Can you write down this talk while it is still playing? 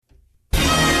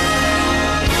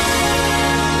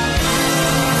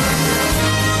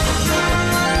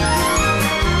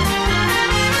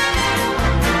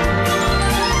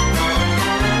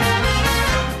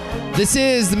This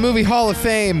is the Movie Hall of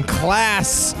Fame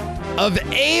class of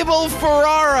Abel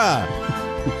Ferrara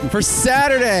for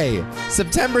Saturday,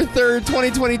 September 3rd,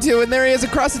 2022. And there he is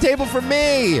across the table from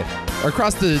me, or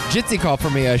across the Jitsi call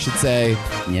from me, I should say.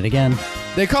 Yet again.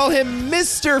 They call him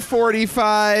Mr.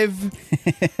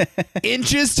 45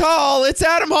 inches tall. It's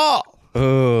Adam Hall.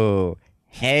 Ooh.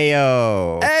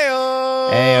 Heyo. Heyo.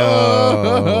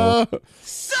 Heyo.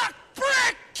 Suck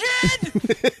brick,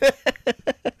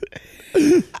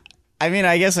 kid! I mean,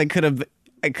 I guess I could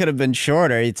have been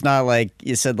shorter. It's not like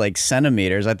you said like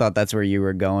centimeters. I thought that's where you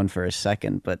were going for a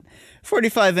second, but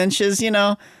 45 inches,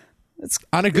 it's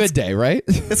On a good day, right?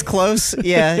 it's close.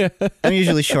 Yeah. I'm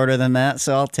usually shorter than that,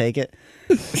 so I'll take it.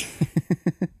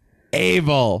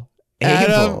 Abel.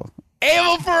 Abel.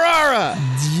 Abel Ferrara.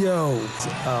 Yo.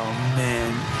 Oh,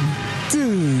 man.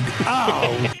 Dude.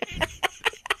 Oh.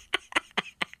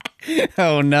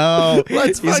 Oh, no.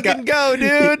 Let's fucking go,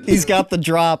 dude. He's got the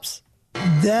drops.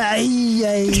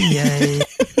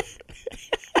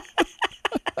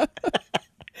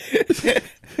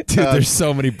 Dude, there's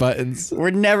so many buttons. We're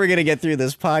never going to get through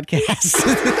this podcast.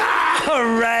 All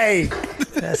right.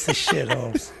 That's the shit,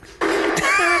 Holmes.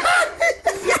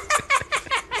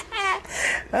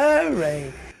 All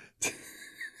right.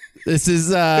 This is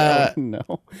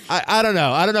No. I don't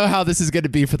know. I don't know how this is going to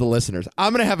be for the listeners.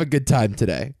 I'm going to have a good time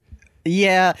today.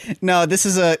 Yeah, no, this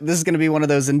is going to be one of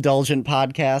those indulgent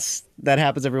podcasts that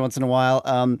happens every once in a while.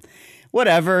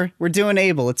 Whatever, we're doing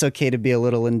Abel. It's okay to be a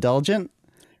little indulgent,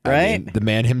 right? I mean, the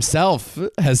man himself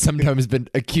has sometimes been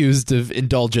accused of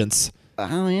indulgence.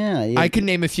 Oh yeah, I can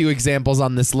name a few examples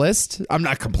on this list. I'm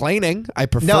not complaining. I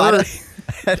prefer. No,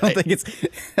 I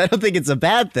don't think it's a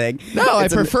bad thing. No, I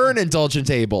It's prefer an indulgent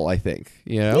Abel. I think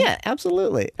Yeah,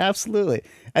 absolutely.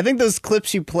 I think those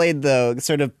clips you played though,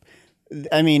 sort of.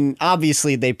 I mean,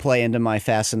 obviously they play into my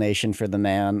fascination for the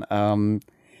man.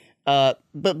 But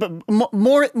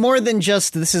more than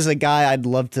just this is a guy I'd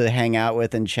love to hang out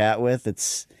with and chat with.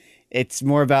 It's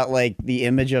more about like the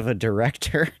image of a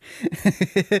director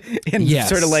and Yes.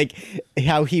 sort of like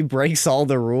how he breaks all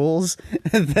the rules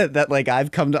that like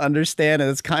I've come to understand, and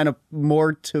it's kind of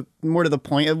more to the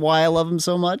point of why I love him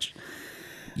so much.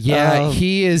 Yeah,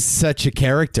 he is such a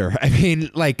character. I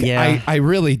mean, like, Yeah. I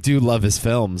really do love his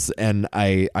films, and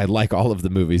I like all of the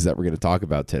movies that we're going to talk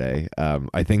about today.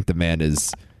 I think the man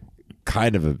is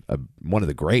kind of one of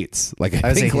the greats. Like,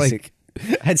 I think, like,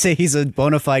 I'd say he's a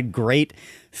bona fide great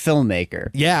filmmaker.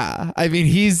 yeah, I mean,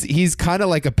 he's kind of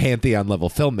like a Pantheon level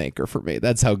filmmaker for me.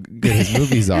 That's how good his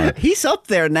movies are. He's up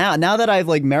there now. Now that I've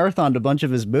like marathoned a bunch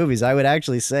of his movies, I would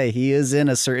actually say he is in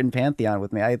a certain pantheon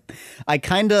with me.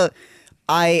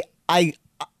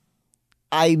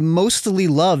 I mostly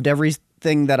loved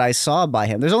everything that I saw by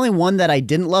him. There's only one that I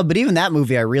didn't love, but even that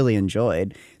movie I really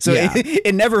enjoyed. So Yeah.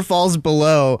 it never falls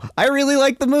below. I really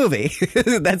like the movie.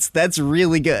 That's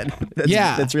really good.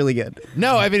 That's really good.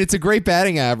 No, I mean, it's a great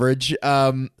batting average.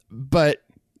 But,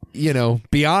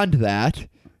 beyond that,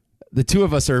 the two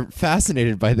of us are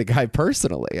fascinated by the guy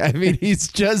personally. I mean, he's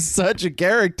just such a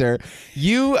character.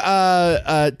 You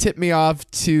tipped me off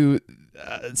to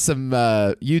some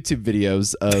YouTube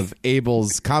videos of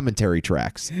Abel's commentary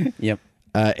tracks. Yep.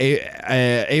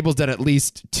 Abel's done at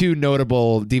least two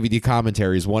notable DVD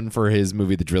commentaries, one for his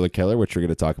movie The Driller Killer, which we're going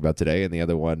to talk about today, and the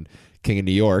other one, King of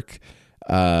New York.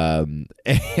 And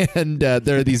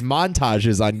there are these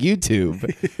montages on YouTube.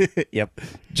 Yep.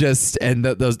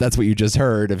 That's what you just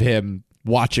heard of him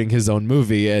watching his own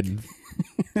movie and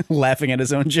Laughing at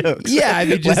his own jokes. Yeah, I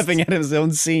mean, just- laughing at his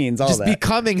own scenes, all just that.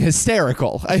 becoming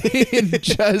hysterical. I mean,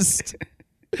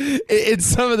 it's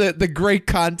some of the great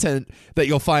content that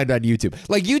you'll find on YouTube.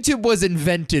 Like, YouTube was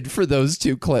invented for those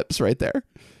two clips right there.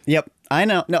 Yep, I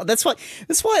know. No, that's why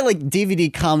like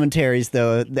DVD commentaries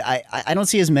though. I don't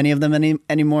see as many of them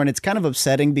anymore, and it's kind of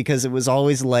upsetting because it was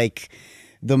always like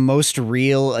the most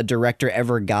real a director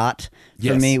ever got for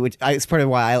Yes. me, which it's part of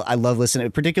why I love listening,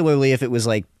 particularly if it was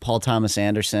like Paul Thomas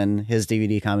Anderson. His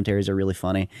DVD commentaries are really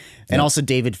funny. And also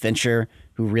David Fincher,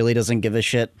 who really doesn't give a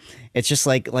shit. It's just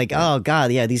like, oh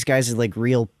God, yeah, these guys are like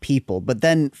real people. But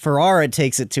then Ferrara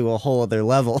takes it to a whole other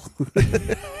level.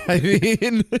 I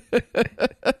mean,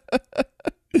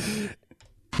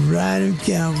 Ride 'em,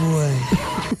 cowboy.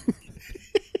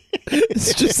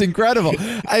 it's just incredible.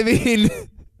 I mean,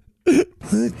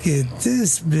 Look at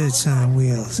this bitch on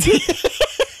wheels.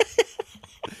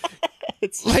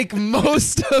 like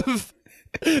most of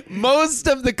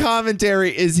the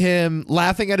commentary is him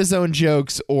laughing at his own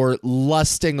jokes or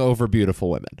lusting over beautiful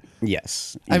women.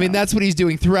 Yes. I mean, that's what he's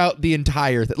doing throughout the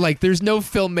entire like, there's no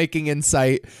filmmaking in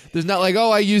sight. There's not like,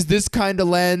 oh, I used this kind of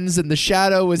lens and the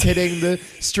shadow was hitting the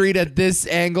street at this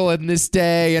angle and this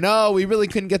day. And, oh, we really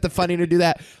couldn't get the funding to do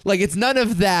that. Like, it's none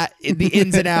of that, the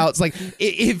ins and outs. Like,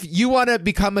 if you want to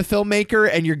become a filmmaker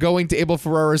and you're going to Abel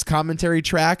Ferrara's commentary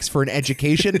tracks for an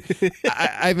education,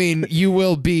 I mean, you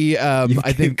will be,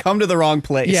 I think, come to the wrong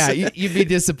place. yeah, you'd be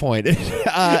disappointed.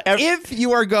 If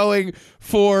you are going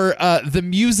for the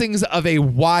musings of a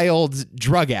wild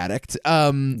drug addict,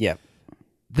 yeah.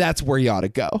 that's where you ought to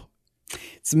go.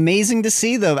 It's amazing to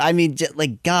see, though. I mean,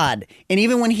 like, God. And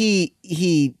even when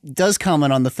he does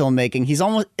comment on the filmmaking, he's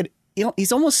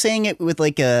almost saying it with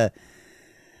like a,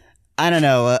 I don't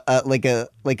know, like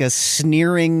a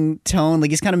sneering tone. Like,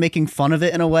 he's kind of making fun of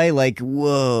it in a way. Like,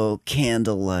 whoa,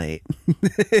 candlelight.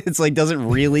 It's like, doesn't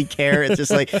really care. It's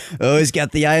just like, oh, he's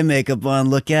got the eye makeup on.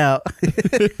 Look out.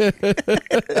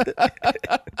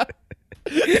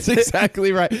 That's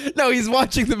exactly right. No, he's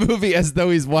watching the movie as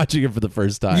though he's watching it for the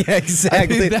first time. Yeah,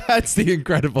 exactly. I mean, that's the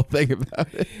incredible thing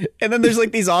about it. And then there's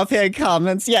like these offhand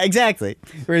comments. Yeah, exactly.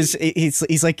 Whereas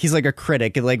he's like a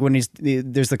critic. Like when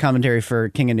there's the commentary for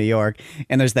King of New York,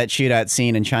 and there's that shootout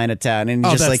scene in Chinatown, and he's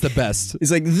Oh, just that's like the best.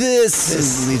 He's like,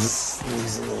 this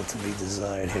Leaves a little to be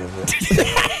desired here.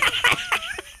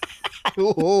 I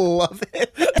love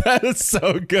it. That is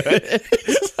so good.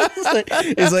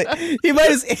 He's like, he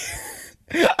might as.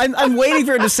 I'm waiting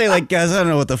for him to say, like, guys, I don't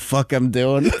know what the fuck I'm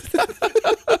doing.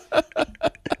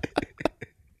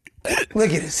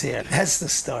 Look at his hair. That's the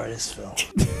star of this film.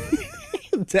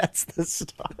 That's the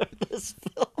star of this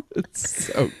film. It's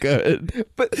so good.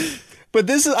 But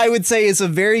this is, I would say, is a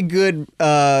very good,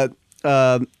 merging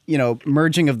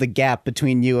of the gap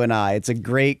between you and I. It's a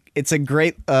great. We're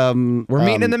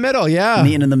meeting in the middle, yeah.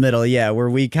 Meeting in the middle, yeah, where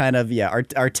we kind of,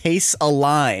 our tastes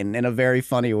align in a very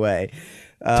funny way.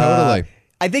 Totally.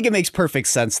 I think it makes perfect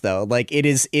sense, though. Like, it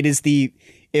is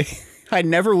I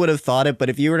never would have thought it, but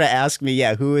if you were to ask me,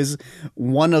 who is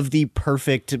one of the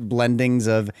perfect blendings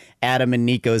of Adam and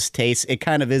Nico's tastes, it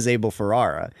kind of is Abel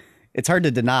Ferrara. It's hard to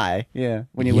deny,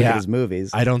 when you look at his movies.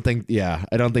 I don't think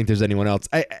there's anyone else.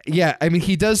 I mean,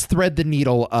 he does thread the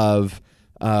needle of,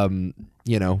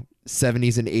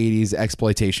 70s and 80s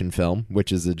exploitation film,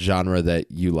 which is a genre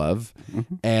that you love,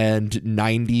 and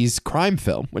 90s crime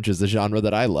film, which is a genre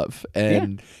that I love.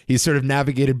 And he's sort of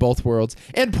navigated both worlds,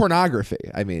 and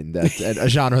pornography. I mean, that's a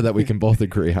genre that we can both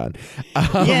agree on.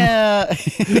 Yeah,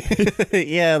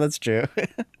 that's true.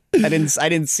 I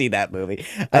didn't see that movie.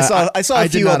 I saw a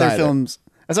few other films.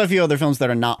 I saw a few other films that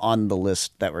are not on the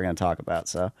list that we're going to talk about.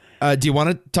 So, do you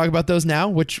want to talk about those now?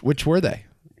 Which were they?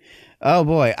 Oh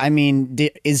boy, I mean,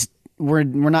 we're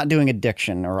not doing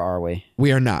Addiction, or are we?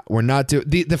 We are not. We're not doing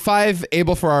the 5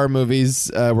 Abel Ferrara movies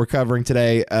we're covering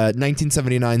today.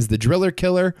 1979's The Driller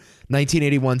Killer,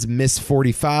 1981's Miss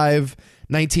 45,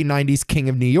 1990's King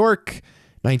of New York,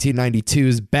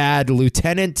 1992's Bad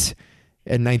Lieutenant,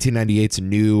 and 1998's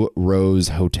New Rose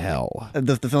Hotel.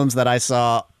 The films that I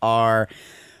saw are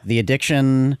The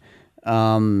Addiction,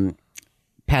 Pasolini,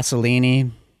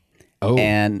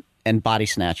 and Body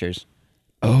Snatchers.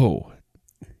 Oh,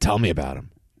 tell me about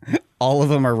them. All of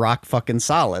them are rock fucking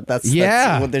solid. That's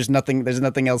there's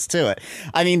nothing else to it.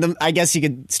 I mean, I guess you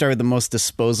could start with the most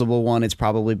disposable one. It's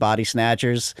probably Body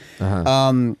Snatchers.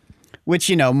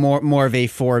 Which, more of a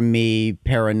for me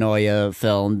paranoia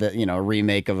film, that,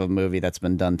 remake of a movie that's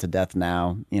been done to death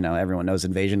now. Everyone knows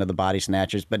Invasion of the Body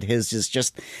Snatchers, but his is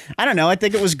just, I don't know. I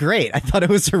think it was great. I thought it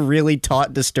was a really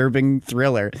taut, disturbing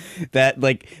thriller that,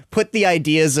 like, put the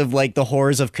ideas of, like, the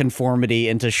horrors of conformity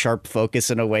into sharp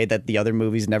focus in a way that the other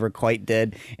movies never quite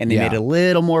did. And they made it a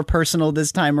little more personal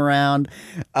this time around.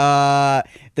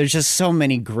 There's just so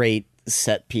many great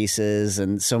set pieces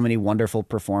and so many wonderful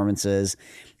performances.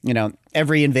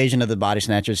 Every Invasion of the Body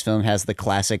Snatchers film has the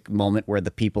classic moment where the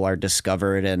people are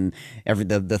discovered and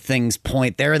the things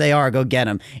point, there they are, go get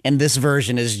them. And this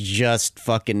version is just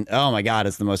fucking, oh my God,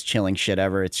 it's the most chilling shit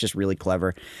ever. It's just really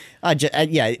clever. But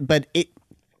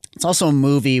it's also a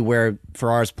movie where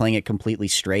Ferrara's playing it completely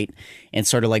straight, and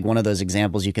sort of like one of those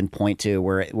examples you can point to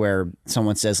where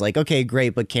someone says, like, okay, great,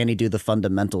 but can he do the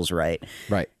fundamentals right?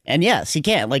 Right. And yes, he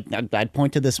can. Like, I'd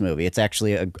point to this movie. It's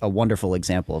actually a wonderful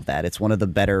example of that. It's one of the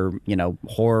better,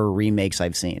 horror remakes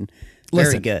I've seen.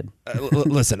 Very good.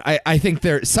 Listen, I think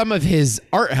some of his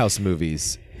art house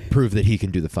movies prove that he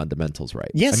can do the fundamentals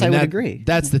right. Yes, I would agree.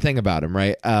 That's the thing about him,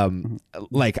 right?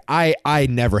 Like, I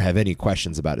never have any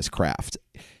questions about his craft.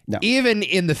 even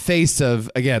in the face of,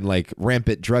 again, like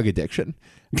rampant drug addiction.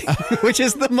 Which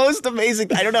is the most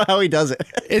amazing. I don't know how he does it.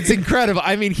 It's incredible.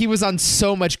 I mean, he was on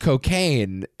so much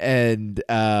cocaine and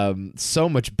so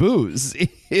much booze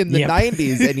in the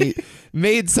 90s, and he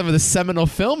made some of the seminal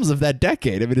films of that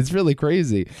decade. I mean, it's really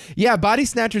crazy. Yeah, Body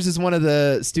Snatchers is one of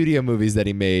the studio movies that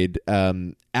he made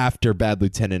after Bad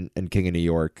Lieutenant and King of New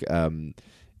York.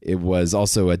 It was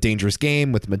also A Dangerous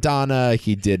Game with Madonna.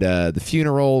 He did The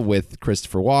Funeral with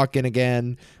Christopher Walken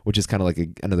again, which is kind of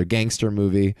like another gangster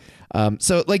movie.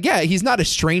 So, like, yeah, he's not a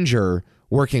stranger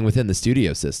working within the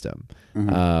studio system.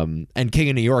 And King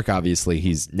of New York, obviously,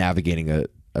 he's navigating a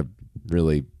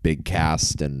really big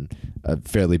cast and a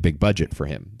fairly big budget for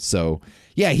him. So,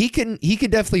 yeah, he can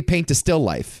definitely paint a still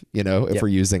life, if we're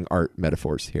using art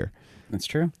metaphors here. That's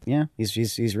true. Yeah,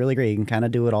 he's really great. He can kind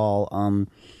of do it all.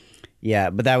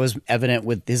 Yeah, but that was evident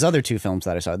with his other two films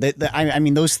that I saw. I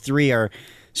mean, those three are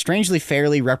strangely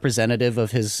fairly representative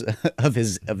of his of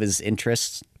his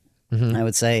interests. I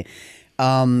would say,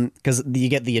 because you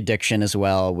get The Addiction as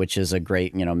well, which is a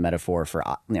great metaphor for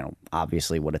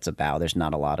obviously what it's about. There's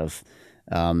not a lot of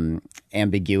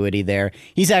ambiguity there.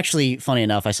 He's actually, funny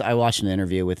enough, I watched an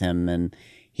interview with him, and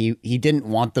he didn't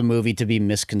want the movie to be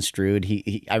misconstrued.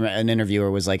 An interviewer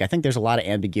was like, I think there's a lot of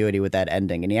ambiguity with that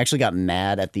ending, and he actually got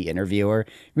mad at the interviewer.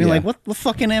 I mean, like, what the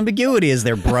fucking ambiguity is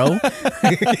there, bro?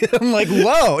 I'm like,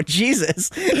 whoa,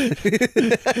 Jesus.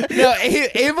 No,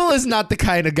 Abel is not the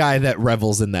kind of guy that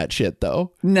revels in that shit,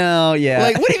 though. No, yeah.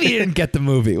 Like, what do you mean you didn't get the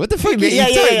movie? What the fuck?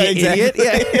 Exactly. Idiot?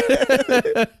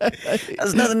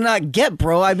 There's nothing to not get,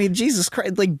 bro. I mean, Jesus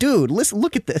Christ. Like, dude, listen,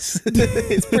 look at this.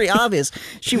 It's pretty obvious.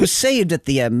 She was saved at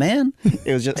the end, man.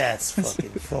 It was just That's fucking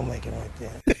filmmaking right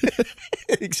there.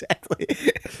 exactly.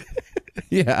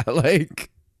 Yeah, like,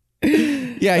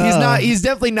 yeah, he's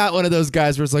definitely not one of those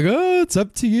guys where it's like, oh, it's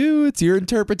up to you, it's your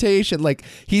interpretation. Like,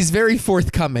 he's very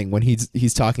forthcoming when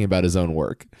he's talking about his own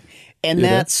work. And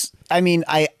that's, I mean,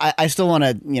 I still want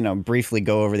to, briefly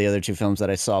go over the other two films that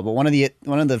I saw, but one of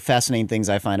the fascinating things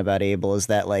I find about Abel is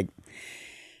that, like,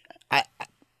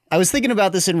 I was thinking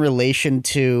about this in relation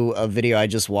to a video I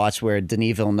just watched where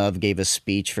Denis Villeneuve gave a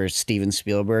speech for Steven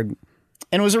Spielberg,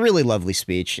 and it was a really lovely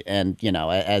speech. And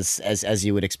as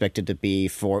you would expect it to be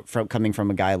coming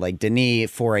from a guy like Denis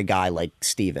for a guy like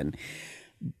Steven.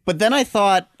 But then I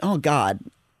thought, oh God,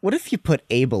 what if you put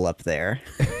Abel up there?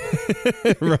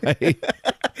 Right.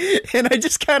 And I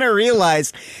just kind of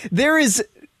realized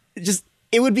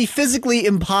it would be physically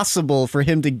impossible for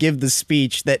him to give the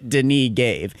speech that Denis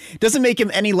gave. Doesn't make him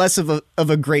any less of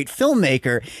a great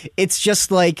filmmaker. It's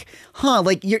just like,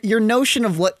 like your notion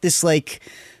of what this like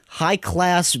high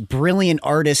class, brilliant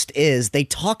artist is. They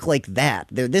talk like that.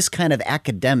 They're this kind of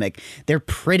academic. They're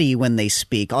pretty when they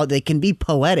speak. They can be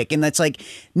poetic. And that's like,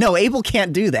 no, Abel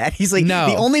can't do that. He's like, no.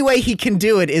 The only way he can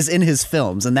do it is in his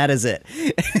films, and that is it.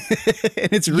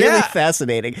 And it's really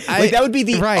fascinating. Like, that would be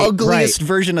the ugliest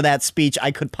version of that speech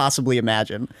I could possibly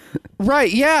imagine.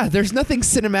 Right. Yeah. There's nothing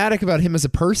cinematic about him as a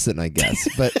person, I guess.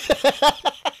 But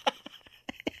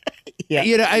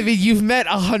yeah. I mean, you've met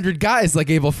 100 guys like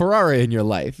Abel Ferrara in your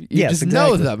life. You just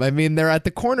know them. I mean, they're at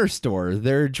the corner store.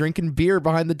 They're drinking beer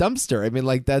behind the dumpster. I mean,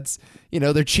 like, that's,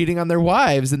 they're cheating on their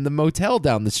wives in the motel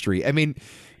down the street. I mean,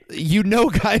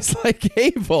 guys like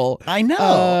Abel. I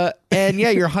know. And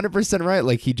yeah, you're 100% right.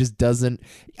 Like, he just doesn't,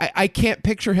 I can't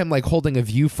picture him like holding a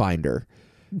viewfinder.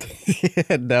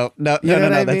 No,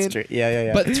 that's true.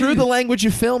 Yeah. But through the language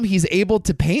of film, he's able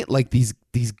to paint like these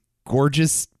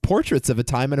gorgeous portraits of a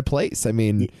time and a place. I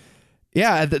mean,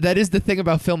 yeah, that is the thing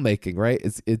about filmmaking, right?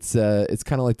 It's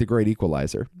kind of like the great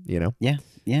equalizer, Yeah.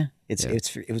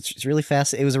 It was really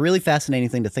fast. It was a really fascinating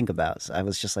thing to think about. So I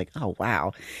was just like, oh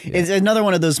wow, it's another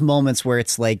one of those moments where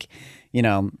it's like,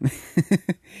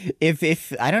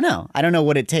 if I don't know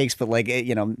what it takes, but like,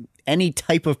 any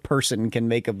type of person can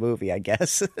make a movie, I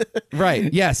guess.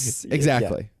 Right. Yes.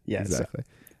 Exactly. Yeah. Exactly.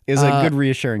 So it was a good,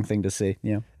 reassuring thing to see.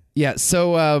 Yeah. Yeah.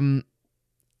 So,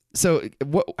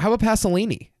 how about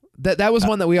Pasolini? That was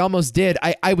one that we almost did.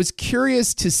 I was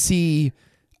curious to see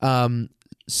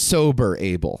sober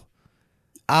Abel.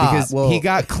 Because he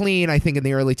got clean, I think, in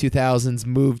the early 2000s,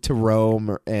 moved to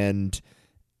Rome, and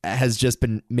has just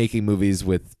been making movies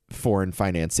with foreign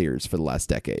financiers for the last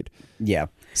decade. Yeah.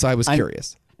 So I was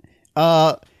curious.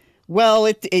 Well,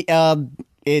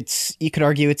 it's you could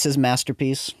argue it's his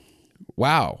masterpiece.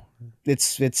 Wow.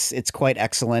 It's quite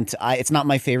excellent. It's not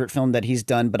my favorite film that he's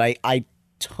done, but I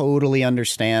totally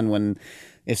understand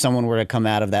if someone were to come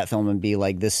out of that film and be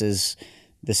like, this is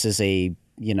a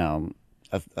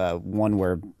one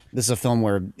where this is a film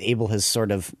where Abel has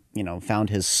sort of found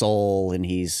his soul, and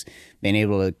he's been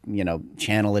able to,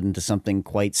 channel it into something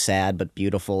quite sad but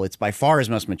beautiful. It's by far his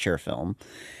most mature film.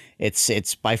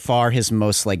 It's by far his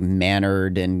most like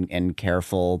mannered and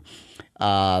careful.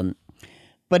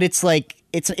 But it's like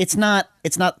it's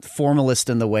not formalist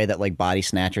in the way that like Body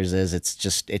Snatchers is. It's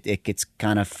just it's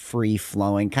kind of free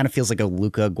flowing. Kind of feels like a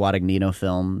Luca Guadagnino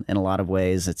film in a lot of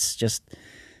ways. It's just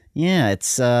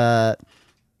it's a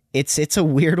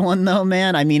weird one though,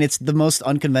 man. I mean, it's the most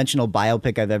unconventional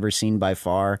biopic I've ever seen by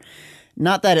far.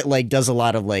 Not that it like does a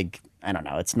lot of like, I don't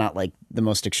know, it's not like the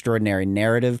most extraordinary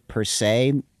narrative per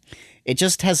se. It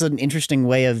just has an interesting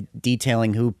way of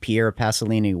detailing who Pier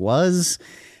Pasolini was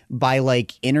by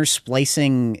like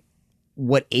intersplicing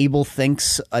what Abel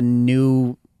thinks a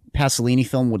new Pasolini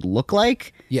film would look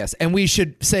like. Yes, and we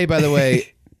should say, by the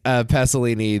way,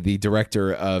 Pasolini, the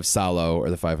director of Salo or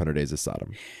the 500 Days of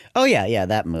Sodom. Oh yeah,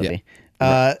 that movie.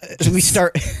 Yeah. We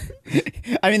start.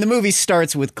 I mean, the movie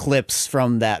starts with clips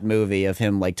from that movie of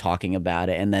him like talking about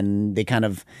it, and then they kind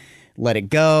of let it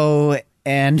go,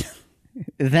 and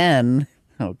then,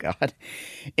 oh god,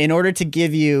 in order to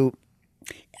give you.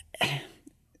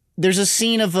 There's a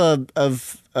scene of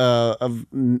male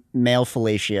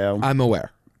fellatio. I'm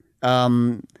aware.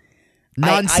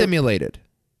 Non-simulated.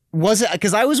 Was it?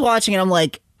 Because I was watching and I'm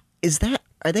like,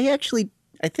 are they actually?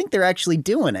 I think they're actually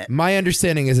doing it. My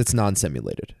understanding is it's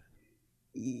non-simulated.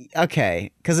 Okay,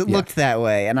 because it looked that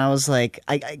way, and I was like,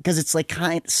 because it's like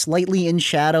slightly in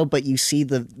shadow, but you see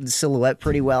the silhouette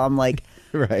pretty well. I'm like.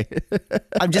 Right.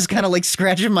 I'm just kind of like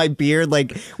scratching my beard,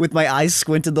 like with my eyes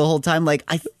squinted the whole time. Like,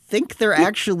 I think they're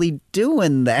actually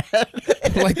doing that.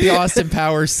 Like the Austin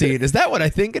Powers scene. Is that what I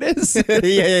think it is?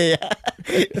 Yeah.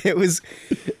 It was.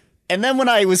 And then when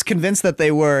I was convinced that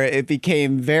they were, it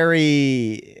became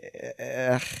very.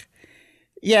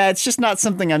 It's just not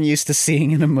something I'm used to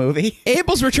seeing in a movie.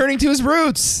 Abel's returning to his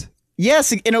roots.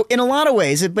 Yes, in a lot of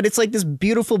ways, but it's like this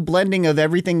beautiful blending of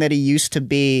everything that he used to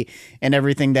be and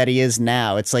everything that he is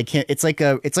now. It's like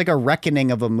a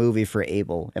reckoning of a movie for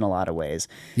Abel in a lot of ways.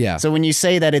 Yeah. So when you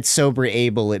say that it's sober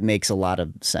Abel, it makes a lot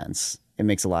of sense. It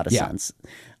makes a lot of sense.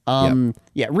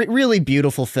 Really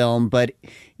beautiful film, but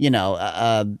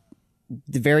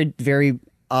very very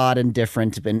odd and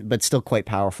different, but still quite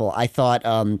powerful. I thought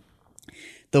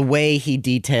the way he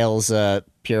details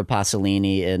Pier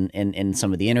Pasolini in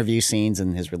some of the interview scenes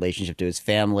and his relationship to his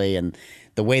family and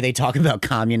the way they talk about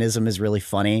communism is really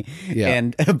funny,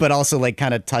 but also like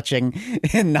kind of touching,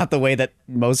 and not the way that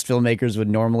most filmmakers would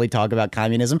normally talk about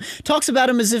communism. Talks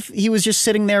about him as if he was just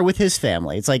sitting there with his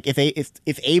family. It's like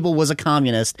if Abel was a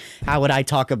communist, how would I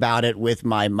talk about it with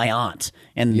my aunt?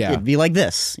 And it'd be like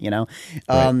this, Right.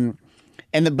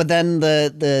 But then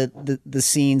the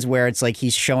scenes where it's like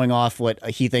he's showing off what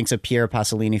he thinks a Pier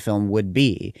Pasolini film would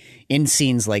be, in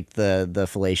scenes like the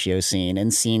fellatio scene,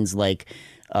 and scenes like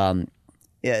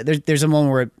there's a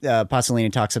moment where Pasolini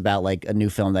talks about like a new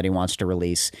film that he wants to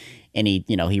release, and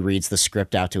he reads the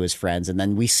script out to his friends, and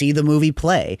then we see the movie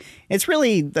play. It's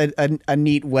really a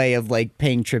neat way of like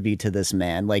paying tribute to this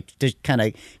man, like to kind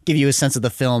of give you a sense of the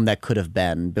film that could have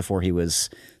been before he was,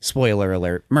 spoiler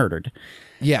alert, murdered.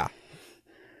 Yeah.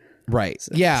 Right.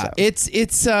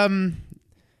 It's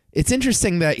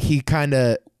interesting that he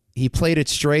played it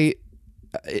straight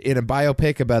in a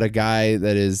biopic about a guy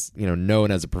that is,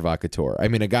 known as a provocateur. I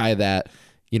mean, a guy that,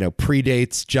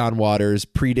 predates John Waters,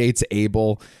 predates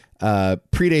Abel,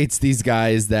 predates these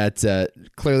guys that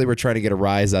clearly were trying to get a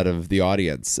rise out of the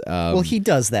audience. Well, he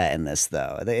does that in this,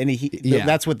 though. And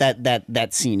that's what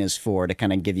that scene is for, to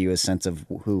kind of give you a sense of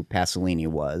who Pasolini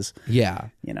was. Yeah.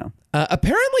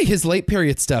 Apparently his late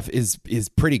period stuff is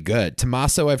pretty good.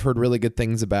 Tommaso, I've heard really good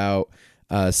things about.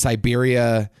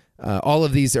 Siberia. All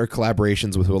of these are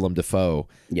collaborations with Willem Dafoe.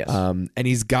 Yes. And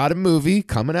he's got a movie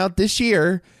coming out this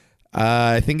year.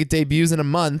 I think it debuts in a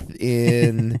month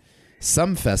in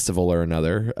some festival or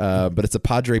another. But it's a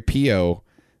Padre Pio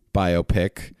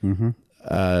biopic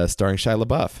starring Shia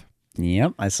LaBeouf.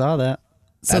 Yep, I saw that.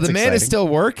 So the man is still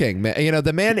working.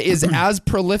 The man is as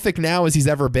prolific now as he's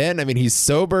ever been. I mean, he's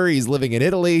sober. He's living in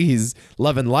Italy. He's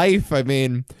loving life. I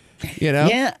mean,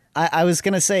 Yeah, I was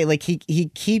going to say, like,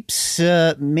 he keeps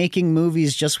making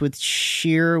movies just with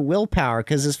sheer willpower,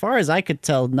 because as far as I could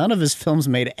tell, none of his films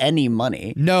made any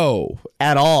money. No.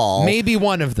 At all. Maybe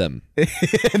one of them.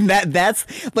 And that's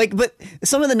like, but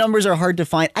some of the numbers are hard to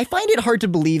find. I find it hard to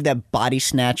believe that Body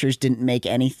Snatchers didn't make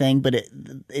anything, but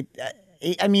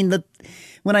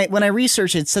when I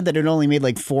researched it, said that it only made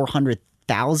like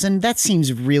 400,000. That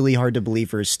seems really hard to believe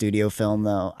for a studio film,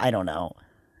 though. I don't know.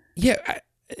 Yeah,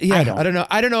 Yeah, I don't know.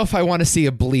 I don't know if I want to see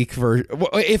a bleak version.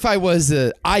 If I was,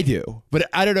 I do, but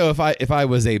I don't know if I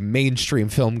was a mainstream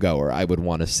film goer, I would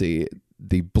want to see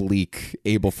the bleak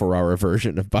Abel Ferrara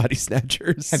version of Body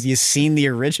Snatchers. Have you seen the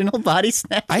original Body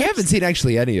Snatchers? I haven't seen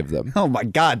actually any of them. Oh my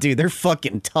god, dude, they're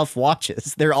fucking tough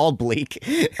watches. They're all bleak.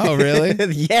 Oh, really?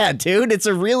 Yeah, dude, it's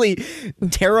a really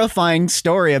terrifying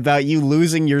story about you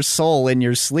losing your soul in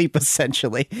your sleep,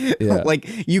 essentially. Yeah.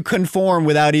 Like, you conform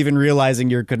without even realizing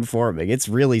you're conforming. It's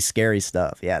really scary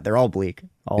stuff. Yeah, they're all bleak.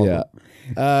 All of them.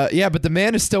 Yeah, but the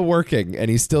man is still working, and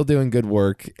he's still doing good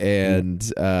work, and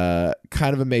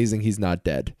kind of amazing he's not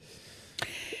dead.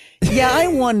 Yeah, I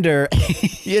wonder.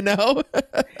 You know?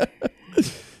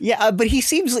 Yeah, but he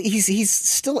seems like he's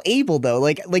still able though.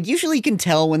 Like usually you can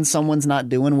tell when someone's not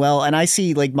doing well. And I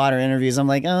see like modern interviews. I'm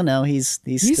like, oh no, he's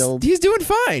still doing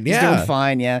fine. Yeah, he's doing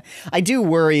fine. Yeah, I do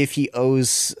worry if he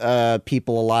owes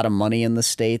people a lot of money in the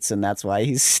States, and that's why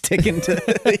he's sticking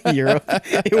to Europe.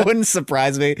 It wouldn't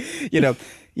surprise me.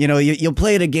 You'll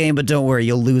play at a game, but don't worry,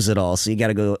 you'll lose it all. So you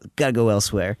gotta go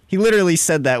elsewhere. He literally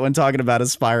said that when talking about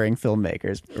aspiring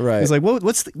filmmakers. Right. He's like,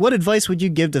 what advice would you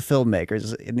give to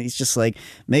filmmakers? And he's just like,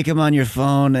 make them on your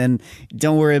phone, and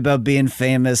don't worry about being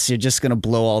famous. You're just gonna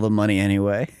blow all the money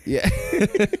anyway. Yeah.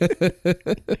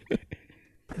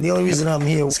 The only reason I'm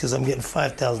here is because I'm getting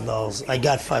 $5,000. I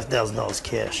got $5,000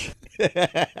 cash.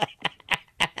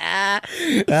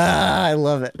 I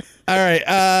love it. All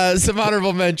right, some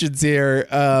honorable mentions here.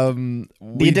 The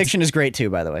Addiction is great too,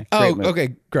 by the way. Great movie.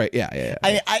 Okay, great. Yeah.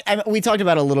 We talked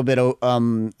about it a little bit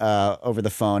over the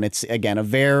phone. It's again a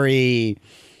very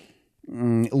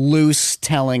loose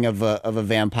telling of a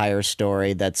vampire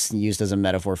story that's used as a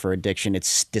metaphor for addiction.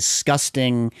 It's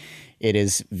disgusting. It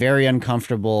is very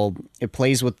uncomfortable. It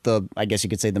plays with I guess you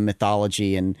could say, the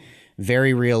mythology in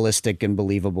very realistic and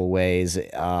believable ways.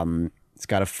 It's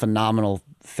got a phenomenal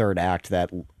third act that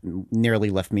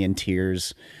nearly left me in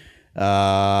tears.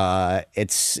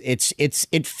 It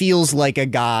feels like a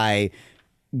guy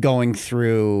going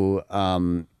through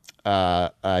a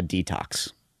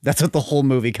detox. That's what the whole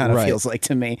movie kind of feels like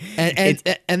to me.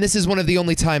 And this is one of the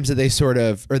only times that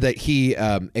that he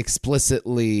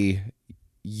explicitly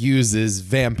uses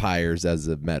vampires as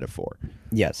a metaphor.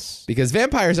 Yes. Because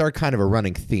vampires are kind of a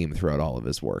running theme throughout all of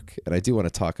his work. And I do want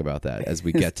to talk about that as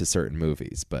we get to certain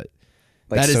movies, but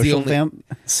like that is the only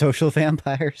social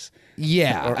vampires.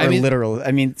 Yeah. Or literal.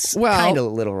 I mean, kind of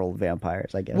well, literal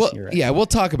vampires, I guess. Well, you're right. yeah, we'll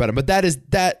talk about them, but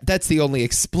that's the only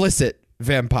explicit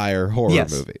vampire horror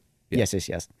movie. Yeah.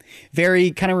 Yes.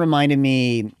 Very kind of reminded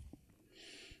me,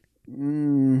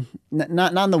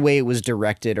 not in the way it was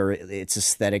directed or its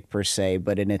aesthetic per se,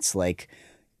 but in its like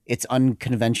its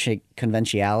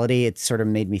unconventionality. It sort of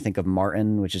made me think of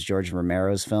Martin, which is George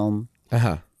Romero's film,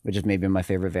 which is maybe my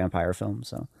favorite vampire film.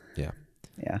 So yeah.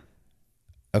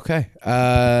 Okay.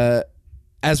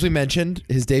 As we mentioned,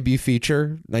 his debut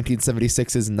feature,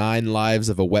 1976's 9 Lives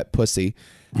of a Wet Pussy,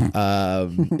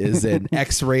 is an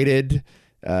X-rated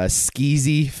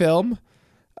skeezy film,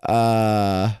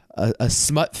 a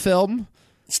smut film.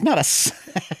 It's not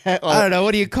I don't know.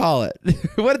 What do you call it?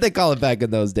 What did they call it back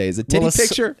in those days? A titty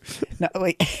picture? No,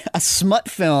 wait. A smut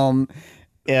film.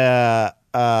 That's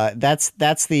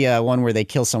the one where they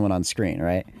kill someone on screen,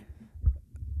 right?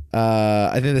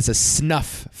 I think that's a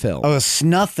snuff film. Oh, a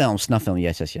snuff film. Snuff film.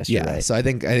 Yes. You're right. So I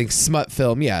think smut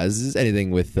film. Yeah, is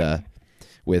anything with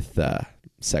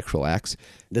sexual acts.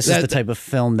 This is the type of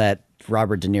film that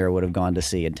Robert De Niro would have gone to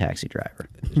see in Taxi Driver.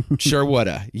 Sure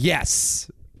woulda.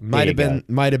 Yes. Might have been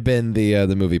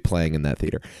the movie playing in that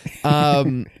theater.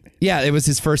 Yeah, it was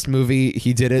his first movie.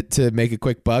 He did it to make a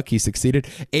quick buck. He succeeded.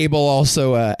 Abel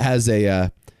also has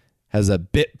a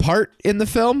bit part in the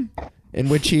film in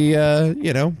which he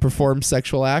performs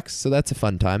sexual acts. So that's a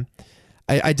fun time.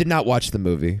 I did not watch the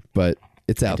movie, but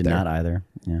it's out there. I did not either.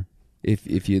 Yeah.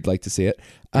 If you'd like to see it.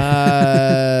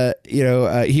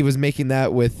 He was making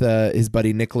that with his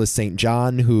buddy Nicholas St.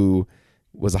 John, who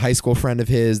was a high school friend of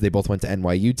his. They both went to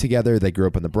NYU together. They grew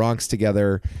up in the Bronx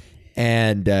together.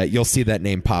 And you'll see that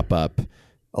name pop up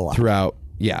a lot throughout,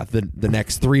 the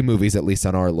next 3 movies, at least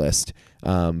on our list.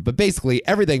 But basically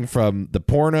everything from The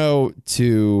Porno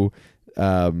to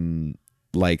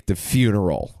like The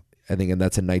Funeral, I think, and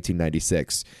that's in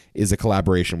 1996, is a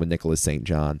collaboration with Nicholas St.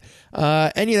 John.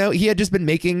 And he had just been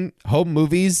making home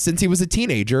movies since he was a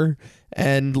teenager,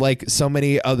 and like so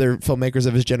many other filmmakers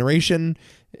of his generation,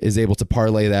 is able to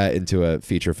parlay that into a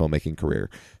feature filmmaking career.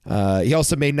 He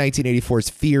also made 1984's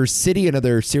Fear City,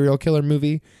 another serial killer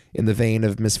movie in the vein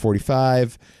of Miss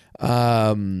 45. He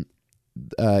did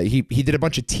a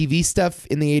bunch of TV stuff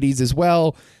in the 80s as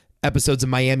well. episodes of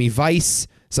Miami Vice,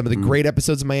 some of the great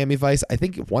episodes of Miami Vice. I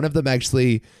think one of them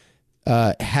actually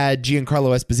had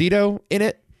Giancarlo Esposito in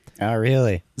it. Oh,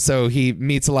 really? So he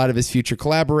meets a lot of his future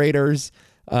collaborators.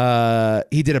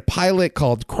 He did a pilot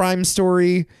called Crime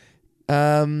Story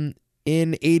in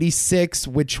 86,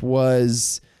 which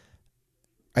was,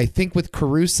 I think, with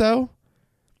Caruso.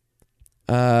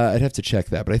 I'd have to check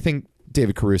that, but I think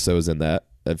David Caruso is in that,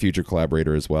 a future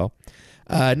collaborator as well.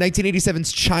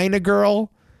 1987's China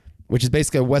Girl, which is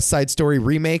basically a West Side Story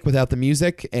remake without the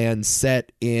music and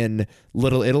set in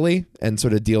Little Italy, and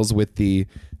sort of deals with the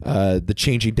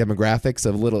changing demographics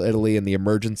of Little Italy and the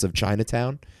emergence of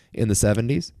Chinatown in the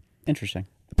 70s. Interesting.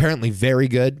 Apparently very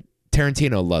good.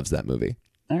 Tarantino loves that movie.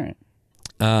 All right.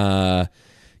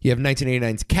 You have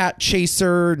 1989's Cat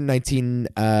Chaser,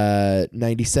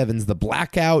 1997's The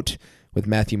Blackout with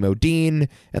Matthew Modine,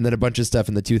 and then a bunch of stuff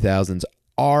in the 2000s.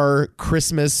 Our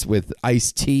Christmas with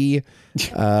Ice-T,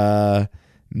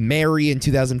 Mary in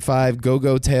 2005,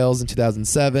 Go-Go Tales in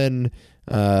 2007,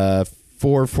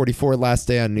 444 Last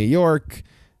Day on New York,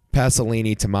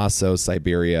 Pasolini, Tommaso,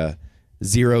 Siberia,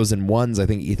 Zeros and Ones. I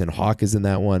think Ethan Hawke is in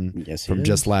that one. Yes, he from is.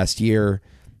 just last year.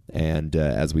 And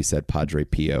as we said, Padre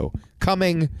Pio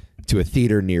coming to a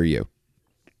theater near you.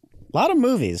 A lot of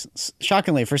movies,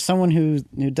 shockingly, for someone who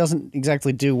doesn't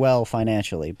exactly do well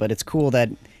financially, but it's cool that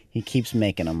he keeps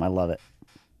making them. I love it.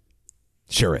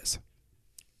 Sure is.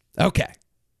 Okay.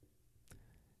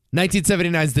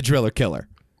 1979's The Driller Killer.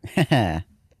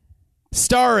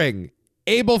 Starring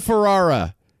Abel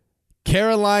Ferrara,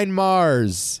 Caroline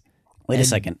Mars. Wait a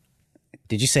second.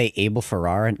 Did you say Abel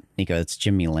Ferrara? Nico, it's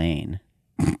Jimmy Lane.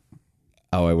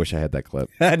 Oh, I wish I had that clip.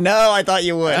 No, I thought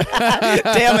you would.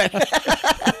 Damn it.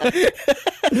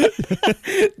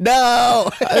 No.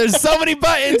 There's so many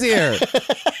buttons here.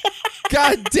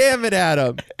 God damn it,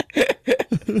 Adam.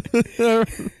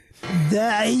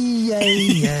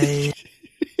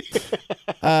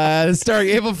 Starring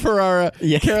Abel Ferrara,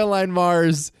 Yeah. Caroline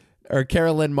Mars,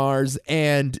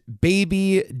 and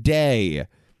Baby Day.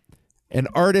 An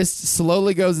artist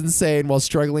slowly goes insane while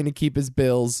struggling to keep his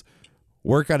bills,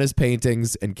 work on his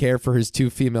paintings, and care for his two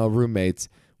female roommates,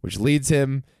 which leads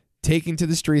him taking to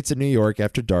the streets of New York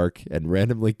after dark and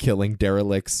randomly killing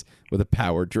derelicts with a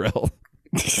power drill.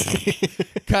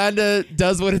 Kinda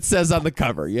does what it says on the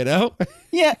cover, you know?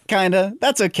 Yeah, kind of.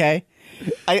 That's okay.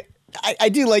 I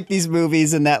do like these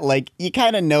movies in that, like, you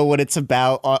kind of know what it's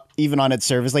about, even on its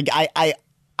surface. Like, I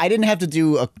didn't have to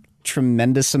do a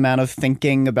tremendous amount of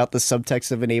thinking about the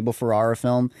subtext of an Abel Ferrara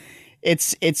film.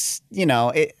 It's you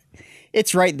know,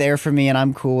 it's right there for me, and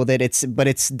I'm cool with it. But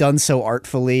it's done so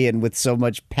artfully and with so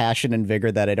much passion and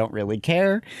vigor that I don't really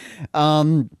care.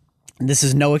 This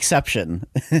is no exception.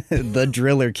 The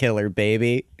Driller Killer,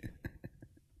 baby.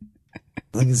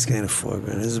 Look at this guy in a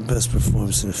foreground. This is the best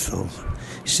performance in the film.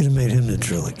 You should have made him the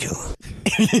Driller Killer.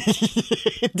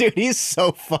 Dude, he's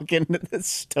so fucking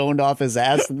stoned off his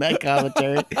ass in that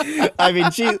commentary. I mean,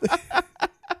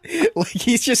 like,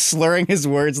 he's just slurring his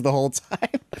words the whole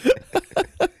time.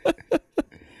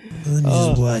 Let me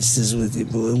just watch this with you,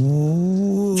 boy.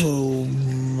 Whoa,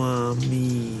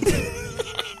 mommy.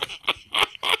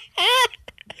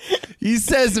 He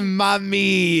says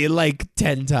mommy like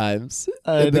 10 times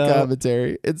I in the know.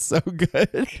 commentary. It's so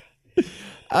good.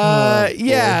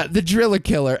 Yeah, The Driller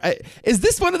Killer. Is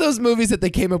this one of those movies that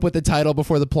they came up with the title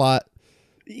before the plot?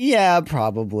 Yeah,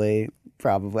 probably.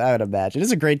 I would imagine.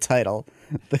 It's a great title.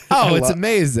 Oh, it's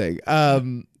amazing.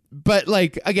 But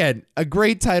like, again, a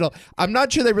great title. I'm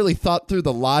not sure they really thought through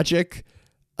the logic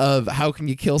of how can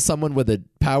you kill someone with a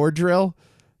power drill.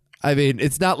 I mean,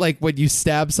 it's not like when you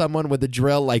stab someone with a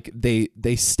drill, like they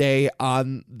stay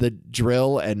on the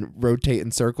drill and rotate in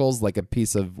circles like a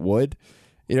piece of wood.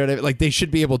 You know what I mean? Like, they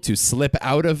should be able to slip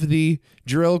out of the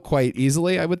drill quite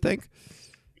easily, I would think.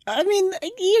 I mean,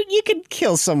 you could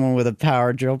kill someone with a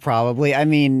power drill, probably. I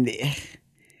mean,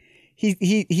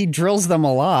 he drills them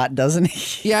a lot, doesn't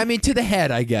he? Yeah, I mean, to the head,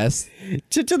 I guess.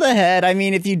 to the head. I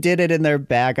mean, if you did it in their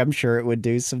back, I'm sure it would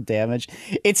do some damage.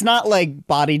 It's not like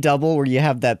Body Double where you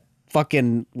have that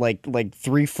fucking like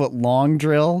 3 foot long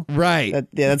drill. Right.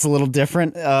 That's a little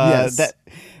different. Yes.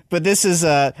 But this is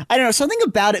I don't know, something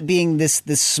about it being this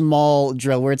small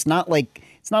drill where it's not like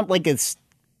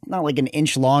an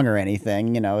inch long or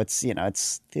anything.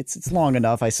 It's long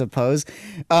enough, I suppose.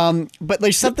 But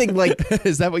there's something like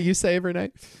Is that what you say every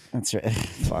night? that's right.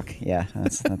 Fuck yeah,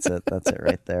 that's it. That's it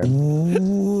right there.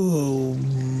 Whoa,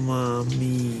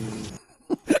 mommy.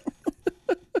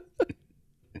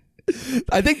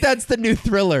 I think that's the new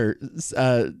Thriller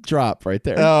drop right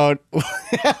there. Oh,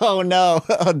 oh no!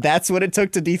 Oh, that's what it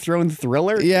took to dethrone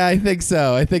Thriller. Yeah, I think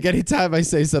so. I think anytime I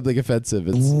say something offensive,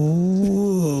 it's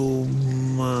Whoa,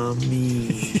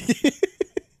 mommy.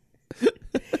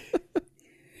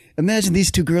 Imagine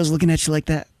these two girls looking at you like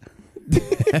that.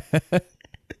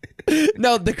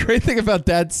 no. The great thing about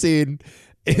that scene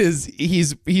is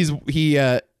he's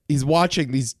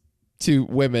watching these two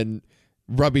women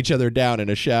rub each other down in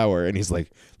a shower, and he's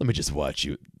like, "Let me just watch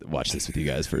this with you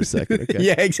guys for a second." Okay?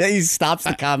 Yeah, exactly. He stops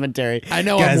the commentary. I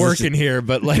know Guys, I'm working here,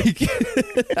 but like,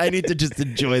 I need to just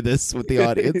enjoy this with the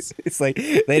audience. It's like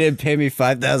they didn't pay me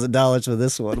 $5,000 for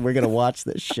this one. We're gonna watch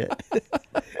this shit.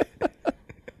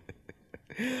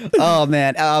 Oh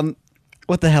man,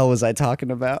 what the hell was I talking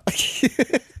about?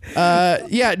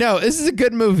 Yeah, no, this is a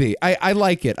good movie. I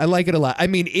like it. I like it a lot. I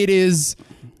mean, it is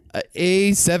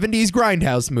a 70s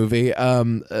grindhouse movie.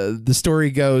 The story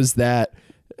goes that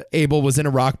Abel was in a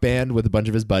rock band with a bunch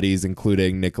of his buddies,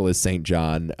 including Nicholas St.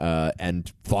 John,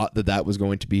 and thought that was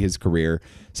going to be his career.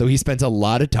 So he spent a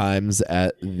lot of time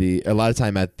at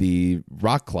the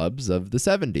rock clubs of the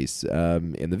 70s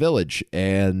in the Village,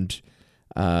 and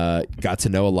got to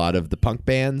know a lot of the punk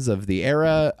bands of the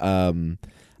era.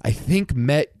 I think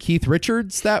met Keith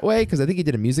Richards that way because I think he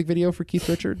did a music video for Keith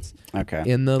Richards. Okay.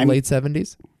 In the late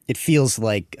 70s. It feels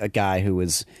like a guy who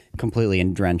was completely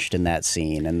drenched in that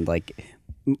scene, and like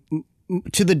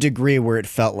to the degree where it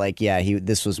felt like,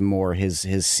 this was more his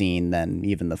scene than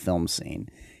even the film scene.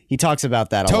 He talks about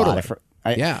that a lot.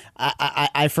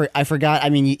 I forgot. I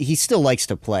mean, he still likes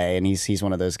to play, and he's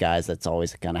one of those guys that's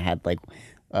always kind of had like.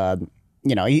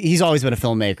 He's always been a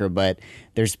filmmaker, but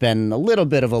there's been a little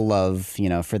bit of a love,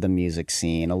 for the music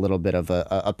scene, a little bit of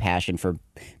a passion for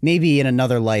maybe in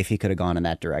another life he could have gone in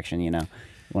that direction,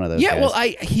 one of those guys. Well,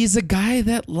 he's a guy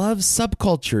that loves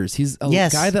subcultures. He's a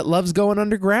guy that loves going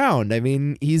underground. I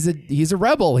mean, he's a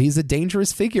rebel. He's a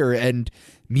dangerous figure, and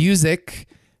music,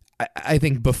 I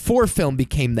think before film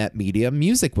became that medium,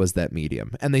 music was that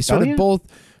medium, and they sort of both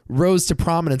rose to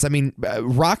prominence. I mean,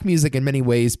 rock music in many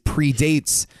ways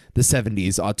predates the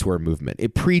 70s auteur movement.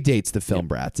 It predates the film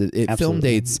brats. It film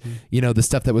dates, the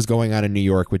stuff that was going on in New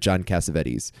York with John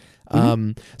Cassavetes.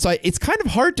 So it's kind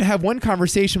of hard to have one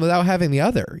conversation without having the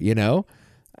other,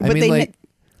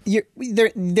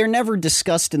 they're never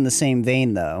discussed in the same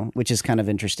vein, though, which is kind of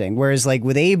interesting. Whereas, like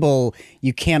with Abel,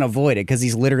 you can't avoid it because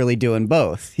he's literally doing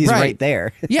both. He's right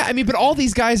there. Yeah, I mean, but all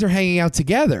these guys are hanging out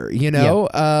together.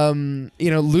 Lou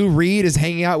Reed is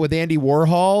hanging out with Andy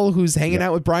Warhol, who's hanging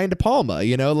out with Brian De Palma.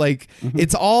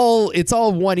 It's all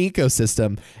one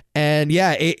ecosystem. And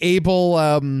Abel,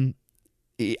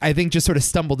 I think, just sort of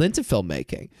stumbled into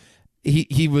filmmaking.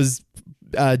 He was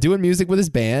doing music with his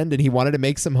band, and he wanted to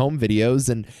make some home videos,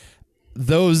 and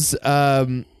those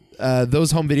home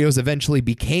videos eventually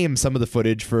became some of the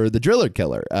footage for The Driller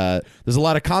Killer. There's a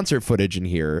lot of concert footage in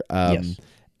here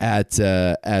at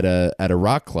a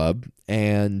rock club,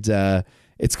 and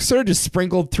it's sort of just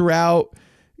sprinkled throughout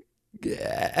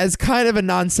as kind of a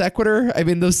non sequitur. I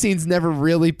mean, those scenes never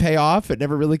really pay off. It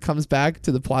never really comes back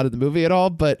to the plot of the movie at all,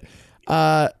 but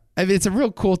I mean, it's a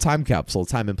real cool time capsule,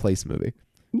 time and place movie.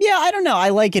 Yeah, I don't know. I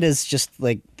like it as just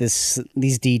like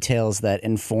these details that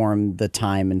inform the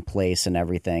time and place and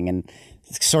everything, and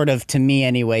sort of, to me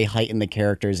anyway, heighten the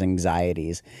characters'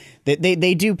 anxieties.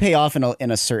 They do pay off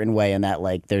in a certain way, in that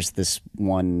like there's this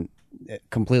one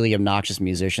completely obnoxious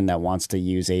musician that wants to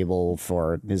use Abel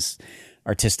for his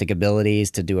artistic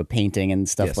abilities to do a painting and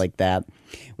stuff like that,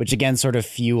 which again sort of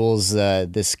fuels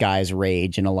this guy's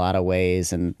rage in a lot of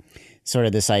ways, and sort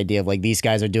of this idea of like, these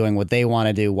guys are doing what they want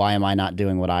to do. Why am I not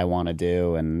doing what I want to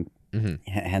do? And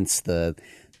hence the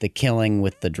killing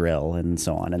with the drill and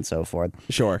so on and so forth.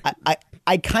 Sure.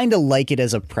 I kind of like it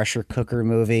as a pressure cooker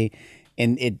movie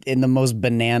in the most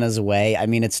bananas way. I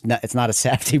mean, it's not a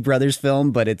Safdie brothers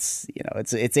film, but it's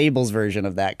Abel's version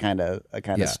of that kind of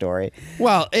story.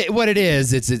 Well, what it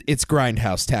is, it's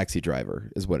Grindhouse Taxi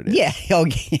Driver is what it is. Yeah,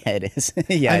 it is.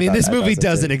 Yeah, I mean, this movie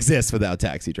doesn't exist without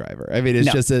Taxi Driver. I mean,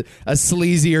 it's just a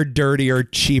sleazier, dirtier,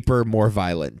 cheaper, more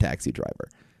violent Taxi Driver.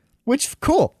 Which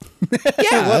cool.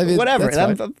 Yeah, whatever.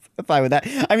 I'm fine with that.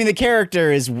 I mean, the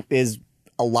character is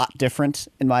a lot different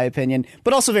in my opinion,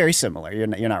 but also very similar. You're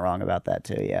not wrong about that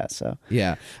too. Yeah. So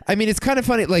yeah, I mean, it's kind of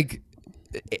funny. Like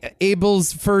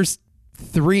Abel's first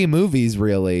 3 movies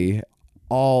really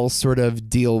all sort of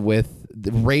deal with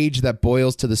the rage that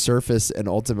boils to the surface and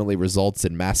ultimately results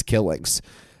in mass killings.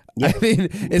 Yeah. I mean,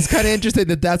 it's kind of interesting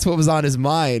that that's what was on his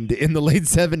mind in the late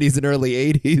 70s and early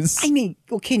 80s. I mean,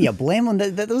 well, can you blame him?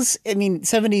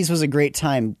 70s was a great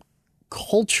time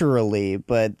culturally,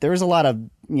 but there was a lot of,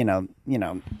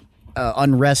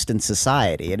 unrest in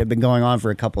society. It had been going on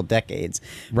for a couple decades,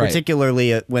 Right.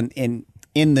 particularly when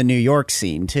in the New York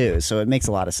scene too. So it makes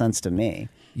a lot of sense to me.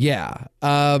 Yeah.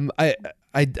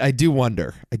 I do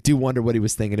wonder. I do wonder what he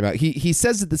was thinking about. He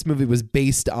says that this movie was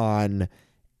based on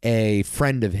a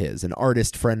friend of his, an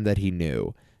artist friend that he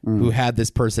knew, who had this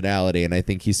personality, and I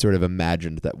think he sort of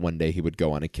imagined that one day he would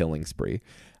go on a killing spree.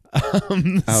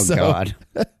 God.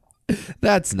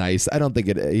 That's nice. I don't think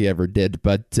he ever did,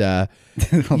 but Well,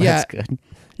 yeah, that's good.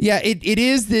 yeah. It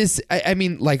is this. I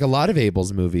mean, like a lot of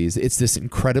Abel's movies, it's this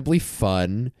incredibly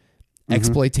fun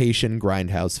exploitation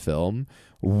grindhouse film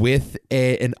with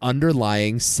an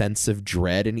underlying sense of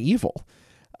dread and evil.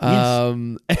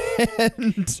 And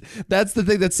that's the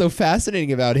thing that's so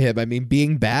fascinating about him. I mean,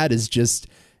 being bad is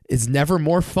never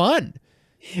more fun.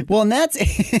 Well, and that's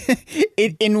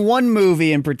in one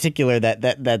movie in particular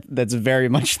that's very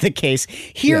much the case.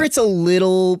 Here, Yeah. it's a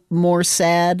little more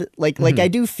sad. Like I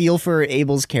do feel for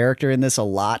Abel's character in this a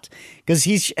lot because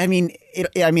he's. I mean,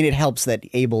 it helps that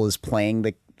Abel is playing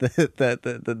the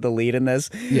lead in this.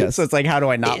 Yes. So it's like, how do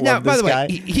I not Now, love by this the way, guy?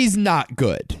 he's not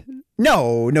good.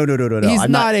 No. He's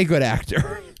I'm not a good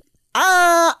actor.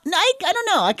 I don't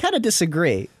know. I kind of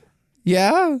disagree.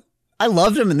 Yeah, I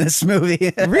loved him in this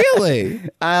movie. really.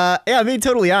 Yeah, I'm being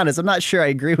totally honest. I'm not sure I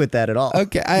agree with that at all.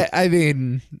 Okay, I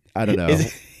mean, I don't know.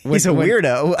 He's a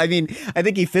weirdo. I mean, I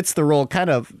think he fits the role kind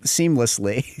of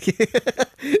seamlessly.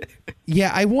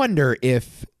 Yeah, I wonder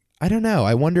if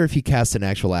he cast an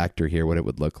actual actor here, what it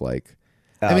would look like.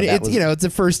 I mean, it's it's a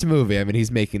first movie. I mean,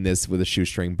 he's making this with a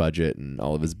shoestring budget and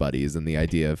all of his buddies, and the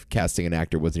idea of casting an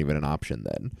actor wasn't even an option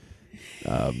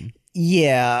then.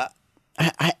 Yeah,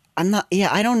 I'm not. Yeah,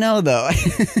 I don't know though.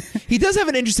 He does have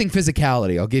an interesting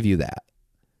physicality. I'll give you that.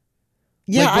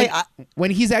 Yeah, Like, when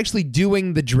he's actually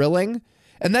doing the drilling,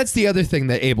 and that's the other thing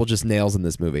that Abel just nails in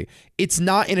this movie. It's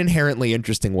not an inherently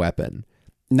interesting weapon,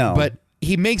 no, but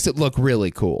he makes it look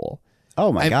really cool.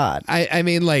 oh my god, I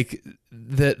mean, like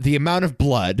the amount of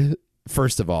blood,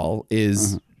 first of all,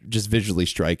 is just visually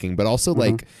striking, but also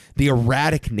like the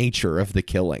erratic nature of the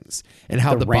killings and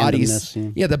how the bodies,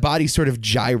 randomness, the bodies sort of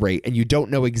gyrate, and you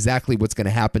don't know exactly what's going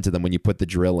to happen to them when you put the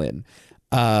drill in.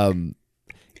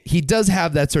 He does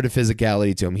have that sort of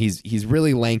physicality to him. He's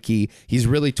really lanky. He's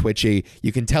really twitchy.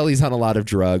 You can tell he's on a lot of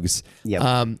drugs.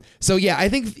 Yep. So yeah, I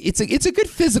think it's a good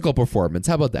physical performance.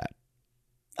 How about that?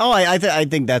 Oh, I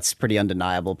think that's pretty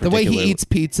undeniable. The way he eats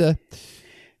pizza.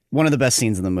 One of the best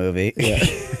scenes in the movie. Yeah.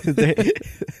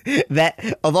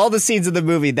 That of all the scenes in the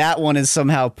movie, that one is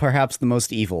somehow perhaps the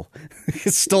most evil.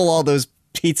 Stole all those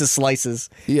pizza slices.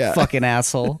 Yeah. Fucking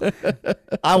asshole.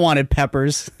 I wanted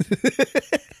peppers.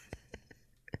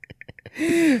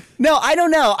 No, I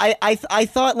don't know. I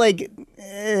thought like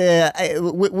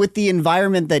with the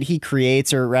environment that he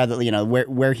creates, or rather,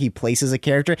 where he places a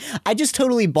character, I just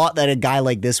totally bought that a guy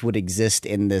like this would exist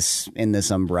in this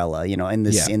umbrella, in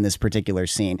this particular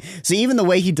scene. So even the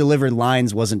way he delivered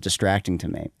lines wasn't distracting to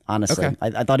me. Honestly, Okay.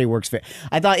 I thought he works fair.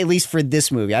 I thought at least for this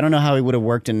movie, I don't know how he would have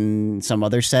worked in some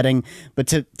other setting, but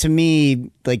to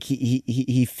me, like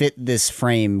he fit this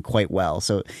frame quite well.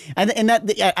 So I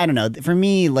don't know. For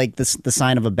me, like the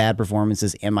sign of a bad performance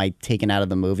is, am I taken out of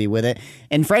the movie with it?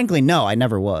 And frankly, no, I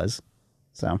never was.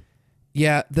 So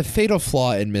Yeah, the fatal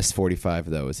flaw in Miss 45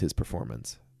 though is his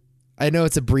performance. I know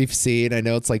it's a brief scene. I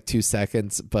know it's like 2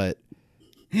 seconds, but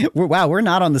we're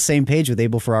not on the same page with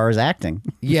Abel Ferrara's acting.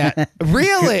 yeah,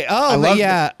 really. Oh,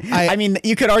 yeah. I mean,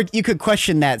 you could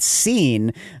question that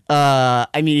scene. I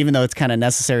mean, even though it's kind of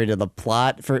necessary to the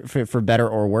plot for better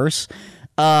or worse.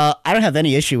 I don't have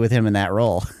any issue with him in that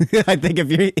role. I think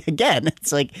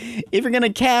it's like, if you're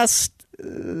gonna cast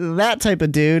that type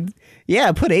of dude,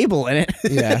 yeah, put Abel in it.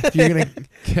 Yeah, if you're gonna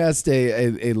cast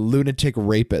a lunatic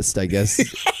rapist, I guess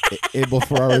Abel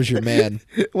Ferrara's your man.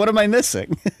 What am I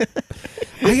missing?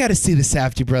 I got to see the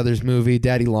Safdie brothers movie,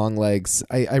 Daddy Longlegs.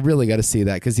 I really got to see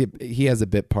that because he has a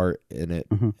bit part in it,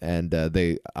 and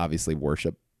they obviously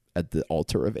worship at the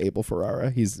altar of Abel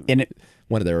Ferrara. He's In it,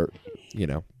 one of their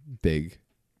big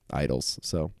idols.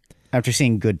 So after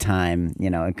seeing Good Time,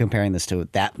 and comparing this to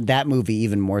that movie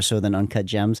even more so than Uncut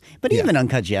Gems, but even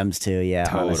Uncut Gems too. Yeah,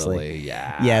 honestly. totally.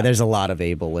 Yeah, there's a lot of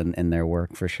Abel in their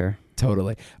work for sure.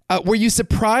 Totally. Were you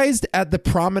surprised at the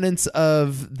prominence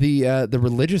of the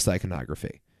religious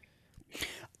iconography?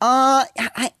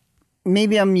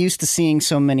 Maybe I'm used to seeing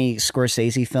so many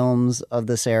Scorsese films of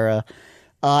this era.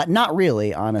 Not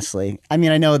really, honestly. I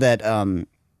mean, I know that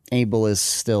Abel is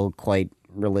still quite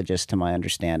religious to my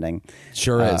understanding.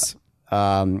 Sure is.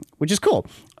 Which is cool.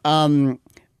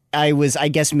 I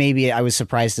guess maybe I was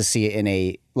surprised to see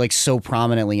it like so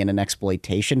prominently in an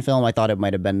exploitation film. I thought it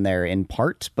might have been there in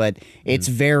part, but it's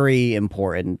very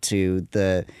important to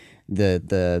the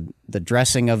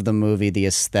dressing of the movie, the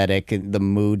aesthetic, the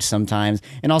mood sometimes,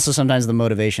 and also sometimes the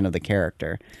motivation of the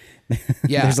character.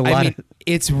 Yeah, There's a lot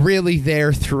it's really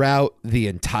there throughout the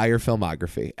entire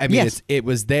filmography. I mean, Yes. it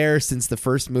was there since the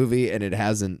first movie, and it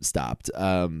hasn't stopped.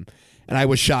 And I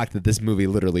was shocked that this movie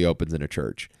literally opens in a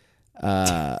church.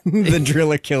 the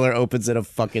driller killer opens at a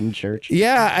fucking church.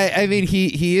 Yeah, I mean,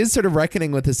 he is sort of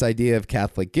reckoning with this idea of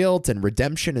Catholic guilt and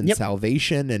redemption and Yep.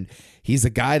 salvation, and he's a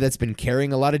guy that's been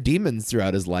carrying a lot of demons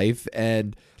throughout his life,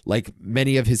 and like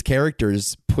many of his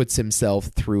characters, puts himself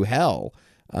through hell,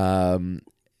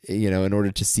 in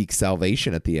order to seek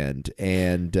salvation at the end.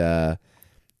 And yeah,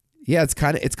 it's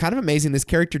kind of amazing. This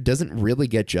character doesn't really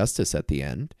get justice at the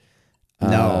end.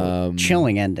 No,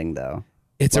 chilling ending though.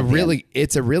 It's a really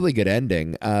good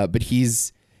ending, but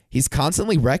he's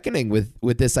constantly reckoning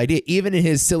with this idea, even in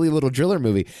his silly little driller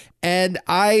movie. And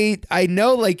I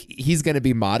know like he's going to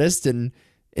be modest, and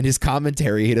in his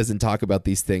commentary he doesn't talk about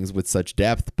these things with such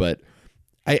depth, but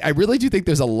I really do think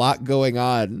there's a lot going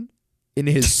on in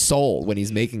his soul when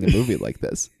he's making a movie like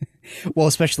this. Well,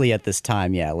 especially at this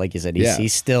time, yeah, like you said,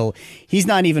 he's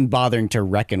not even bothering to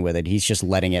reckon with it. He's just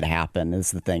letting it happen. Is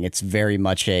the thing. It's very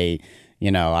much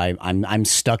I'm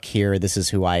stuck here. This is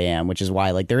who I am, which is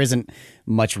why like there isn't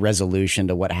much resolution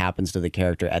to what happens to the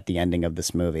character at the ending of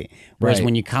this movie. Whereas Right.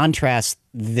 when you contrast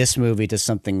this movie to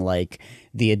something like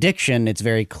The Addiction, it's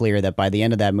very clear that by the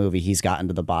end of that movie, he's gotten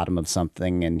to the bottom of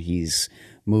something and he's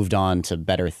moved on to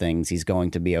better things. He's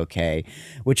going to be okay,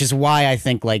 which is why I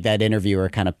think like that interviewer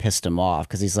kind of pissed him off,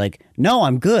 because he's like, no,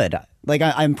 I'm good. Like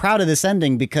I'm proud of this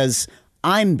ending because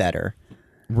I'm better.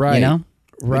 Right. You know?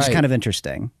 Right. Which is kind of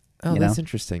interesting. Oh, you that's know?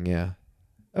 interesting. Yeah.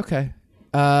 Okay.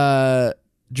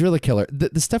 Driller killer.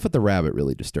 The stuff with the rabbit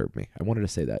really disturbed me. I wanted to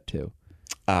say that too.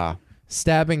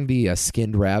 Stabbing the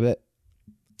skinned rabbit.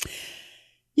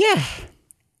 Yeah.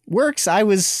 Works. I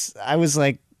was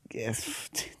like,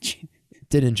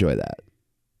 Did enjoy that.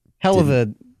 hell of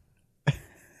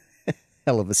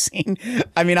a scene.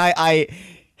 I mean, I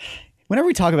whenever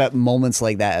we talk about moments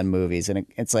like that in movies, and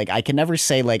it's like I can never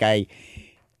say like I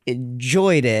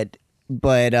enjoyed it,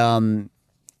 but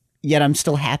yet I'm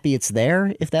still happy it's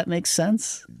there, if that makes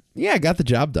sense. Yeah, got the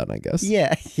job done, I guess.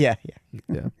 Yeah. Yeah.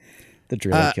 The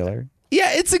driller killer.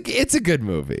 Yeah, it's a good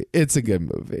movie. It's a good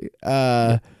movie.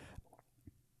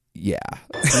 Yeah.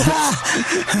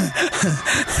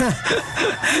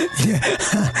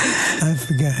 I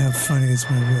forgot how funny this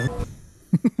movie was.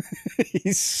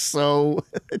 He's so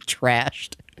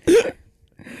trashed.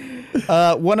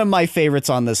 One of my favorites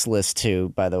on this list too,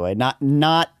 by the way. Not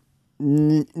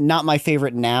my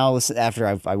favorite now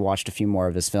after I watched a few more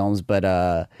of his films,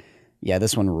 but yeah,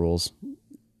 this one rules.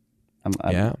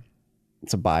 Yeah.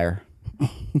 It's a buyer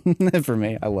for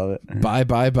me. I love it.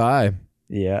 Bye.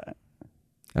 Yeah.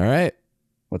 All right.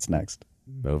 What's next?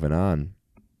 Moving on.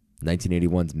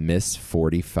 1981's Miss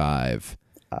 45.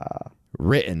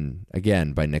 Written,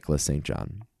 again, by Nicholas St.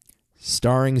 John.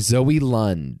 Starring Zoe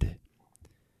Lund.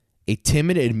 A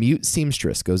timid and mute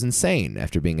seamstress goes insane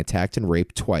after being attacked and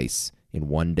raped twice in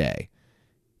one day,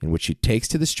 in which she takes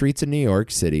to the streets of New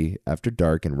York City after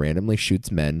dark and randomly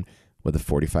shoots men with a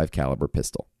 .45 caliber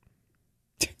pistol.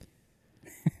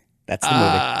 That's the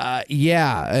movie.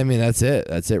 Yeah, I mean that's it.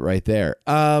 That's it right there.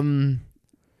 I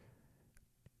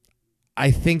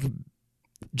think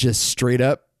just straight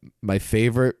up my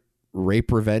favorite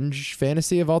rape revenge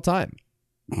fantasy of all time.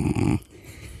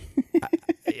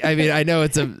 I mean, I know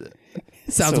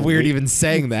sounds So weird we- even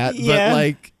saying that, Yeah. but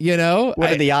like,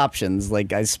 What are the options?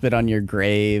 Like, I spit on your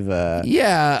grave.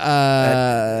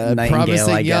 yeah, Nightingale,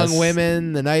 promising I young guess.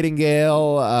 women, the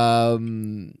Nightingale,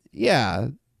 yeah,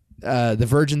 the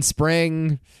Virgin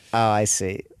Spring. Oh, I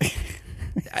see.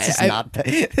 I-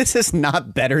 This is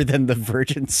not better than the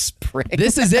Virgin Spring.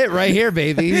 This is it right here,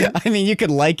 baby. I mean, you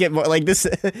could like it more. Like this.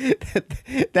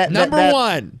 that Number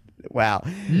one. Wow.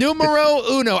 Numero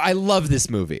uno. I love this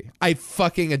movie. I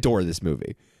fucking adore this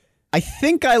movie. I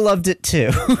think I loved it too.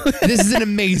 This is an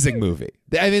amazing movie.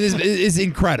 I mean, this is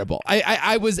incredible.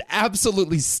 I was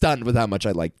absolutely stunned with how much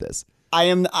I liked this.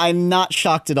 I'm not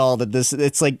shocked at all that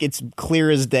it's like it's clear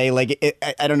as day. Like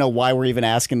I don't know why we're even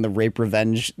asking the rape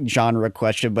revenge genre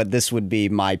question, but this would be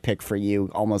my pick for you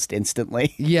almost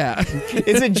instantly. Yeah.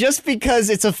 Is it just because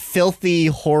it's a filthy,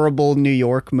 horrible New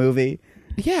York movie?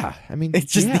 Yeah. I mean,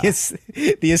 It's just yeah.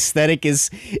 the aesthetic is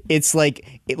it's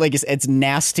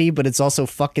nasty, but it's also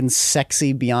fucking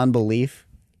sexy beyond belief.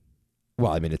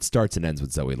 Well, I mean, it starts and ends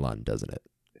with Zoe Lund, doesn't it?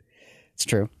 It's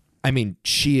true. I mean,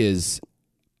 she is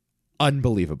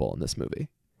unbelievable in this movie.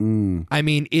 I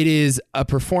mean, it is a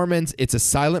performance. It's a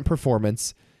silent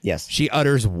performance. Yes. She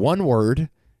utters one word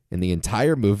in the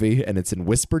entire movie, and it's in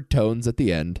whispered tones at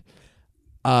the end.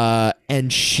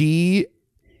 And she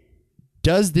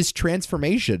does this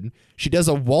transformation. She does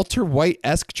a Walter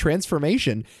White-esque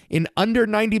transformation in under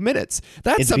 90 minutes.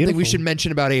 That's It's something we beautiful. should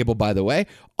mention about Abel, by the way.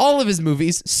 All of his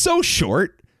movies, so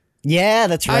short. Yeah,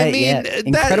 that's right. I mean, yeah.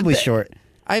 Incredibly short.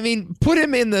 I mean, put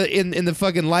him in the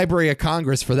fucking Library of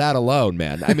Congress for that alone,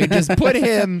 man. I mean, just put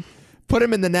him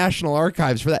in the National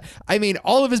Archives for that. I mean,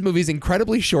 all of his movies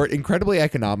incredibly short, incredibly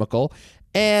economical,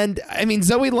 and I mean,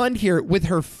 Zoe Lund here with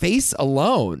her face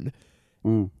alone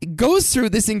goes through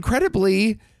this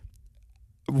incredibly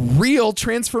real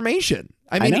transformation.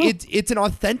 I mean, know. it's an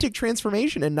authentic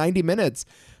transformation in 90 minutes.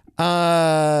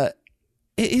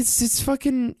 It's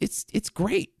fucking it's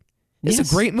great. It's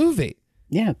Yes. a great movie.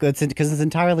 Yeah, because it's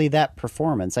entirely that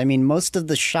performance. I mean, most of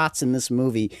the shots in this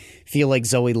movie feel like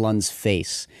Zoe Lund's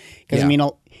face. Because Yeah. I mean,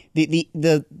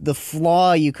 the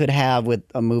flaw you could have with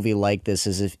a movie like this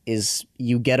is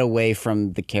you get away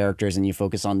from the characters and you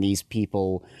focus on these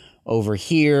people over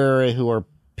here who are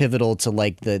pivotal to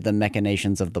like the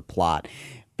machinations of the plot.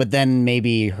 But then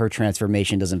maybe her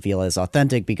transformation doesn't feel as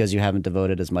authentic because you haven't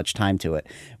devoted as much time to it.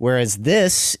 Whereas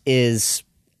this is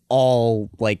all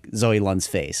like Zoe Lund's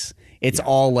face. It's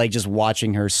all like just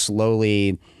watching her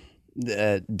slowly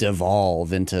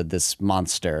devolve into this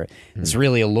monster. This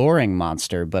really alluring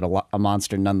monster, but a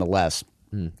monster nonetheless.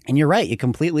 And you're right. You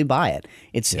completely buy it.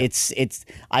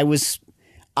 I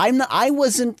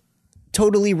wasn't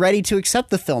totally ready to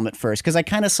accept the film at first because I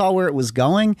kind of saw where it was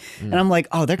going, and I'm like,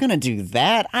 oh, they're gonna do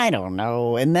that? I don't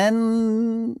know. And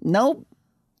then nope.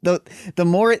 The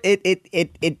more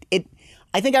it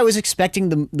I think I was expecting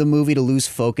the movie to lose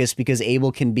focus because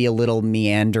Abel can be a little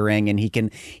meandering, and he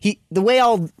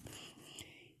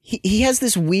has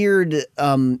this weird.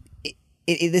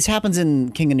 This happens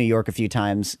in King of New York a few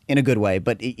times in a good way,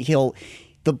 but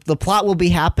the plot will be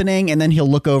happening, and then he'll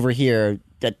look over here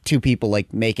at two people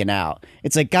like making out.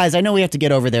 It's like, guys, I know we have to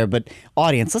get over there, but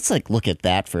audience, let's like look at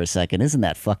that for a second. Isn't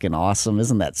that fucking awesome?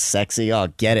 Isn't that sexy? Oh,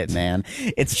 get it, man.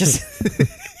 It's just.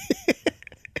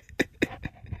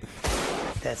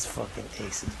 That's fucking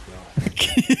aces, bro.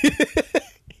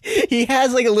 He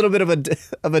has like a little bit of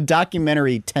a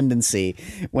documentary tendency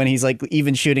when he's like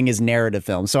even shooting his narrative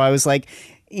film. So I was like,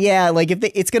 yeah, like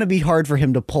it's going to be hard for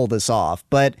him to pull this off.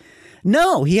 But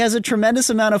no, he has a tremendous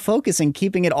amount of focus in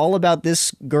keeping it all about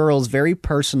this girl's very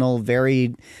personal,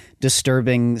 very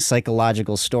disturbing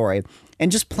psychological story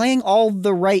and just playing all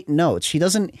the right notes. She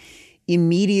doesn't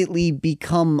immediately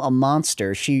become a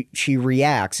monster. She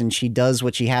reacts and she does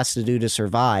what she has to do to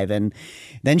survive, and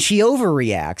then she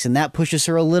overreacts, and that pushes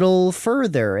her a little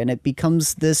further, and it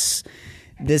becomes this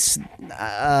she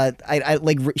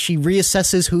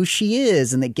reassesses who she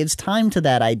is, and it gives time to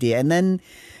that idea, and then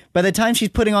by the time she's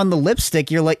putting on the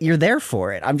lipstick, you're there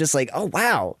for it. I'm just like, oh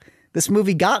wow, this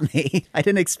movie got me. I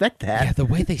didn't expect that. Yeah, the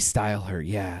way they style her,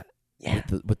 yeah.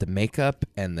 With the makeup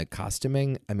and the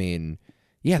costuming, I mean,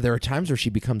 yeah, there are times where she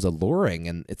becomes alluring,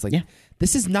 and it's like,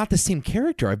 this is not the same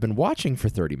character I've been watching for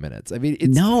 30 minutes. I mean,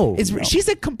 No. She's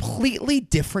a completely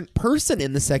different person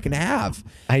in the second half.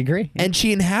 I agree. And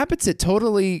she inhabits it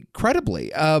totally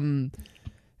credibly.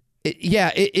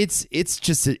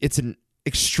 It's an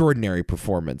extraordinary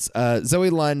performance. Zoe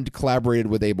Lund collaborated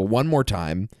with Abel one more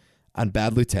time on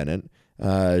Bad Lieutenant.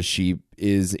 She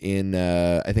is in,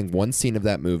 I think, one scene of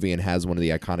that movie and has one of the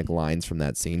iconic lines from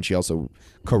that scene. She also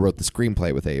co-wrote the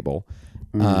screenplay with Abel.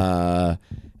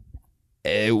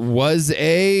 It was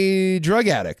a drug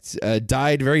addict.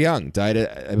 Died very young. Died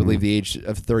at, I believe, the age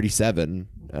of 37.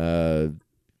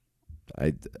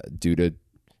 Due to,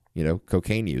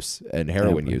 cocaine use and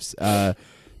heroin use.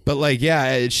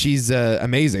 But she's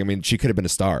amazing. I mean, she could have been a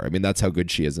star. I mean, that's how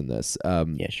good she is in this.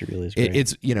 Yeah, she really is great.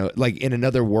 It's like in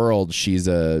another world, she's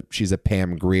a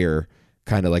Pam Grier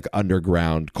kind of like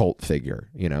underground cult figure,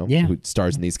 who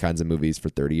stars in these kinds of movies for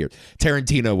 30 years.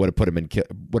 Tarantino would have put her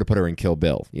in Kill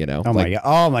Bill,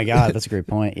 Oh my god, that's a great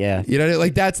point. Yeah.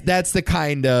 That's the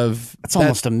kind of It's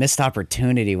almost a missed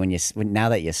opportunity now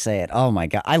that you say it. Oh my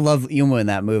god, I love Uma in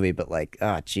that movie, but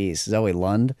geez, Zoe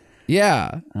Lund.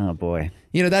 Yeah. Oh boy.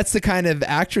 That's the kind of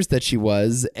actress that she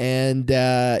was, and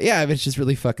it's just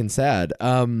really fucking sad.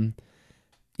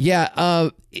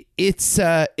 It's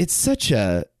such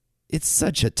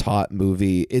a taut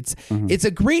movie. It's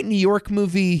a great New York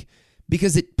movie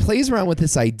because it plays around with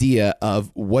this idea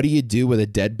of what do you do with a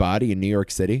dead body in New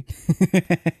York City?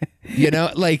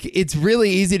 It's really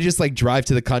easy to just like drive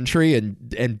to the country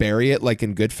and bury it like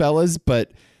in Goodfellas,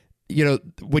 but you know,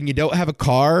 when you don't have a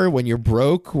car, when you're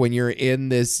broke, when you're in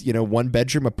this, you know,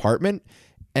 1-bedroom apartment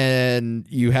and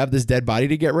you have this dead body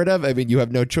to get rid of, I mean, you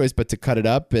have no choice but to cut it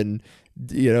up and,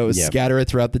 you know, scatter it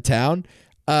throughout the town.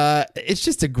 It's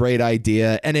just a great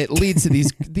idea, and it leads to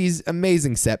these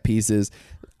amazing set pieces.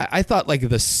 I thought like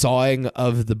the sawing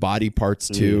of the body parts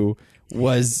too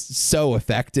was so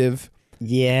effective.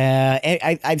 Yeah,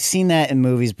 I've seen that in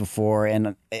movies before,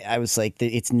 and I was like,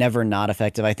 it's never not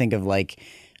effective. I think of like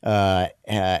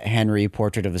Henry,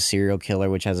 Portrait of a Serial Killer,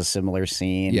 which has a similar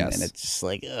scene. Yes. And it's just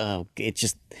like, oh, it's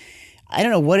just, I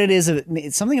don't know what it is.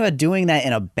 It's something about doing that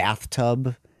in a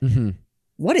bathtub. Mm-hmm.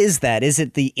 What is that? Is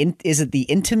it the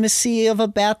intimacy of a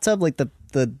bathtub, like the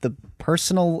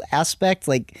personal aspect?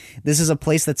 Like, this is a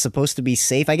place that's supposed to be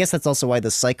safe. I guess that's also why the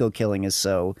psycho killing is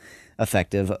so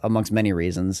effective, amongst many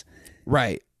reasons.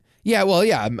 Right. Yeah. Well,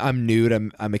 yeah. I'm nude.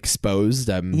 I'm exposed.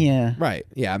 Yeah. Right.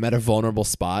 Yeah. I'm at a vulnerable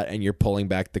spot, and you're pulling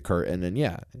back the curtain, and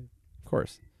yeah, of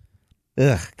course.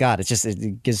 Ugh, God,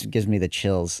 it gives me the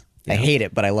chills. Yeah. I hate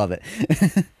it, but I love it.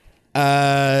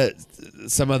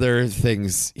 Some other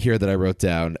things here that I wrote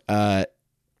down.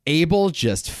 Abel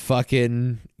just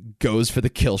fucking goes for the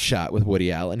kill shot with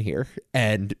Woody Allen here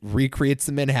and recreates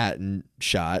the Manhattan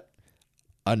shot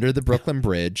under the Brooklyn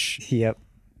Bridge. Yep.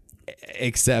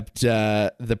 Except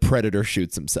the Predator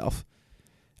shoots himself.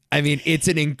 I mean, it's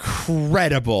an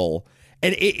incredible,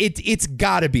 and it's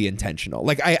got to be intentional.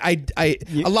 Like a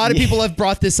lot of people have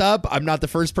brought this up. I'm not the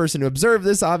first person to observe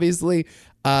this, obviously,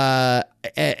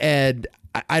 and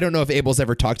I don't know if Abel's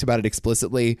ever talked about it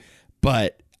explicitly,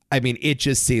 but I mean, it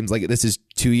just seems like this is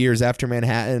 2 years after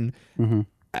Manhattan. Mm-hmm.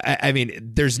 I mean,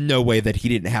 there's no way that he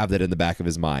didn't have that in the back of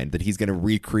his mind, that he's going to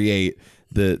recreate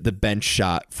the bench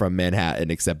shot from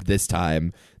Manhattan, except this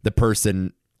time the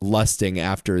person lusting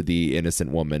after the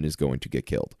innocent woman is going to get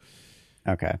killed.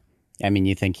 Okay. I mean,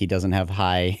 you think he doesn't have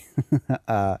high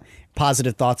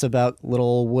positive thoughts about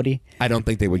little Woody? I don't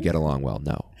think they would get along well,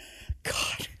 no.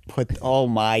 God, oh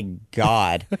my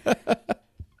God.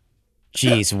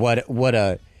 Jeez, what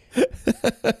a...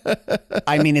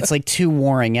 I mean, it's like two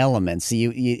warring elements.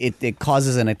 It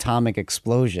causes an atomic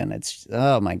explosion. It's,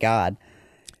 oh my God.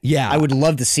 Yeah, I would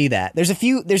love to see that.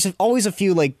 There's always a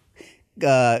few like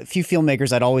few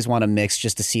filmmakers I'd always want to mix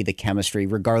just to see the chemistry,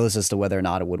 regardless as to whether or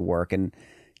not it would work. And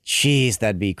geez,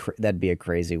 that'd be a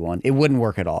crazy one. It wouldn't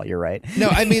work at all. You're right. No,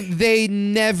 I mean they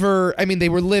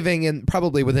were living in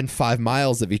probably within 5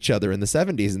 miles of each other in the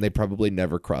 70s, and they probably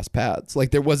never crossed paths. Like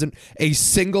there wasn't a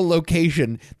single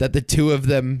location that the two of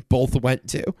them both went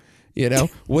to. You know,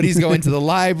 Woody's going to the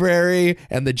library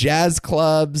and the jazz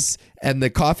clubs and the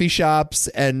coffee shops,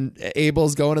 and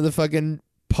Abel's going to the fucking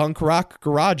punk rock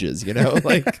garages. You know,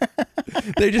 like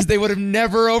they would have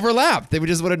never overlapped. They would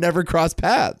have never crossed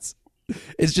paths.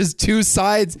 It's just two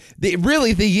sides.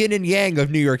 Really, the yin and yang of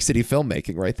New York City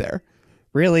filmmaking, right there.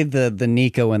 Really, the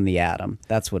Nico and the Atom.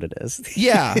 That's what it is.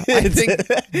 Yeah, I think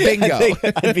bingo.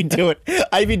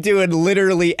 I'd be doing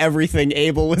literally everything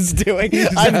Abel was doing.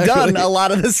 Exactly. I've done a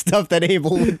lot of the stuff that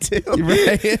Abel would do.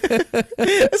 Right.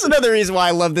 That's another reason why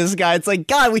I love this guy. It's like,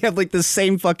 God, we have like the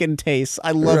same fucking taste.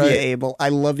 I love you, Abel. I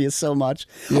love you so much.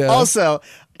 Yeah. Also,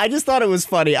 I just thought it was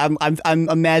funny. I'm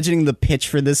imagining the pitch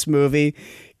for this movie,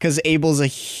 because Abel's a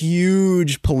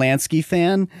huge Polanski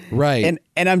fan. Right.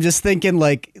 And I'm just thinking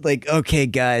like, okay,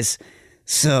 guys,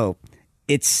 so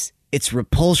it's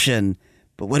Repulsion,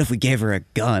 but what if we gave her a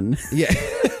gun? Yeah.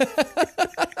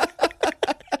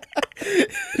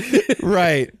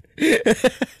 Right.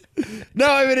 No,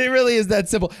 I mean, it really is that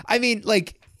simple. I mean,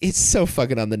 like, it's so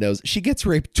fucking on the nose. She gets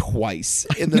raped twice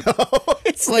in the. No,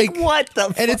 it's like what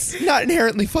the. And it's not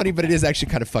inherently funny, but it is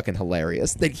actually kind of fucking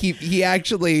hilarious that he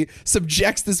actually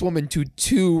subjects this woman to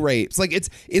 2 rapes. Like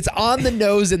it's on the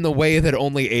nose in the way that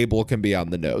only Abel can be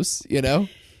on the nose. You know.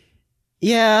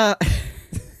 Yeah.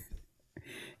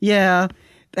 Yeah,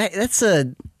 that's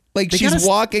a. Like she's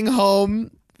walking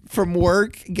home from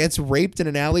work, gets raped in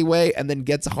an alleyway, and then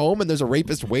gets home, and there's a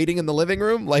rapist waiting in the living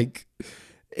room. Like.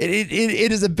 It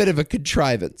is a bit of a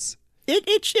contrivance. It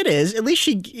is. At least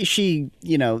she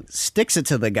sticks it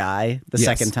to the guy the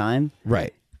second time.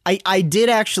 Right. I did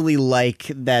actually like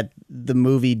that the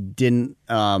movie didn't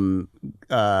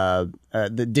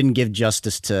give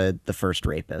justice to the first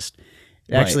rapist.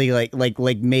 It actually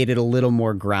like made it a little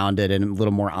more grounded and a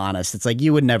little more honest. It's like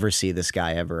you would never see this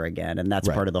guy ever again, and that's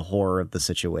part of the horror of the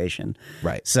situation.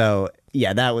 Right. So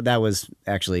yeah, that was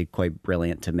actually quite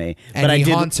brilliant to me. And but he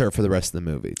haunts her for the rest of the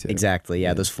movie too. Exactly.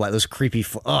 Yeah, those creepy,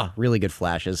 really good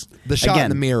flashes. The shot in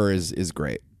the mirror is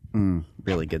great.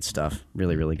 Really good stuff.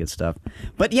 Really, really good stuff.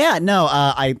 But yeah, no,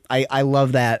 I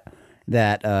love that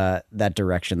that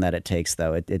direction that it takes,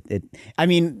 though. I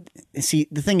mean, see,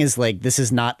 the thing is, like, this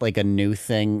is not like a new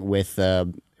thing with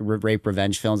rape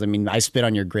revenge films. I mean, I Spit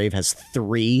on Your Grave has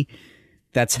 3.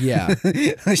 That's Yeah.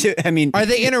 I mean, Are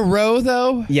they in a row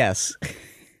though? yes.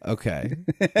 Okay.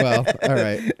 Well, all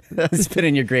right. Spit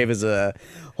in Your Grave is a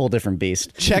whole different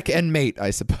beast. Check and mate, I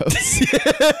suppose.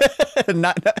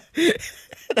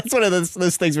 That's one of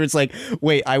those things where it's like,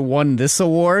 wait, I won this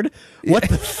award? What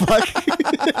the fuck?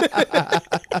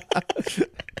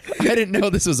 I didn't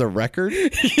know this was a record.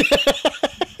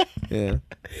 Yeah.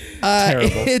 Terrible.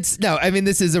 It's no. I mean,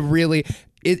 this is a really.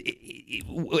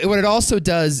 What it also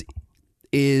does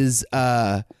is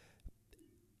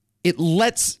it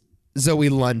lets Zoe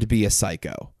Lund be a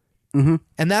psycho, and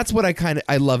that's what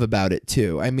I love about it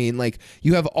too. I mean, like,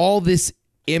 you have all this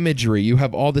imagery, you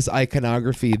have all this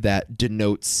iconography that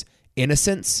denotes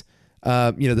innocence.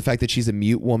 The fact that she's a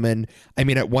mute woman. I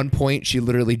mean, at one point she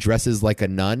literally dresses like a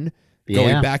nun,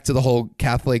 going back to the whole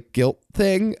Catholic guilt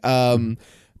thing.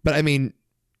 But I mean,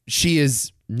 she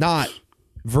is not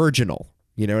virginal.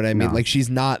 You know what I mean? No. Like, she's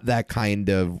not that kind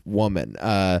of woman.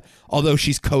 Although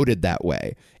she's coded that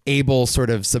way. Abel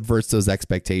sort of subverts those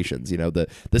expectations. You know, the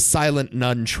silent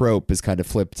nun trope is kind of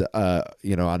flipped,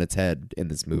 on its head in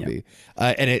this movie.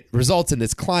 And it results in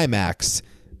this climax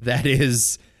that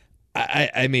is,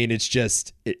 I mean, it's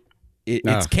just,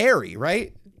 it's Carrie,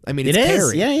 right? I mean, it's It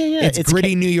is. Carrie. Yeah. It's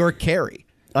gritty New York Carrie.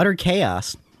 Utter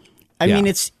chaos. I mean,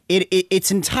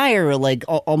 its entire, like,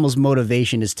 almost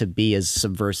motivation is to be as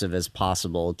subversive as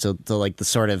possible to like the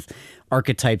sort of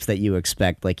archetypes that you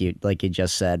expect, like you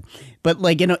just said, but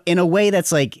like in a way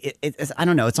that's like I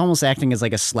don't know, it's almost acting as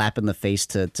like a slap in the face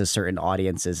to certain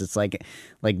audiences. It's like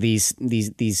these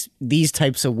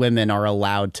types of women are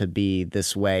allowed to be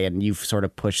this way, and you've sort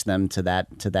of pushed them to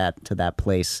that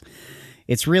place.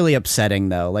 It's really upsetting,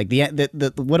 though. Like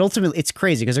what ultimately, it's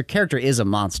crazy because her character is a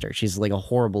monster. She's like a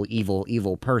horrible,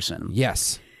 evil person.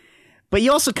 Yes. But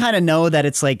you also kind of know that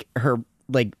it's like her,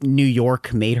 like, New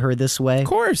York made her this way. Of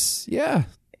course. Yeah.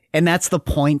 And that's the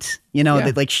point, that,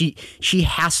 Yeah. like, she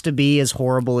has to be as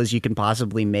horrible as you can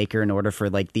possibly make her in order for,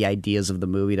 like, the ideas of the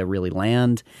movie to really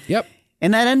land. Yep.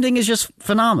 And that ending is just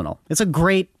phenomenal. It's a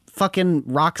great fucking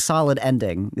rock solid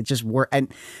ending. It just worked.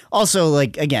 And also,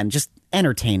 like, again, just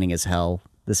entertaining as hell,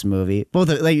 this movie. Both,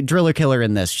 like, Driller Killer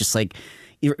in this, just like,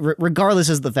 regardless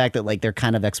of the fact that, like, they're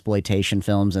kind of exploitation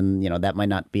films and, that might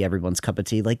not be everyone's cup of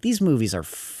tea, like, these movies are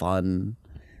fun.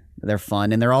 They're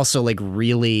fun, and they're also, like,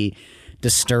 really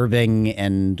disturbing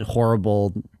and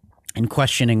horrible and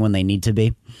questioning when they need to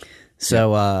be.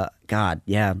 So, God,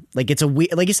 yeah. Like, it's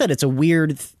like you said, it's a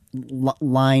weird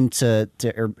line or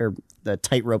the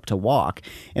tightrope to walk,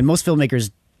 and most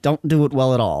filmmakers don't do it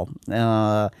well at all.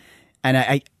 And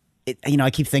I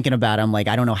keep thinking about it. I'm like,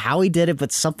 I don't know how he did it,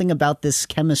 but something about this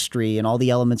chemistry and all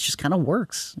the elements just kind of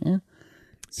works. Yeah.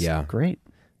 Yeah. Great.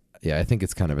 Yeah, I think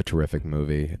it's kind of a terrific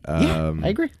movie. Yeah, I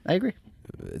agree.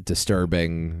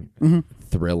 Disturbing,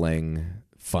 thrilling,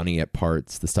 funny at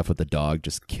parts. The stuff with the dog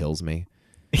just kills me.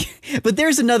 But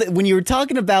there's another, when you were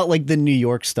talking about, like, the New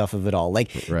York stuff of it all, like,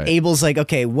 Right. Abel's like,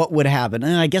 okay, what would happen?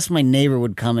 I guess my neighbor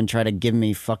would come and try to give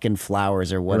me fucking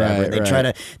flowers or whatever. Right, They'd right. try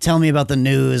to tell me about the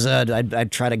news.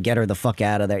 I'd try to get her the fuck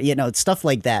out of there. It's stuff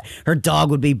like that. Her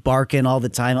dog would be barking all the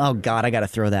time. Oh, God, I got to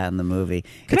throw that in the movie.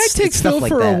 Can I take stuff Phil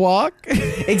like for that. a walk?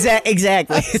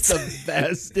 Exactly. It's the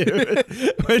best, dude.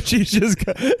 When she's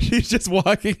just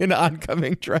walking in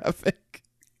oncoming traffic,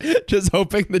 just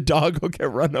hoping the dog will get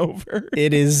run over.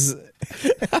 It is.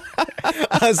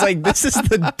 I was like, this is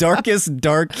the darkest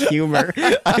dark humor.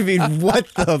 I mean, what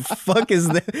the fuck is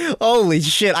that? Holy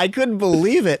shit. I couldn't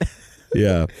believe it.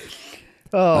 Yeah.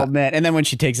 Oh, man. And then when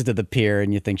she takes it to the pier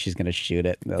and you think she's going to shoot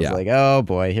it, I was Yeah. like, oh,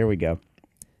 boy, here we go.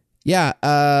 Yeah.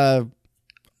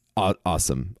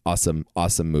 Awesome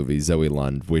movie. Zoe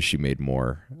Lund. Wish she made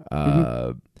more.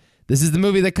 This is the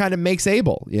movie that kind of makes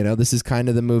Abel. This is kind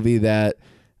of the movie that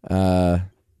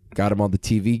got him all the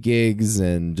TV gigs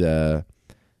and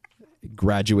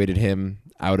graduated him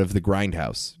out of the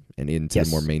grindhouse and into Yes.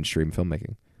 more mainstream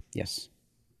filmmaking. Yes.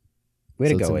 Way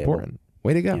to So it's go, Abel. important.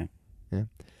 Way to go. Yeah.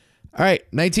 All right,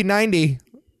 1990.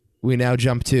 We now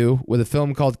jump to with a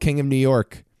film called King of New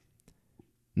York.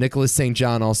 Nicholas St.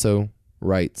 John also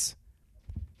writes.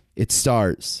 It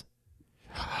stars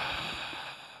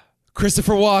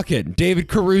Christopher Walken, David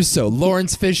Caruso,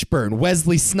 Lawrence Fishburne,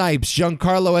 Wesley Snipes,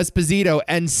 Giancarlo Esposito,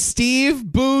 and Steve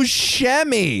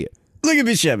Buscemi. Look at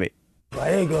me, Chevy.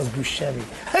 There goes Buscemi.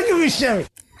 Look at Buscemi.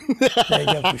 There you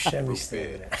go, Buscemi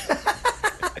still there.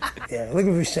 Yeah, look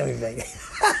at Buscemi, baby.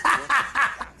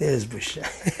 There's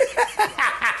Buscemi.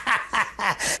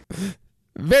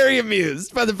 Very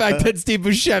amused by the fact that Steve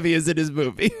Buscemi is in his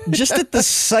movie. Just at the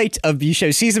sight of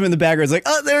Buscemi, sees him in the background, it's like,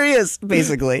 oh, there he is,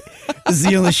 basically. This is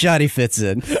the only shot he fits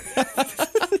in.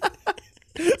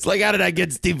 It's like, how did I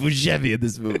get Steve Buscemi in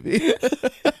this movie?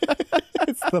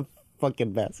 It's the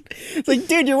fucking best. It's like,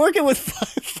 dude, you're working with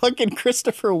fucking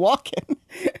Christopher Walken.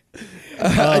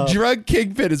 A drug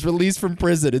kingpin is released from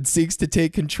prison and seeks to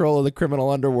take control of the criminal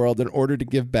underworld in order to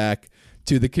give back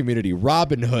to the community.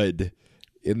 Robin Hood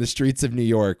in the streets of New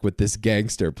York with this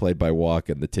gangster played by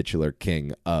Walken, the titular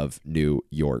king of New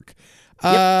York.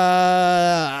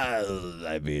 I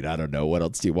mean, I don't know. What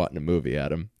else do you want in a movie,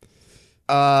 Adam?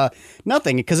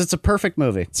 Nothing, because it's a perfect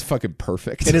movie. It's fucking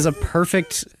perfect. It is a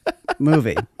perfect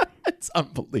movie. It's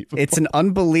unbelievable. It's an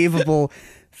unbelievable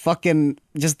fucking,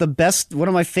 just the best, one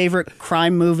of my favorite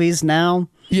crime movies now.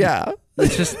 Yeah.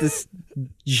 It's just this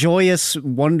joyous,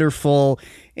 wonderful,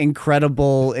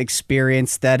 incredible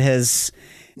experience that has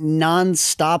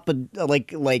nonstop,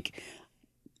 like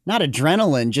not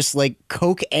adrenaline, just like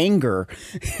coke anger.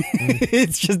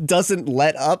 It just doesn't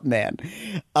let up, man.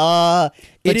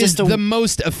 It is the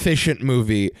most efficient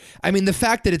movie. I mean, the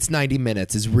fact that it's 90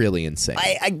 minutes is really insane.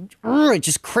 It's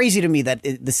just crazy to me that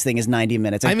this thing is 90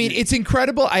 minutes. I mean, it's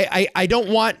incredible. I don't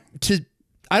want to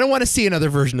see another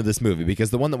version of this movie because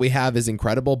the one that we have is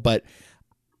incredible, but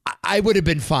I would have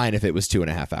been fine if it was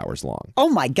 2.5 hours long. Oh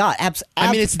my God.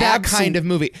 I mean, it's that kind of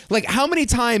movie. Like, how many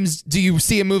times do you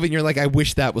see a movie and you're like, I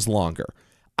wish that was longer?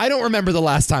 I don't remember the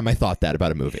last time I thought that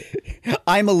about a movie.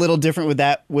 I'm a little different with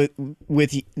that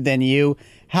than you.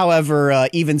 However,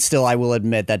 even still, I will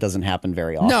admit that doesn't happen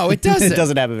very often. No, it doesn't. It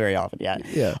doesn't happen very often. Yeah.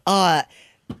 Yeah.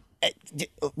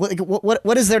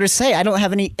 What is there to say? I don't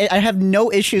have any. I have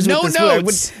no issues with this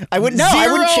notes. movie. I would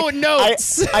Zero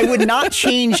notes. I would not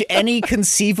change any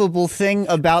conceivable thing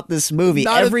about this movie.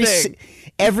 Not a thing.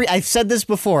 I've said this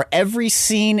before. Every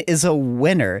scene is a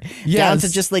winner. Yes. Down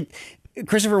to just like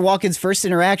Christopher Walken's first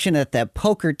interaction at that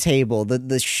poker table, the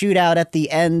shootout at the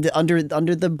end under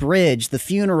the bridge, the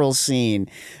funeral scene,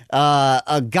 where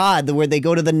they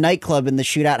go to the nightclub and the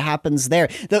shootout happens there.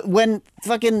 When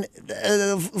fucking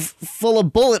full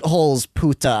of bullet holes,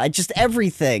 puta.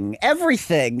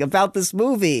 Everything about this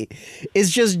movie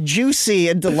is just juicy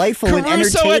and delightful and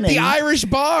entertaining. Caruso at the Irish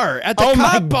bar, at the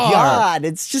cop bar. Oh my God!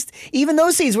 It's just even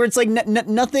those scenes where it's like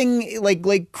nothing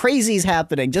like crazy's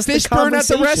happening. Just Fishburne the at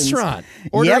the restaurant.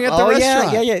 Ordering at the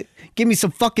restaurant. Yeah. Give me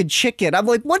some fucking chicken. I'm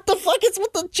like, what the fuck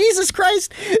Jesus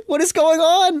Christ? What is going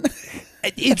on?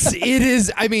 It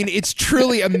is. I mean, it's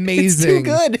truly amazing. It's too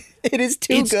good. It is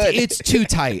too good. It's too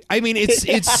tight. I mean,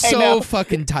 it's so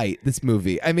fucking tight, this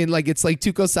movie. I mean, like, it's like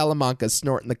Tuco Salamanca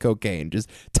snorting the cocaine. Just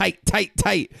tight.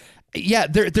 Yeah,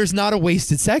 there's not a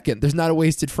wasted second. There's not a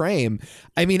wasted frame.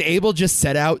 I mean, Abel just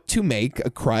set out to make a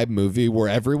crime movie where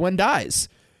everyone dies.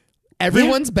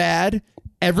 Everyone's bad.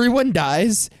 Everyone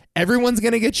dies. Everyone's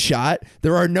going to get shot.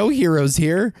 There are no heroes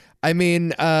here. I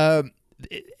mean, and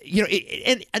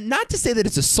not to say that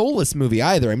it's a soulless movie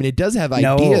either. I mean, it does have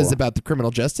ideas about the criminal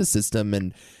justice system,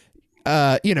 and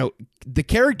the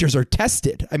characters are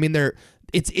tested. I mean,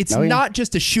 it's not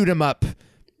just a shoot 'em up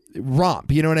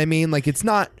romp. You know what I mean? Like, it's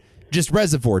not just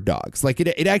Reservoir Dogs. Like,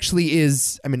 it actually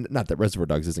is. I mean, not that Reservoir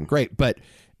Dogs isn't great, but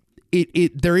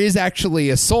there is actually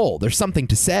a soul. There's something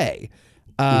to say.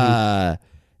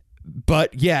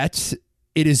 But yet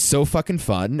it is so fucking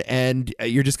fun, and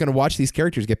you're just going to watch these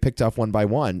characters get picked off one by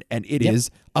one, and it is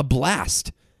a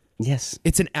blast. Yes.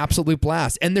 It's an absolute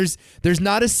blast. And there's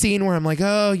not a scene where I'm like,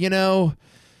 oh,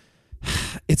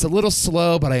 it's a little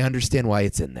slow, but I understand why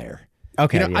it's in there.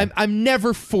 Okay. I'm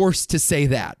never forced to say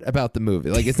that about the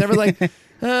movie. Like, it's never like,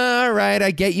 all right,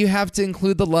 I get you have to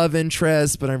include the love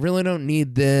interest, but I really don't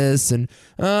need this. And,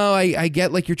 I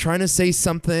get like you're trying to say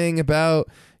something about,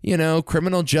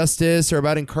 criminal justice or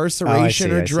about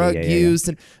incarceration or drug use.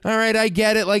 And all right, I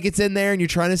get it. Like, it's in there and you're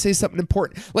trying to say something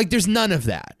important. Like, there's none of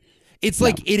that. It's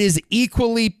like it is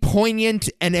equally poignant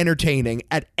and entertaining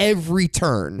at every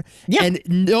turn. Yeah. And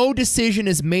no decision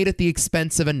is made at the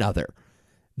expense of another.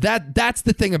 That's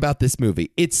the thing about this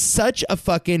movie. It's such a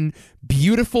fucking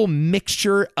beautiful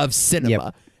mixture of cinema.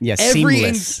 Yep. Yeah,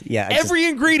 seamless. Every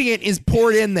ingredient is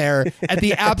poured in there at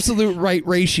the absolute right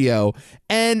ratio.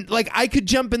 And like, I could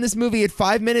jump in this movie at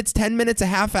 5 minutes, 10 minutes, a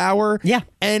half hour. Yeah.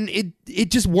 And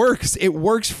it just works. It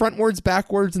works frontwards,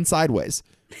 backwards, and sideways.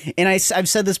 And I've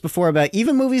said this before about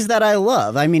even movies that I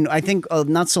love. I mean, I think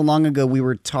not so long ago we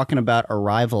were talking about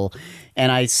Arrival,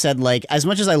 and I said, like, as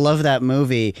much as I love that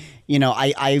movie,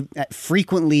 I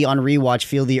frequently on rewatch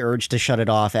feel the urge to shut it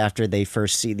off after they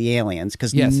first see the aliens,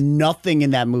 because nothing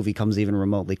in that movie comes even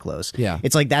remotely close. Yeah.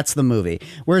 It's like, that's the movie.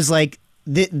 Whereas, like,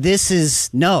 this is,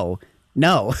 no,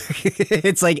 No,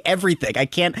 it's like everything. I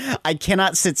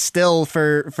cannot sit still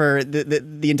for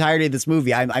the entirety of this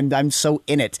movie. I'm so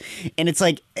in it, and it's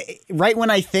like right when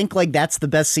I think like that's the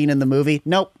best scene in the movie.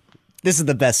 Nope, this is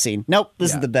the best scene. Nope,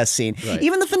 this is the best scene. Right.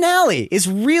 Even the finale is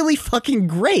really fucking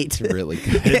great. It's really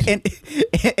good.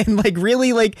 and like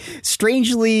really like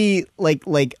strangely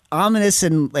like ominous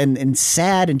and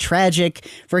sad and tragic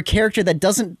for a character that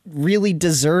doesn't really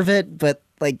deserve it, but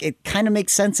like it kind of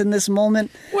makes sense in this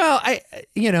moment. Well,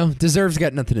 deserves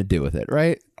got nothing to do with it,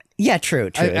 right? Yeah,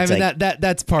 true. I mean like,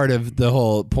 that's part of the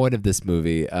whole point of this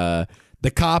movie. The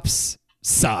cops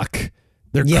suck.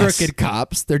 They're crooked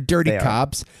cops. They're dirty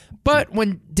cops. But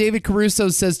when David Caruso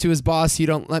says to his boss, "You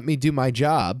don't let me do my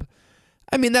job,"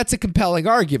 I mean, that's a compelling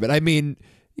argument. I mean,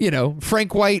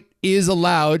 Frank White is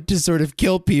allowed to sort of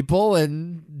kill people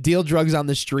and deal drugs on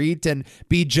the street and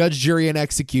be judge, jury, and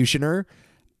executioner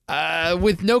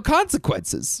with no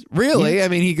consequences, really. Yeah. I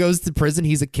mean, he goes to prison.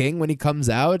 He's a king. When he comes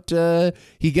out,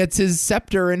 he gets his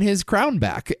scepter and his crown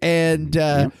back. And,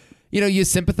 you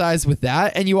sympathize with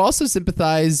that. And you also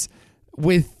sympathize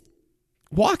with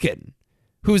Walken,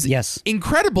 who's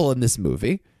incredible in this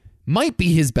movie. Might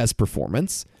be his best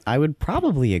performance. I would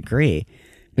probably agree.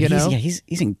 But he's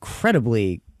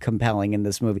incredibly compelling in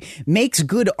this movie. Makes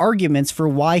good arguments for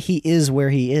why he is where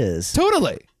he is.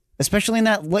 Totally. Especially in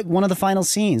that one of the final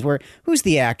scenes where who's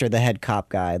the actor, the head cop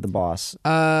guy, the boss?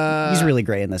 He's really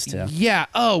great in this too. Yeah.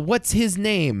 Oh, what's his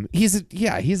name? He's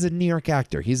a New York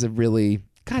actor. He's a really,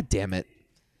 God damn it.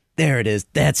 There it is.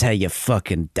 That's how you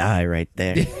fucking die right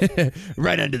there.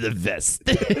 Right under the vest.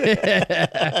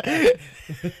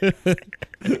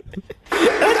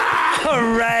 All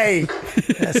right.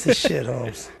 That's the shit,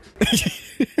 Holmes.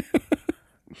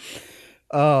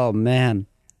 Oh, man.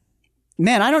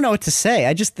 Man, I don't know what to say.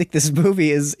 I just think this movie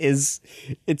is it's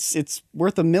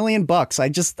worth $1 million.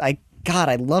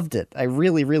 I loved it. I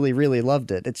really, really, really loved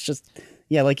it. It's just,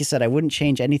 like you said, I wouldn't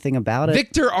change anything about it.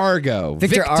 Victor Argo.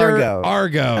 Victor Argo.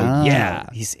 Yeah.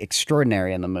 He's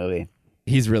extraordinary in the movie.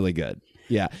 He's really good.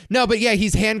 Yeah. No, but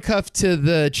he's handcuffed to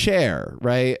the chair,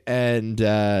 right? And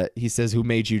he says, "Who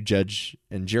made you judge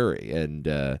and jury?"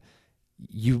 And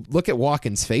you look at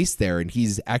Walken's face there, and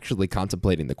he's actually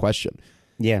contemplating the question.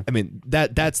 Yeah. I mean,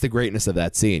 that's the greatness of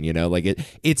that scene, like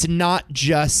it's not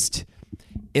just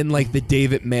in like the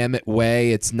David Mamet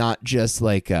way. It's not just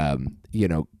like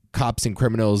cops and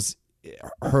criminals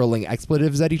hurling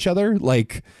expletives at each other.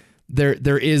 Like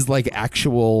there is like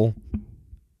actual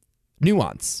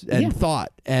nuance and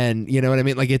thought, and you know what I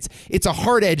mean? Like it's a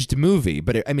hard-edged movie,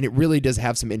 but it really does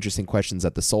have some interesting questions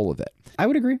at the soul of it. I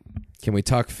would agree. Can we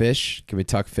talk fish? Can we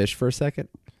talk fish for a second?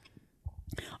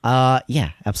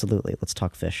 Yeah, absolutely. Let's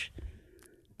talk fish.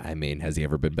 I mean, has he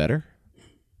ever been better?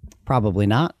 Probably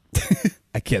not.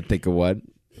 I can't think of one.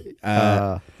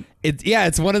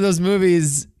 It's one of those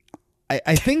movies.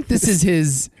 I think this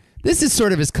is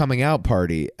sort of his coming out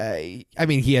party. I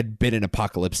mean, he had been in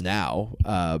Apocalypse Now,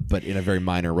 but in a very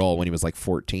minor role when he was like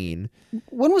 14.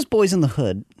 When was Boys in the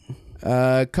Hood?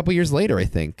 A couple years later, I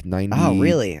think. 92, oh,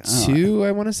 really?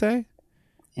 I want to say.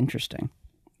 Interesting.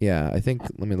 Yeah, I think.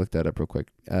 Let me look that up real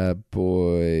quick.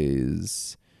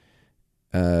 Boys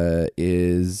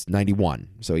is 91,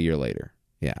 so a year later.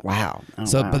 Yeah. Wow.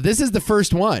 But this is the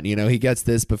first one. He gets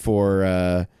this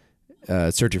before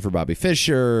Searching for Bobby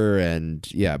Fischer and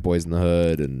Boys in the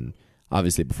Hood, and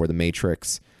obviously before The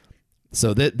Matrix.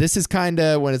 So this is kind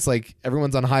of when it's like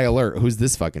everyone's on high alert. Who's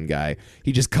this fucking guy?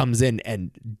 He just comes in and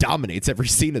dominates every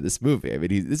scene of this movie. I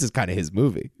mean, this is kind of his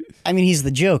movie. I mean, he's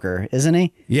the Joker, isn't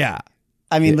he? Yeah.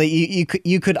 I mean, like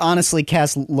you could honestly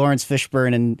cast Lawrence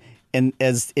Fishburne in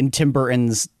Tim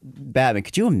Burton's Batman.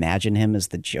 Could you imagine him as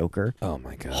the Joker? Oh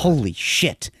my god! Holy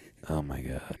shit! Oh my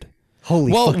god!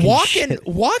 Holy fucking shit!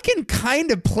 Walken kind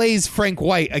of plays Frank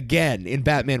White again in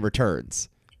Batman Returns.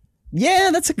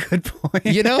 Yeah, that's a good point.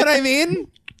 You know what I mean?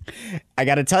 I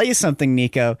got to tell you something,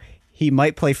 Nico. He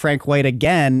might play Frank White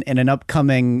again in an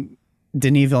upcoming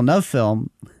Denis Villeneuve film.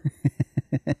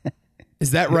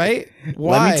 Is that right?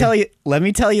 Why? Let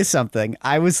me tell you something.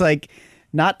 I was like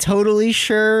not totally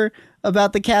sure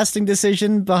about the casting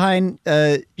decision behind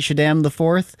Shaddam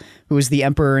IV, who was the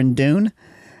Emperor in Dune,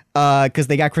 because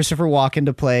they got Christopher Walken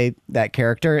to play that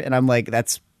character, and I'm like,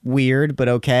 that's weird, but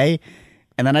okay.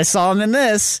 And then I saw him in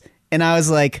this, and I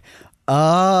was like,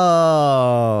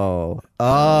 oh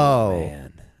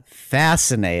man,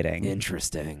 fascinating,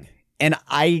 interesting. And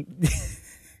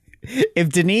if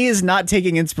Denis is not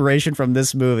taking inspiration from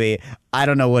this movie, I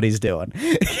don't know what he's doing.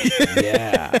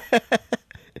 Yeah.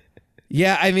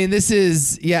 Yeah, I mean,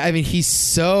 he's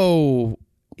so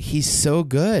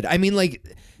good. I mean, like,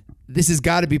 this has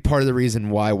got to be part of the reason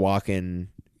why Walken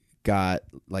got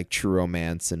like True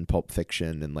Romance and Pulp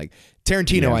Fiction, and like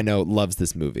Tarantino I know loves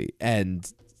this movie,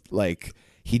 and like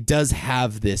he does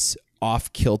have this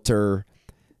off-kilter,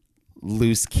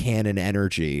 loose cannon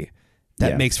energy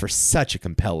that makes for such a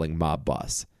compelling mob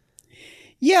boss.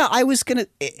 Yeah, I was gonna.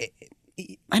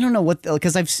 I don't know what,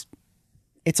 because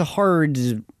it's a hard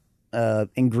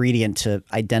ingredient to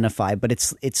identify, but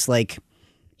it's like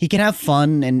he can have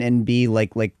fun and be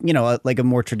like you know, like a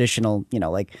more traditional, you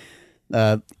know, like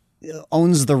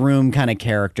owns the room kind of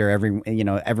character.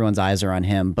 Everyone's eyes are on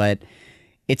him, but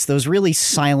it's those really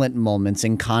silent moments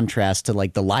in contrast to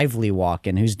like the lively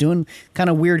Walken, who's doing kind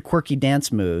of weird, quirky dance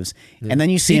moves, and then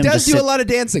you see He him does just do sit- a lot of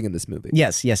dancing in this movie.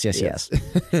 Yes.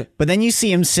 But then you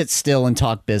see him sit still and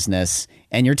talk business,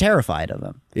 and you're terrified of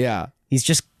him. Yeah.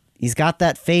 He's got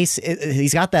that face.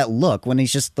 He's got that look when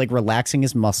he's just like relaxing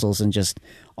his muscles and just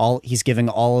he's giving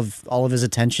all of his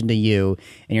attention to you,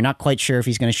 and you're not quite sure if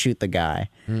he's going to shoot the guy.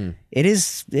 It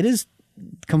is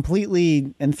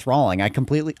completely enthralling. I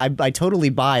totally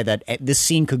buy that this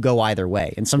scene could go either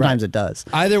way, and sometimes it does.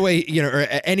 Either way, you know, or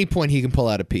at any point he can pull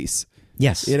out a piece.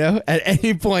 Yes. You know, at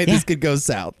any point this could go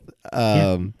south.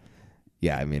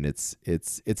 Yeah, I mean it's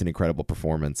an incredible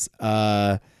performance.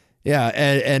 And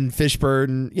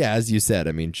Fishburne, as you said,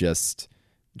 I mean just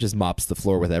mops the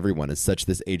floor with everyone. Is such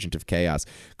this agent of chaos.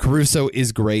 Caruso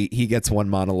is great. He gets one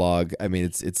monologue. I mean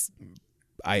it's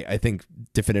I think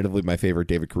definitively my favorite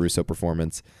David Caruso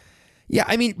performance. Yeah,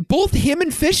 I mean both him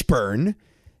and Fishburne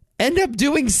end up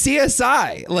doing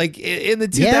CSI like in the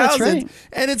 2000s, that's right.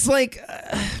 And it's like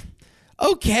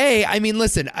okay. I mean,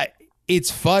 listen, it's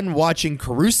fun watching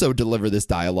Caruso deliver this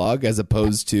dialogue as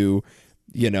opposed to,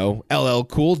 you know, LL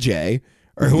Cool J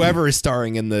or whoever is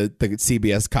starring in the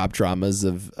CBS cop dramas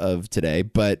of today.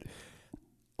 But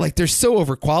like they're so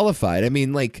overqualified. I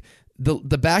mean, like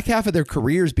the back half of their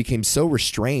careers became so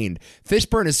restrained.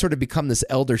 Fishburne has sort of become this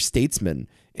elder statesman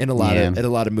in a lot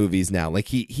of movies now. Like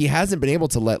he hasn't been able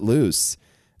to let loose.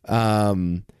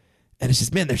 And it's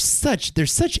just, man, there's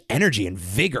such energy and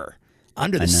vigor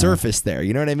under the surface there.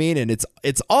 You know what I mean? And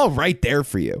it's all right there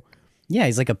for you. Yeah,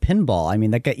 he's like a pinball. I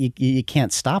mean, that guy, you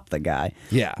can't stop the guy.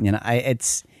 Yeah. You know, I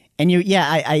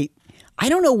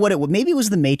don't know what it was. Maybe it was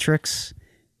The Matrix,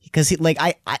 because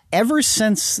I ever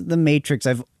since The Matrix,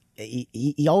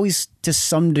 he always to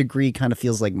some degree kind of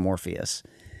feels like Morpheus.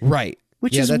 Right.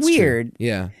 Which is weird. True.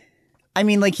 Yeah. I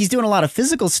mean, like he's doing a lot of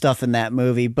physical stuff in that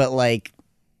movie, but like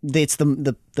it's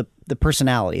the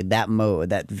personality, that mode,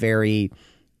 that very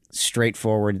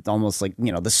straightforward, almost like,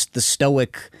 you know, the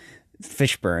stoic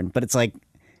Fishburne. But it's like,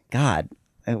 God,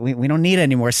 we don't need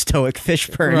any more stoic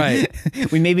Fishburne.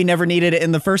 Right. We maybe never needed it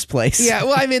in the first place. Yeah.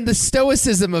 Well, I mean, the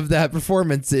stoicism of that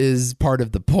performance is part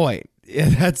of the point. Yeah,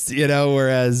 that's, you know,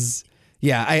 whereas,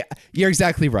 yeah, you're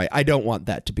exactly right. I don't want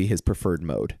that to be his preferred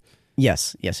mode.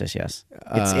 Yes.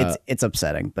 It's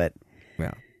upsetting, but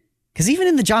yeah, because even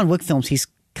in the John Wick films, he's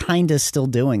kind of still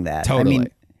doing that. Totally. I mean,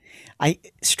 I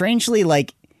strangely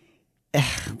like.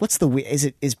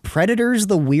 Is Predators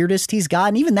the weirdest he's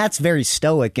gotten? Even that's very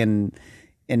stoic and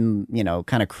you know,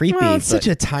 kind of creepy. Well, it's such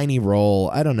a tiny role.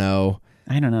 I don't know.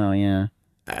 Yeah.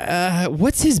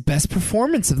 What's his best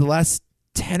performance of the last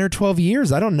 10 or 12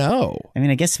 years? I don't know. I mean,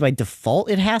 I guess by default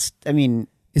it has. I mean,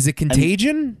 is it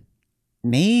Contagion?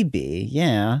 Maybe.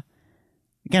 Yeah.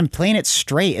 Again, playing it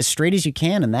straight as you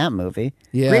can in that movie.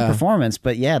 Yeah. Great performance,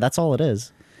 but yeah, that's all it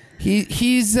is.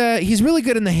 He's really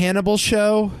good in the Hannibal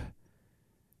show.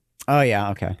 Oh yeah,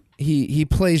 okay. He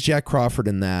plays Jack Crawford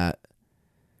in that.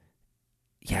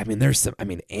 Yeah, I mean there's some. I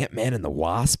mean Ant-Man and the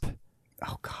Wasp.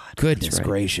 Oh God, goodness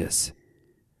gracious.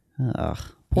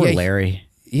 Poor Larry.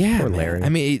 Yeah, poor man. Larry. I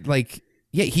mean, like,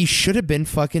 yeah, he should have been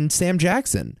fucking Sam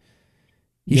Jackson.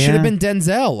 He should have been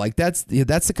Denzel. Like that's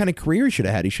the kind of career he should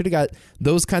have had. He should have got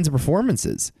those kinds of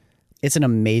performances. It's an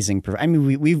amazing. I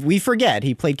mean, we forget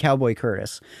he played Cowboy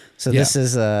Curtis. So this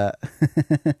is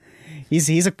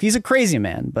he's a crazy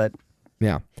man, but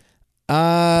yeah.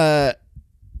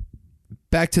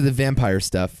 Back to the vampire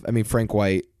stuff. I mean, Frank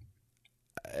White,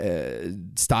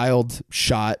 styled,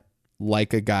 shot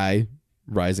like a guy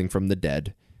rising from the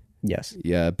dead. Yes.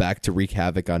 Yeah. Back to wreak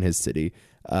havoc on his city.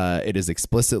 It is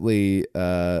explicitly,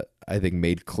 I think,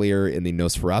 made clear in the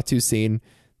Nosferatu scene.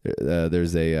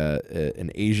 There's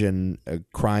an Asian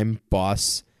crime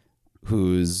boss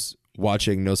who's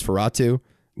watching Nosferatu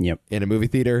in a movie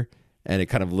theater, and it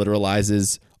kind of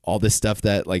literalizes all this stuff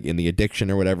that, like, in The Addiction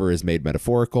or whatever, is made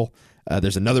metaphorical.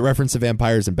 There's another reference to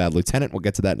vampires in Bad Lieutenant. We'll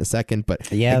get to that in a second.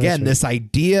 But again, this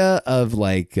idea of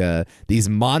like these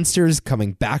monsters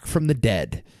coming back from the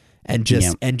dead and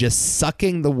just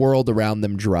sucking the world around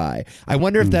them dry. I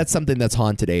wonder if that's something that's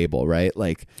haunted Abel, right?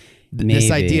 Like This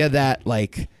Maybe. idea that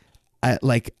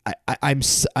I'm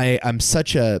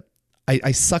such a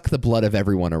I suck the blood of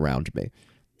everyone around me.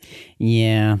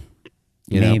 Yeah,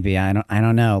 You know? maybe I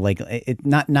don't know. Like it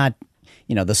not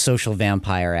the social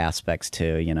vampire aspects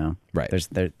too. Right.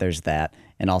 There's that,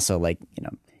 and also like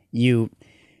you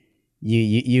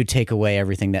take away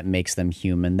everything that makes them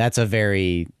human. That's a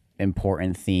very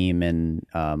important theme in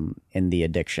the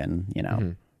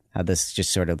addiction. How this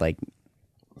just sort of like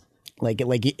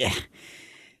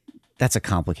that's a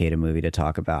complicated movie to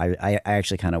talk about. I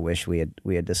actually kind of wish we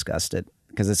had discussed it,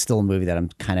 because it's still a movie that I'm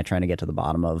kind of trying to get to the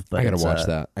bottom of. But I gotta watch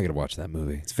that. I gotta watch that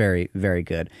movie. It's very, very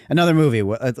good. Another movie.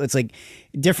 It's like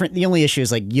different. The only issue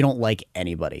is like you don't like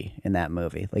anybody in that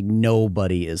movie. Like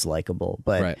nobody is likable.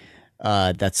 But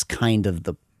that's kind of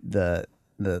the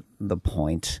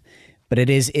point. But it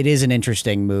is an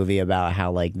interesting movie about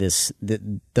how like those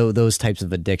types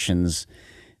of addictions.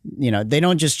 They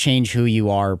don't just change who you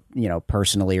are,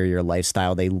 personally, or your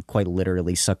lifestyle. They quite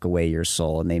literally suck away your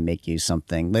soul, and they make you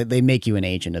something. They make you an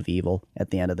agent of evil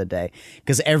at the end of the day,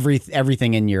 because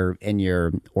everything in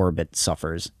your orbit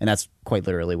suffers, and that's quite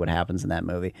literally what happens in that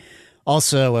movie.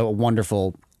 Also, a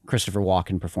wonderful Christopher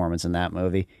Walken performance in that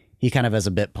movie. He kind of has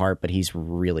a bit part, but he's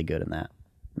really good in that.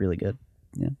 Really good.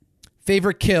 Yeah.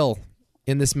 Favorite kill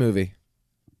in this movie?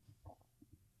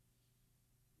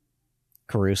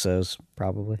 Caruso's,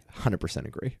 probably. 100%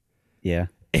 agree. Yeah.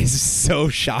 It's so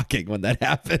shocking when that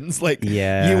happens. Like,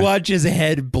 Yeah. you watch his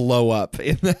head blow up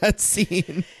in that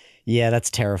scene. Yeah, that's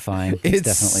terrifying. It's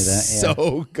definitely that. Yeah.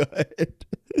 So good.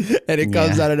 And it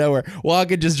comes out of nowhere.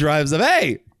 Walken just drives up.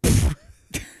 Hey,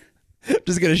 I'm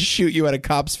just going to shoot you at a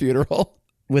cop's funeral.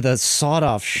 With a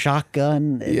sawed-off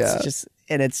shotgun. It's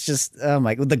just oh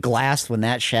my! With the glass when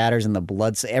that shatters and the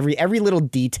blood. Every little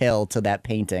detail to that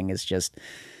painting is just,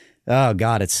 oh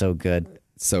God, it's so good.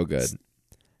 So good.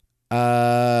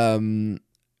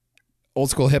 Old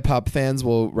school hip hop fans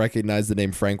will recognize the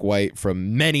name Frank White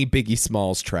from many Biggie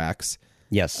Smalls tracks.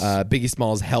 Yes. Biggie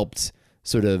Smalls helped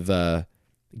sort of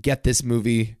get this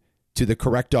movie to the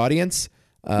correct audience.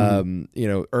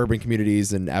 Urban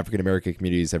communities and African American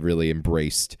communities have really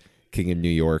embraced King of New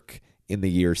York in the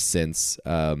years since,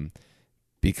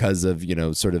 because of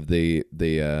sort of the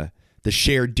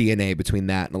shared DNA between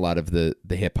that and a lot of the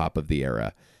hip hop of the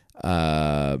era.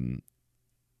 The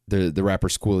rapper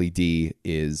Schoolie D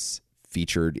is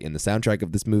featured in the soundtrack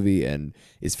of this movie and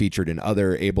is featured in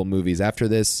other Abel movies after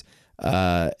this.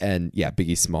 And yeah,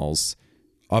 Biggie Smalls,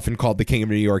 often called the King of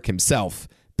New York himself,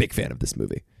 big fan of this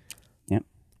movie. Yep.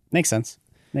 Makes sense.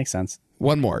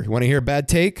 One more. You want to hear a bad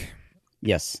take?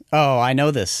 Yes. Oh, I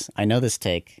know this. I know this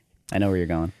take. I know where you're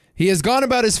going. He has gone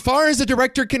about as far as a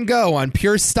director can go on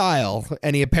pure style,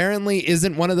 and he apparently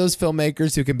isn't one of those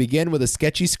filmmakers who can begin with a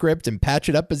sketchy script and patch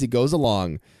it up as he goes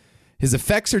along. His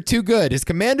effects are too good. His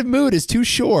command of mood is too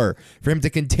sure for him to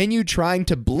continue trying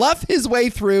to bluff his way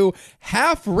through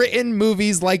half-written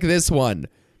movies like this one.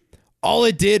 All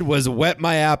it did was whet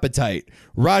my appetite.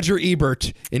 Roger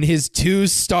Ebert in his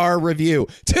 2-star review.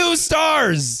 2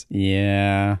 stars!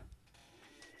 Yeah.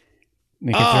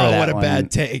 We could throw Oh, that what a one.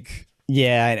 bad take.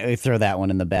 Yeah, I throw that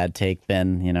one in the bad take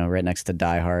bin, right next to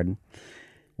Die Hard.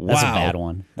 That's Wow. a bad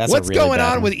one. That's What's a really going bad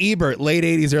on one. with Ebert, late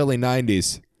 80s, early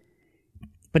 90s?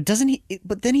 But doesn't he?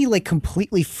 But then he like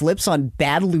completely flips on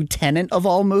Bad Lieutenant of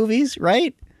all movies,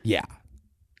 right? Yeah.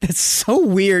 That's so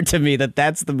weird to me that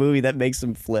that's the movie that makes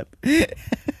him flip.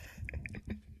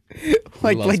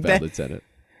 Like Bad that. Lieutenant.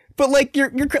 But like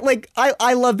you're like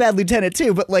I love Bad Lieutenant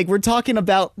too, but like we're talking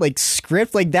about like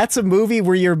script, like that's a movie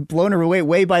where you're blown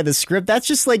away by the script. That's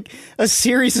just like a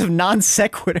series of non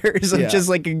sequiturs of just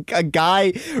like a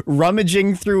guy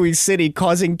rummaging through his city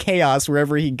causing chaos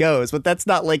wherever he goes. But that's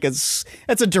not like that's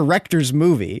a director's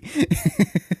movie.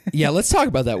 Yeah, let's talk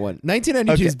about that one.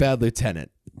 1992's Bad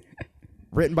Lieutenant.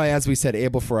 Written by, as we said,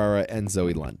 Abel Ferrara and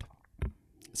Zoe Lund.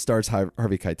 Stars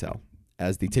Harvey Keitel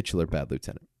as the titular Bad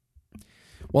Lieutenant.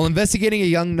 While investigating a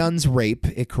young nun's rape,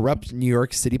 a corrupt New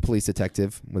York City police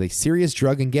detective with a serious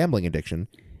drug and gambling addiction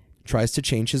tries to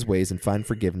change his ways and find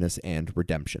forgiveness and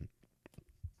redemption.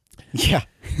 Yeah.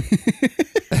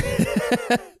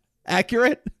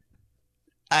 Accurate?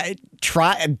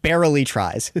 Barely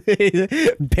tries.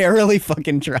 Barely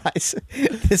fucking tries.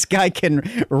 This guy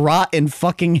can rot in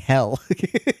fucking hell.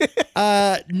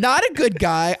 Not a good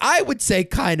guy. I would say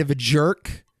kind of a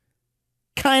jerk.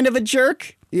 Kind of a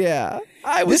jerk. Yeah.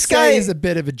 I would This say guy- he's a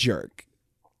bit of a jerk.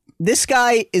 This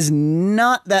guy is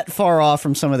not that far off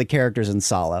from some of the characters in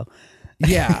Solo.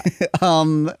 Yeah.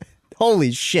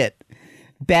 Holy shit.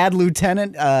 Bad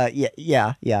Lieutenant.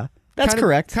 Yeah. That's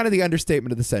correct. Kind of the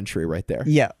understatement of the century right there.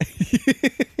 Yeah.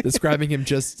 Describing him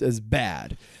just as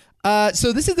bad.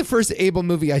 So this is the first Abel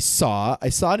movie I saw. I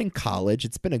saw it in college.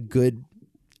 It's been a good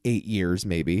 8 years,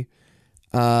 maybe.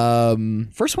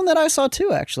 First one that I saw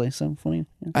too, actually. So funny.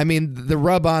 Yeah. I mean, the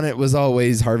rub on it was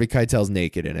always Harvey Keitel's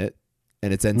naked in it,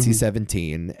 and it's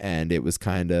NC-17, and it was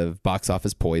kind of box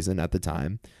office poison at the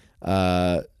time.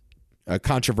 A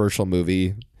controversial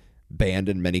movie, banned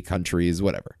in many countries,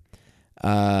 whatever.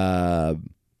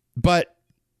 But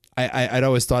I'd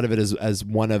always thought of it as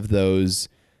one of those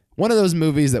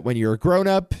movies that when you're a grown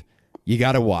up, you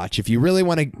got to watch. If you really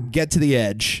want to get to the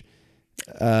edge,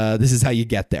 this is how you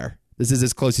get there. This is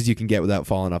as close as you can get without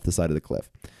falling off the side of the cliff.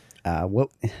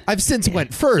 I've since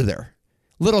went further.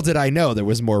 Little did I know there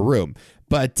was more room,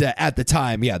 but at the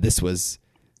time, yeah, this was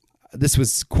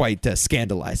quite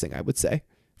scandalizing, I would say,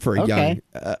 for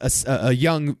a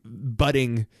young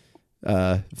budding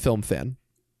film fan.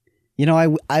 You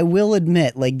know, I will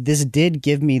admit, like, this did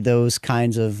give me those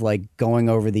kinds of like going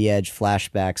over the edge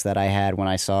flashbacks that I had when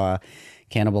I saw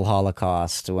Cannibal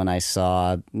Holocaust, when I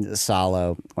saw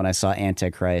Salo, when I saw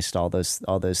Antichrist, all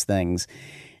those things.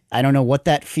 I don't know what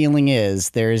that feeling is.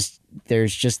 There's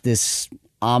just this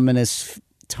ominous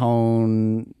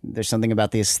tone. There's something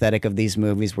about the aesthetic of these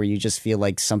movies where you just feel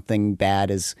like something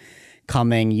bad is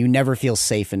coming. You never feel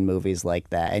safe in movies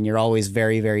like that, and you're always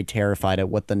very, very terrified at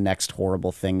what the next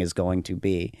horrible thing is going to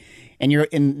be.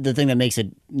 And the thing that makes it,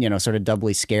 you know, sort of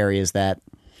doubly scary is that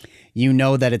you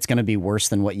know that it's going to be worse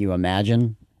than what you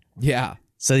imagine. Yeah.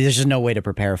 So there's just no way to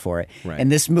prepare for it. Right. And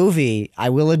this movie, I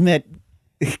will admit,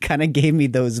 kind of gave me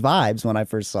those vibes when I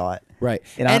first saw it. Right.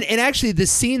 You know? And actually the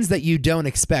scenes that you don't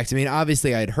expect. I mean,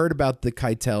 obviously I had heard about the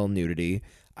Keitel nudity.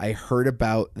 I heard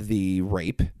about the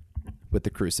rape with the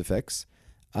crucifix.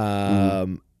 You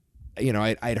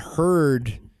know, I'd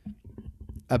heard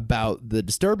about the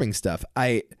disturbing stuff.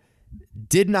 I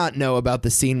did not know about the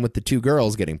scene with the two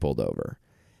girls getting pulled over.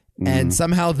 And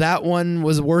somehow that one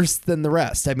was worse than the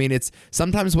rest. I mean, it's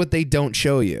sometimes what they don't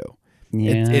show you.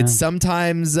 Yeah. It's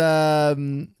sometimes, you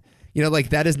know, like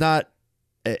that is not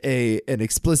an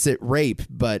explicit rape,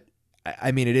 but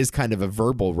I mean, it is kind of a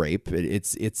verbal rape.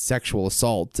 It's sexual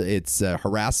assault. It's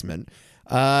harassment.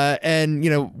 And you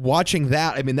know, watching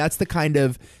that, I mean, it's the kind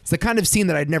of scene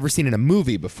that I'd never seen in a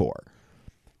movie before.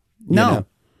 No. Know?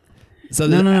 So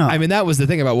no. I mean, that was the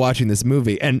thing about watching this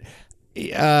movie. And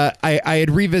I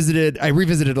revisited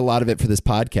a lot of it for this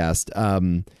podcast.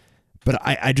 But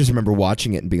I just remember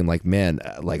watching it and being like, man,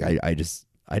 like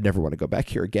I never want to go back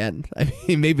here again. I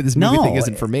mean, maybe this movie thing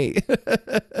isn't for me.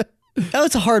 Oh,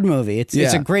 it's a hard movie. It's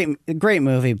a great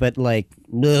movie, but like,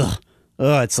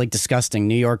 it's like disgusting.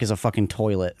 New York is a fucking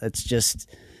toilet. It's just,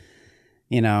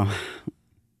 you know,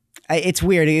 it's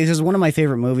weird. It's just one of my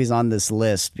favorite movies on this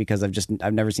list because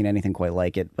I've never seen anything quite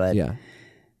like it. But yeah.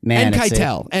 Man, and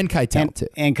Keitel too.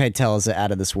 And Keitel is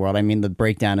out of this world. I mean, the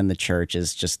breakdown in the church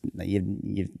is just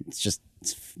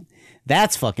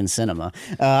that's fucking cinema.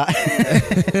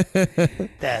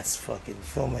 That's fucking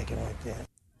filmmaking right there.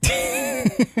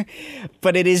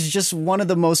 But it is just one of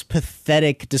the most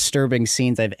pathetic, disturbing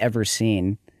scenes I've ever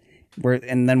seen.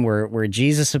 Where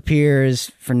Jesus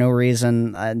appears for no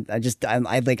reason. I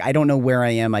don't know where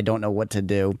I am. I don't know what to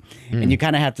do, and you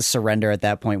kind of have to surrender at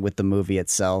that point with the movie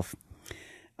itself.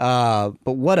 But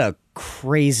what a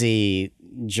crazy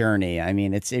journey. I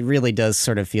mean, it really does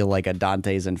sort of feel like a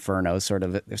Dante's Inferno sort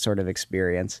of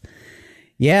experience.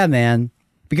 Yeah, man.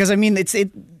 Because I mean, it's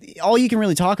all you can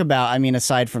really talk about. I mean,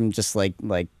 aside from just like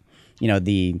you know,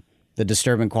 the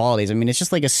disturbing qualities. I mean, it's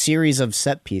just like a series of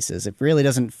set pieces. It really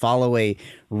doesn't follow a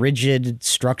rigid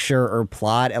structure or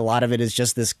plot. A lot of it is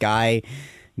just this guy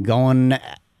going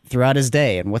throughout his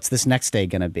day, and what's this next day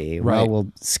gonna be? Right. Well,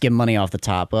 we'll skim money off the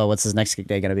top. Oh, what's this next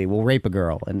day gonna be? We'll rape a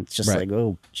girl, and it's just like,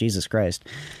 oh, Jesus Christ.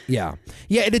 Yeah,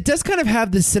 and it does kind of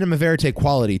have this cinema verite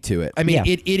quality to it. I mean,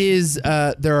 it is.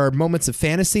 There are moments of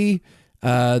fantasy.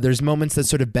 There's moments that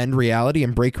sort of bend reality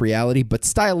and break reality, but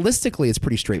stylistically, it's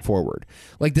pretty straightforward.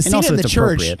 Like the scene in the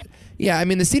church. Yeah, I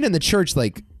mean, the scene in the church,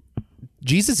 like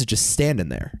Jesus is just standing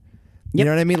there. You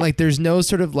know what I mean? Like there's no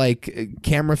sort of like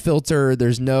camera filter.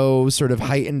 There's no sort of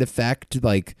heightened effect.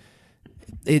 Like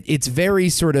it's very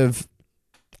sort of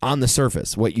on the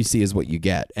surface. What you see is what you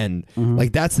get. And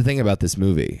like, that's the thing about this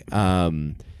movie.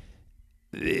 And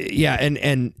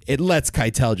it lets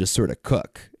Keitel just sort of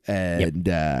cook. And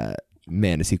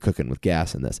man, is he cooking with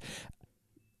gas in this.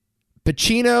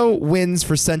 Pacino wins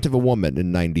for Scent of a Woman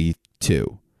in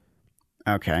 92.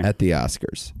 Okay. At the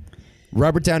Oscars.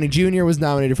 Robert Downey Jr. was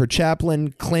nominated for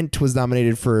Chaplin. Clint was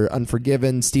nominated for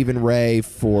Unforgiven. Stephen Ray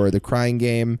for The Crying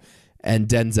Game. And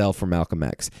Denzel for Malcolm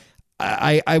X.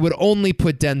 I would only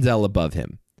put Denzel above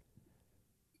him.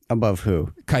 Above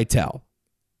who? Keitel.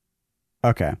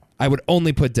 Okay. I would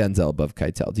only put Denzel above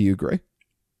Keitel. Do you agree?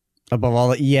 Above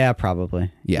all, yeah,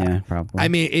 probably. Yeah. probably. I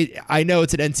mean, I know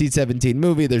it's an NC-17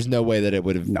 movie. There's no way that it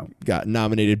would have gotten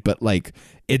nominated, but like,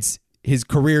 it's his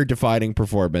career-defining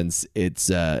performance. It's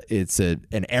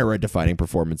an era-defining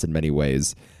performance in many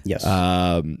ways. Yes.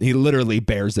 He literally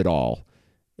bears it all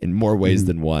in more ways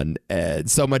than one, and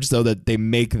so much so that they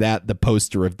make that the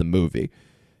poster of the movie.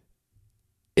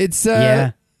 It's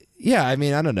yeah. I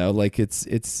mean, I don't know. Like,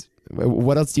 it's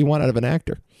what else do you want out of an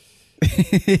actor?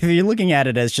 If you're looking at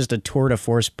it as just a tour de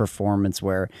force performance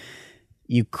where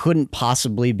you couldn't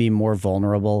possibly be more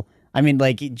vulnerable. I mean,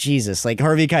 like, Jesus, like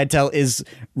Harvey Keitel is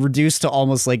reduced to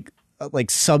almost like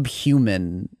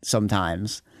subhuman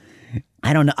sometimes.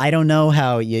 I don't know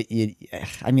how you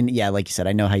I mean, yeah, like you said,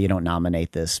 I know how you don't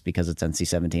nominate this because it's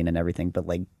NC-17 and everything, but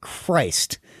like,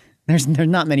 Christ, there's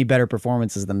not many better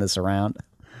performances than this around.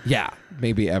 Yeah,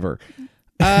 maybe ever.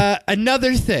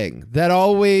 Another thing that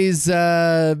always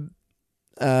that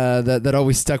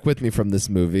always stuck with me from this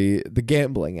movie, the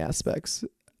gambling aspects.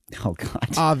 Oh God!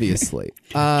 Obviously,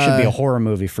 should be a horror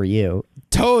movie for you.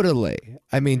 Totally.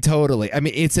 I mean,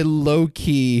 it's a low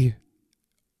key,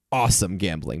 awesome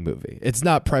gambling movie. It's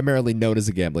not primarily known as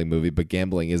a gambling movie, but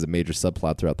gambling is a major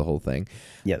subplot throughout the whole thing.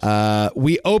 Yes.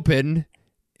 We open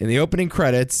in the opening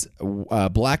credits,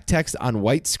 black text on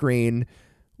white screen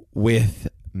with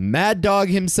Mad Dog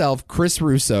himself, Chris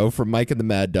Russo from Mike and the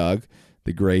Mad Dog,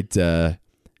 the great New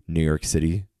York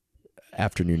City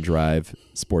afternoon drive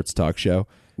sports talk show.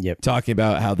 Yep. Talking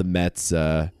about how the Mets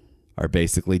are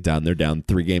basically done. They're down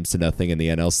 3-0 in the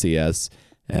NLCS,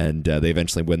 and they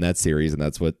eventually win that series, and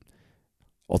that's what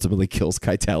ultimately kills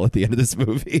Keitel at the end of this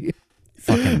movie.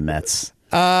 Fucking Mets.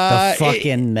 The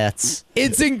fucking Mets.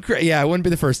 It's incredible. Yeah, it wouldn't be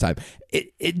the first time.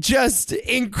 It just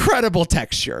incredible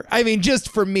texture. I mean, just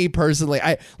for me personally,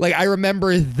 I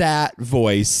remember that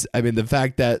voice. I mean, the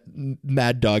fact that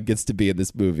Mad Dog gets to be in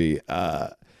this movie.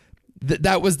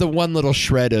 That was the one little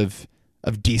shred of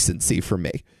decency for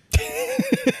me.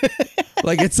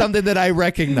 Like, it's something that I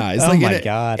recognize. Oh, like, my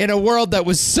God. In a world that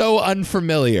was so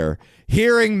unfamiliar,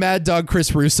 hearing Mad Dog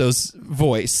Chris Russo's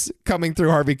voice coming through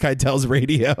Harvey Keitel's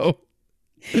radio.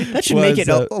 That should make it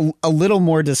a little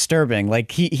more disturbing.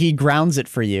 Like, he grounds it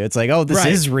for you. It's like, oh, this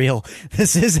is real.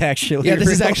 This is actually this real.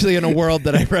 is actually in a world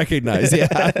that I recognize.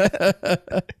 Yeah.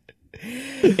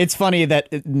 It's funny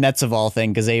that Mets of all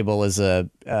things, because Abel is to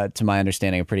my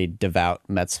understanding, a pretty devout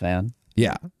Mets fan.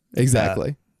 Yeah,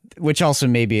 exactly. Which also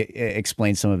maybe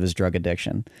explains some of his drug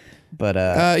addiction. But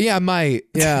yeah, might.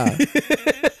 Yeah.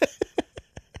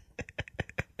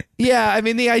 Yeah, I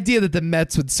mean, the idea that the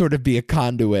Mets would sort of be a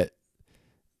conduit,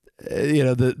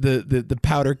 the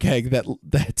powder keg that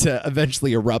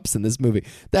eventually erupts in this movie.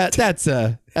 That's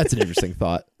an interesting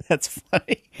thought. That's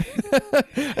funny.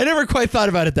 I never quite thought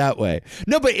about it that way.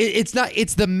 No, but it's not.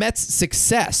 It's the Mets'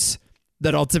 success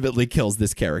that ultimately kills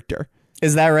this character.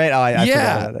 Is that right? Oh, I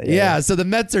forgot about that. Yeah. So the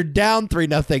Mets are down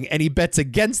 3-0, and he bets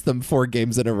against them 4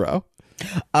 games in a row.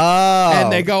 Oh,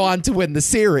 and they go on to win the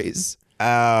series. Oh,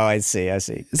 I see.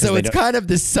 So it's kind of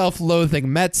this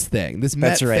self-loathing Mets thing, this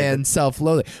Mets fan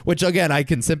self-loathing, which again I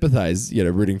can sympathize.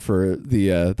 Rooting for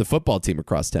the football team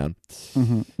across town.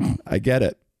 Mm-hmm. I get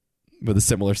it, with a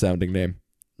similar sounding name.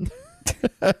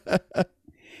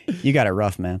 You got it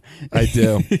rough, man. I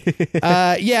do.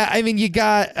 Yeah, I mean, you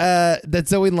got that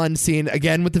Zoe Lund scene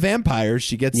again with the vampires.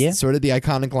 She gets sort of the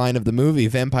iconic line of the movie: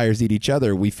 "Vampires eat each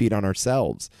other, we feed on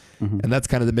ourselves," and that's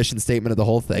kind of the mission statement of the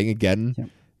whole thing. Again. Yep.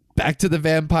 Back to the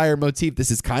vampire motif.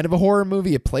 This is kind of a horror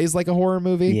movie. It plays like a horror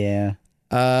movie. Yeah.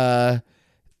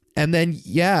 And then,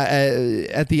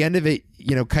 at the end of it,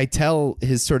 Keitel,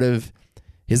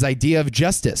 his idea of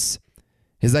justice,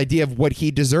 his idea of what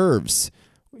he deserves,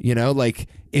 like,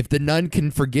 if the nun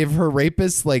can forgive her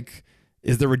rapist, like,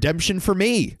 is the redemption for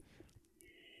me?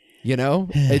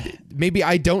 Maybe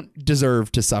I don't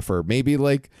deserve to suffer. Maybe,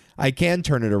 like, I can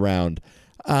turn it around.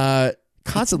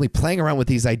 Constantly playing around with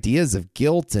these ideas of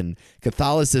guilt and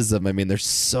Catholicism. I mean, there's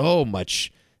so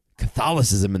much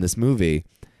Catholicism in this movie.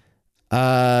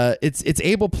 It's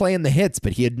Abel playing the hits,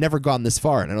 but he had never gone this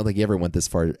far, and I don't think he ever went this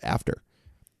far after.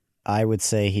 I would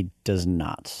say he does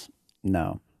not.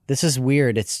 No, this is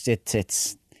weird. It's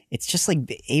just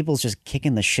like Abel's just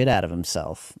kicking the shit out of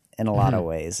himself in a lot of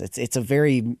ways. It's a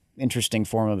very interesting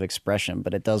form of expression,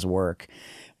 but it does work.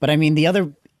 But I mean, the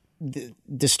other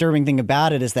disturbing thing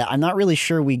about it is that I'm not really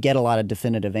sure we get a lot of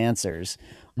definitive answers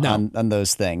on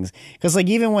those things. Because, like,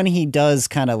 even when he does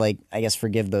kind of, like, I guess,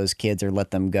 forgive those kids or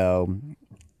let them go,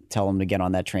 tell them to get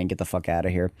on that train, get the fuck out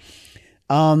of here,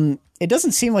 it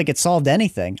doesn't seem like it solved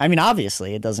anything. I mean,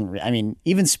 obviously, it doesn't. I mean,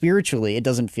 even spiritually, it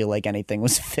doesn't feel like anything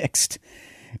was fixed.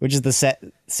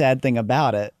 the sad thing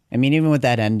about it. I mean, even with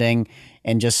that ending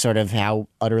and just sort of how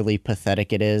utterly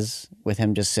pathetic it is with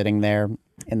him just sitting there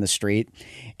in the street,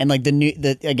 and like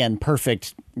again,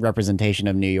 perfect representation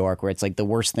of New York, where it's like the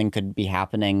worst thing could be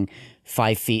happening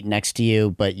 5 feet next to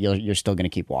you, but you're still going to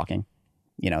keep walking.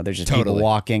 You know, there's just people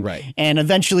walking, right? And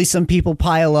eventually some people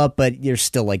pile up, but you're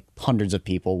still like hundreds of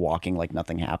people walking like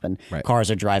nothing happened. Right. Cars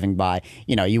are driving by.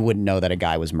 You know, you wouldn't know that a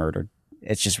guy was murdered.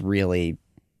 It's just really,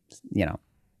 you know,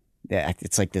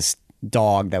 it's like this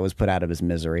dog that was put out of his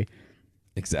misery.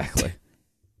 Exactly.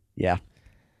 Yeah.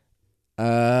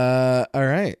 All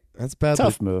right. That's bad.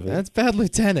 Tough movie. That's Bad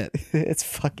Lieutenant. It's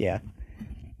fuck yeah.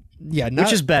 Yeah.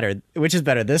 Which is better?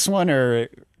 This one or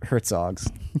Herzog's?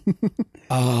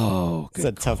 Oh, good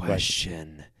It's a tough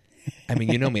question. I mean,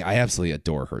 you know me. I absolutely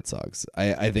adore Herzog's.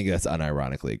 I think that's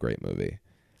unironically a great movie.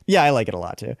 Yeah, I like it a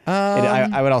lot too.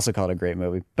 I would also call it a great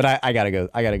movie, but I gotta go.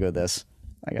 I gotta go this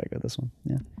one.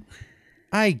 Yeah.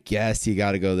 I guess you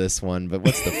got to go this one, but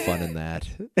what's the fun in that?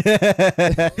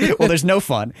 Well, there's no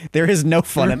fun. There is no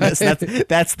fun in this.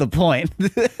 That's the point.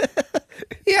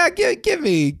 Yeah, give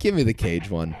me the Cage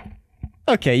one.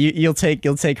 Okay, you'll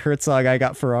take Herzog. I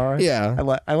got Ferrara. Yeah,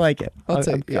 I like it. I'll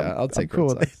take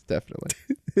cool Herzog, definitely.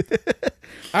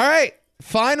 All right,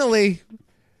 finally,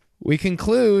 we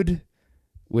conclude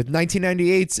with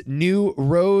 1998's New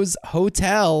Rose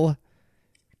Hotel.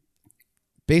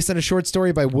 Based on a short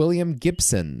story by William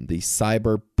Gibson, the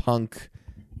cyberpunk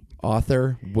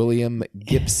author William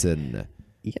Gibson.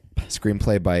 Yep.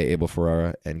 Screenplay by Abel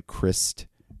Ferrara and Chris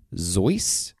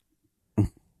Zoyce.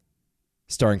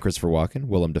 Starring Christopher Walken,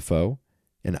 Willem Dafoe,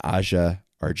 and Aja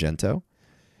Argento.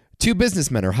 Two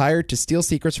businessmen are hired to steal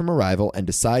secrets from a rival and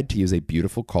decide to use a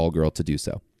beautiful call girl to do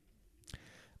so.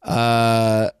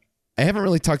 I haven't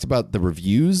really talked about the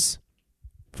reviews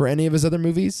for any of his other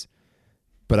movies,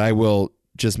 but I will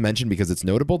just mention because it's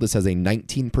notable. This has a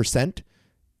 19%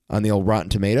 on the old Rotten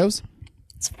Tomatoes.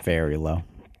 It's very low.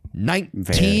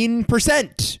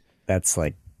 19%. That's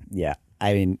like, yeah.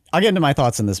 I mean, I'll get into my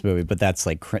thoughts on this movie, but that's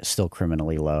like still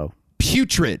criminally low.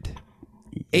 Putrid.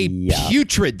 Yeah.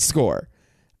 Putrid score.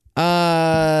 New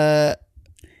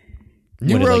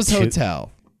Rose Hotel.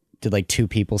 Did like two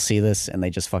people see this and they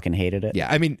just fucking hated it?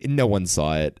 Yeah, I mean, no one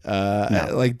saw it.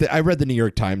 No. I read the New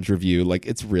York Times review. Like,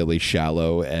 it's really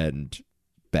shallow and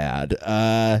bad.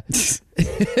 It's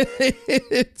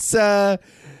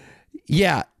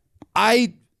yeah.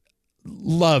 I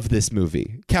love this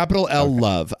movie. Capital L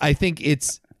love. I think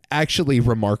it's actually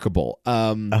remarkable.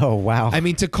 Oh wow. I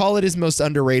mean, to call it his most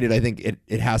underrated, I think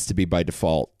it has to be by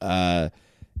default.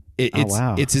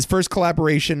 It's his first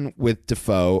collaboration with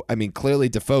Dafoe. I mean, clearly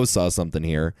Dafoe saw something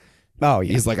here. Oh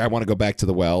yeah. He's like, I want to go back to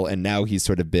the well, and now he's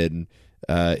sort of been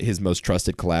his most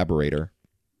trusted collaborator.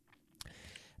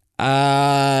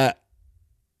 I've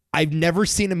never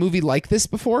seen a movie like this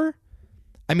before.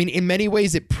 I mean, in many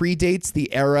ways, it predates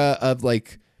the era of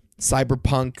like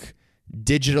cyberpunk,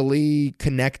 digitally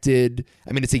connected.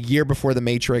 I mean, it's a year before The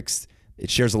Matrix.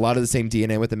 It shares a lot of the same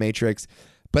DNA with The Matrix,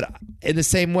 but in the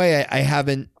same way, I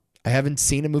haven't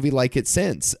seen a movie like it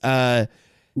since. Yeah,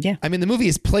 I mean, the movie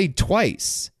is played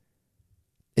twice.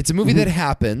 It's a movie that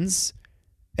happens,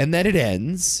 and then it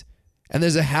ends, and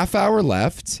there's a half hour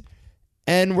left,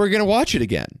 and we're gonna watch it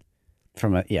again.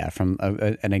 From a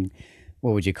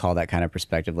what would you call that kind of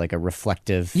perspective? Like a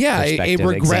reflective, a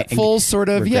regretful sort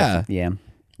of, yeah.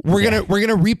 We're gonna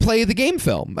replay the game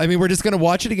film. I mean, we're just gonna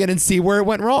watch it again and see where it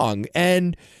went wrong,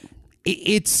 and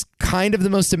it's kind of the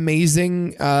most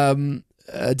amazing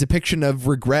depiction of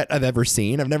regret I've ever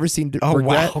seen. I've never seen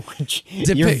regret. Wow.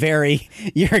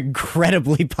 You're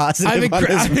incredibly positive. I'm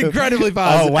incredibly positive.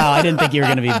 Oh wow, I didn't think you were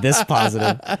going to be this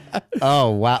positive.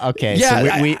 Oh wow, okay.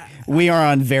 Yeah, so we are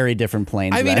on very different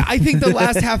planes. I mean, I think the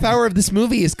last half hour of this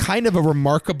movie is kind of a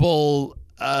remarkable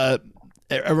sort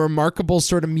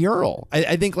of mural.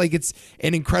 I think like it's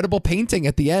an incredible painting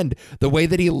at the end. The way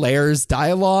that he layers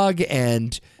dialogue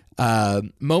and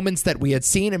moments that we had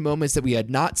seen and moments that we had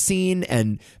not seen,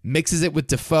 and mixes it with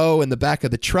Dafoe in the back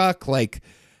of the truck. Like,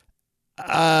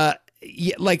 I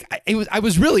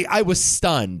was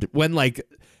stunned when like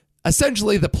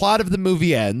essentially the plot of the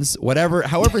movie ends,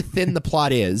 however thin the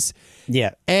plot is.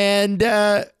 Yeah. And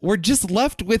we're just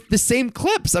left with the same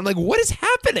clips. I'm like, what is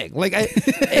happening? Like, I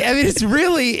mean,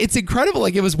 it's incredible.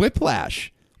 Like, it was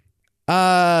whiplash.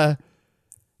 I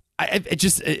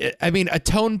mean, a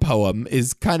tone poem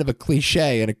is kind of a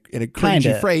cliche and a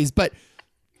cringy phrase, but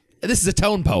this is a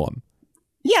tone poem.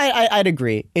 Yeah, I'd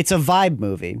agree. It's a vibe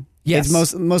movie. Yes.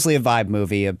 It's mostly a vibe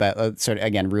movie about sort of,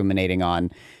 again, ruminating on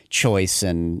choice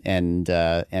and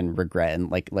regret,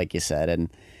 and like you said,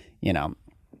 and you know,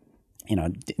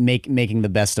 making the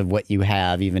best of what you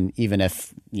have, even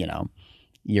if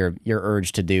you're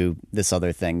urged to do this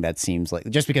other thing that seems like,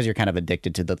 just because you're kind of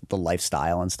addicted to the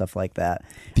lifestyle and stuff like that.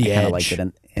 The I kind edge. of liked it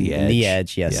in the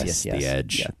edge. Yes. The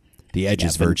edge. Yeah. The edge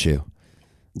is virtue.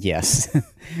 Yes.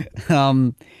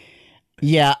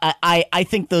 Yeah, I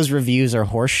think those reviews are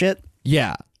horseshit.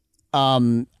 Yeah.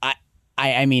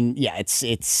 I mean, yeah,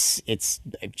 it's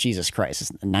Jesus Christ,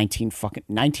 it's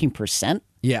 19%.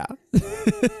 Yeah.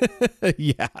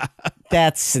 Yeah.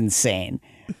 That's insane.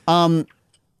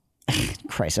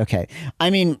 Christ. Okay. I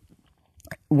mean,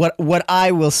 what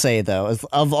I will say though is,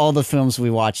 of all the films we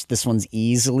watched, this one's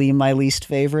easily my least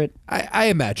favorite. I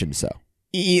imagine so.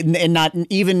 And not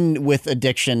even with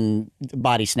Addiction,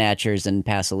 Body Snatchers, and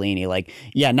Pasolini, like,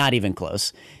 yeah, not even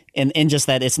close. And just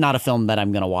that it's not a film that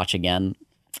I'm gonna watch again.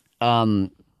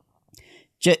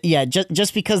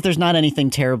 Just because there's not anything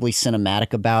terribly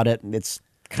cinematic about it. It's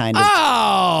kind of.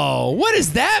 Oh, what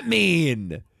does that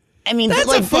mean? I mean, That's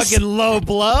like, a fucking low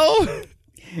blow.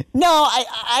 No,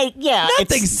 yeah.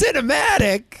 Nothing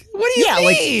cinematic. What do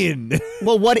you mean?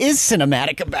 Well, what is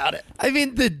cinematic about it? I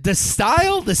mean, the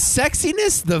style, the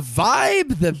sexiness, the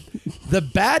vibe, the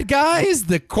bad guys,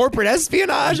 the corporate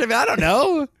espionage. I mean, I don't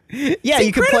know. Yeah, it's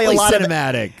you could play a lot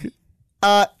cinematic.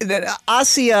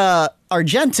 Asia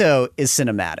Argento is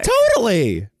cinematic.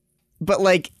 Totally. But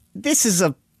like, this is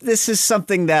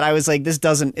something that I was like,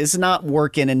 it's not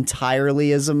working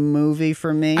entirely as a movie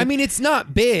for me. I mean, it's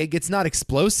not big. It's not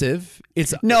explosive.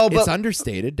 It's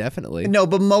understated, definitely. No,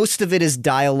 but most of it is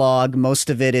dialogue. Most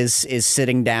of it is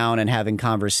sitting down and having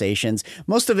conversations.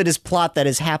 Most of it is plot that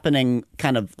is happening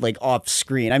kind of like off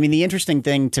screen. I mean, the interesting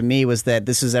thing to me was that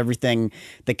this is everything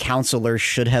The Counselor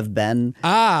should have been.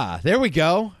 Ah, there we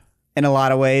go. In a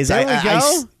lot of ways. There we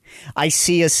go. I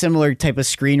see a similar type of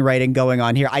screenwriting going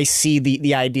on here. I see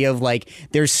the idea of like,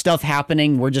 there's stuff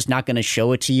happening, we're just not going to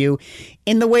show it to you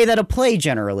in the way that a play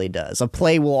generally does. A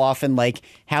play will often like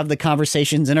have the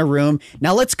conversations in a room.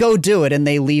 Now let's go do it. And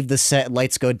they leave the set,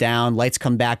 lights go down, lights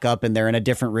come back up, and they're in a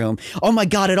different room. Oh my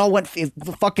God, it all went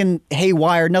fucking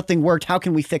haywire. Nothing worked. How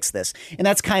can we fix this? And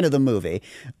that's kind of the movie.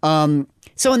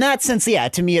 So in that sense, yeah,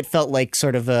 to me, it felt like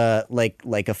sort of a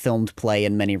like a filmed play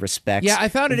in many respects. Yeah, I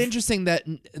found it interesting that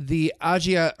the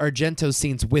Asia Argento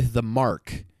scenes with the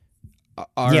Mark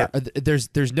are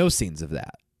there's no scenes of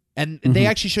that, and they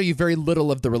actually show you very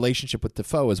little of the relationship with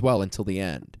Defoe as well until the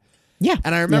end. Yeah,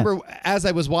 and I remember as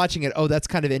I was watching it, that's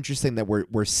kind of interesting that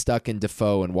we're stuck in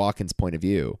Defoe and Walken's point of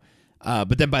view,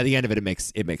 but then by the end of it,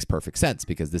 it makes perfect sense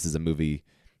because this is a movie,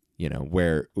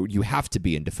 where you have to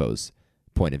be in Defoe's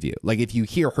point of view. Like if you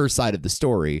hear her side of the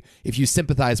story, if you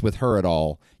sympathize with her at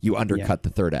all, you undercut the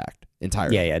third act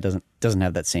entirely. Yeah, it doesn't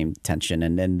have that same tension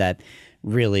and that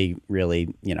really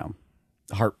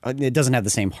it doesn't have the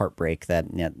same heartbreak that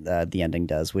the ending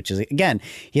does, which is, again,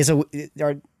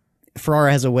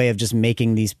 Ferrara has a way of just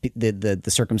making these the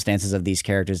circumstances of these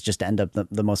characters just end up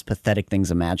the most pathetic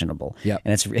things imaginable. Yeah,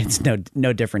 and it's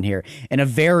no different here. In a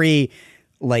very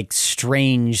like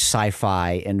strange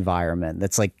sci-fi environment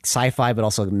that's like sci-fi but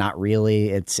also not really.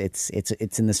 It's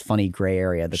in this funny gray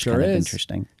area that's kind of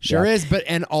interesting. Sure is,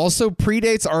 and also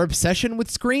predates our obsession with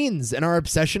screens and our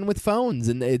obsession with phones.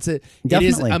 And it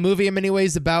is a movie in many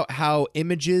ways about how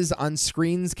images on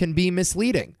screens can be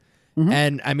misleading. Mm-hmm.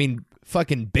 And I mean,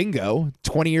 fucking bingo,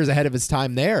 20 years ahead of his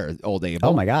time there, old Abel.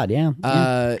 Oh my God, yeah.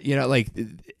 Like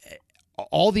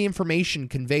all the information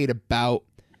conveyed about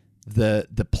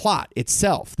the plot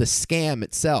itself, the scam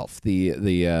itself, the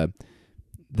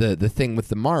thing with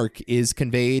the Mark is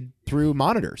conveyed through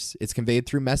monitors. It's conveyed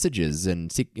through messages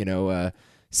and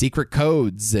secret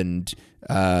codes and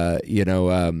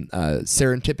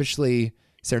surreptitiously.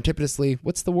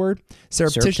 What's the word?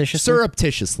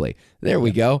 Surreptitiously. There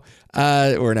we go.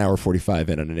 We're an hour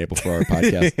 45 in on Enable for our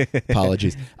podcast.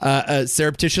 Apologies.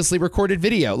 Surreptitiously recorded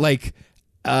video, like.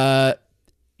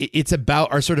 It's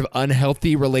about our sort of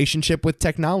unhealthy relationship with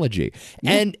technology.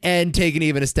 And taken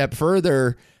even a step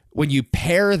further, when you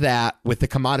pair that with the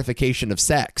commodification of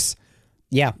sex.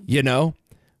 Yeah.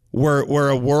 We're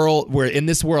a world where in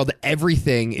this world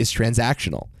everything is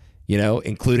transactional,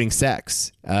 including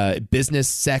sex. Business,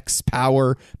 sex,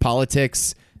 power,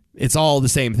 politics, it's all the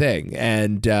same thing.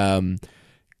 And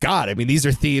God, I mean, these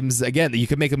are themes, again, that you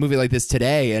could make a movie like this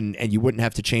today and you wouldn't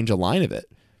have to change a line of it.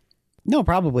 No,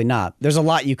 probably not. There's a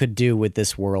lot you could do with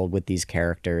this world, with these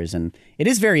characters, and it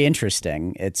is very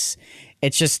interesting. It's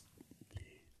just,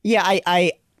 yeah,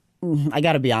 I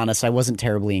got to be honest, I wasn't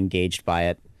terribly engaged by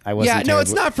it.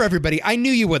 It's not for everybody. I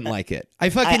knew you wouldn't like it.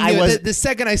 I fucking knew it. The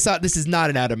second I saw it, this is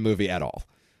not an Adam movie at all.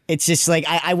 It's just like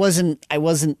I wasn't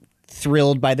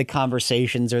thrilled by the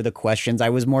conversations or the questions. I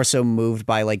was more so moved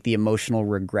by like the emotional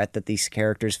regret that these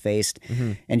characters faced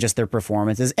and just their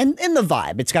performances and the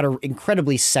vibe. It's got an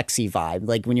incredibly sexy vibe.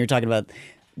 Like when you're talking about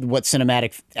what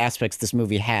cinematic aspects this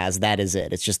movie has, that is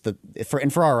it. It's just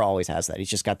Ferrara always has that. He's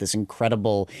just got this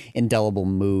incredible, indelible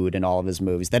mood in all of his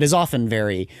movies that is often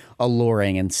very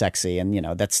alluring and sexy. And, you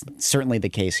know, that's certainly the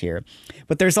case here.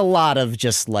 But there's a lot of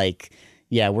just like,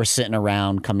 yeah, we're sitting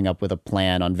around coming up with a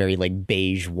plan on very like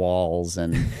beige walls.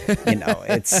 And, you know,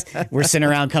 we're sitting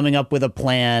around coming up with a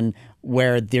plan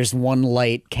where there's one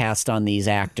light cast on these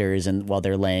actors and while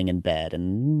they're laying in bed.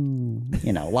 And,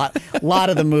 you know, a lot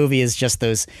of the movie is just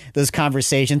those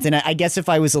conversations. And I guess if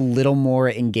I was a little more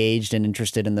engaged and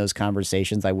interested in those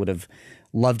conversations, I would have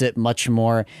loved it much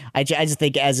more. I just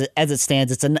think as it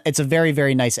stands, it's a very,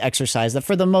 very nice exercise that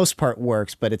for the most part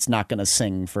works, but it's not going to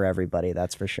sing for everybody.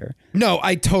 That's for sure. No,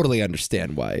 I totally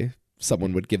understand why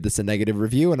someone would give this a negative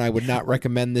review, and I would not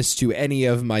recommend this to any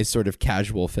of my sort of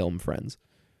casual film friends.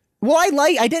 Well,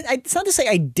 it's not to say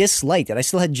I disliked it. I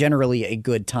still had generally a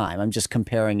good time. I'm just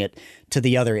comparing it to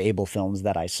the other Abel films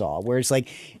that I saw, where it's like,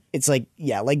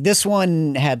 yeah, like this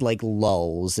one had like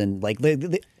lulls and like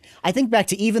I think back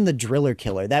to even The Driller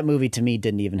Killer. That movie to me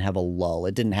didn't even have a lull.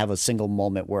 It didn't have a single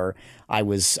moment where I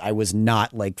was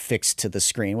not like fixed to the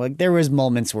screen. Like there was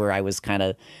moments where I was kind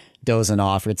of dozing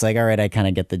off. It's like, all right, I kind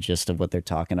of get the gist of what they're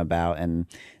talking about, and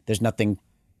there's nothing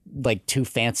like too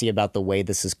fancy about the way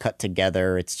this is cut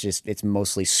together. It's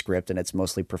mostly script and it's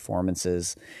mostly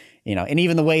performances, you know, and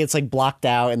even the way it's like blocked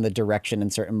out and the direction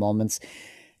in certain moments.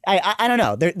 I don't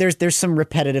know. There's some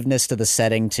repetitiveness to the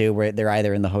setting too, where they're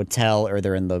either in the hotel or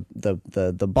they're in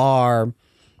the bar.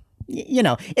 You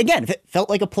know, again, it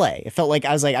felt like a play. It felt like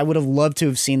I would have loved to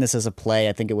have seen this as a play.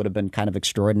 I think it would have been kind of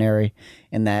extraordinary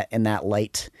in that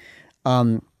light.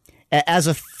 As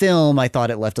a film, I thought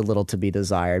it left a little to be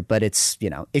desired, but it's, you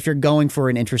know, if you're going for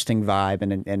an interesting vibe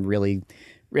and really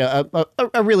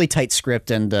a really tight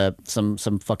script and some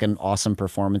fucking awesome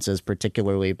performances,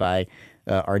 particularly by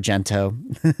Argento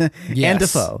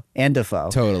Yes. and Defoe.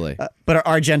 Totally. But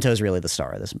Argento is really the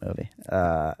star of this movie.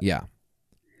 Yeah.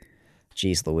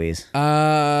 Jeez Louise.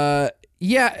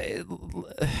 Yeah.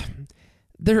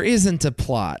 There isn't a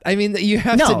plot. I mean, you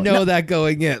have to know that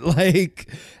going in. Like,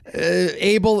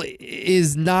 Abel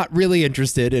is not really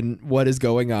interested in what is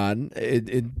going on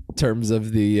in terms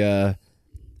of the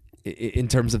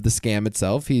scam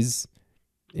itself. He's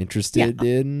interested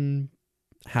in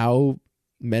how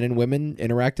men and women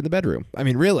interact in the bedroom. I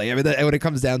mean, really. I mean, when it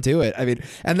comes down to it. I mean,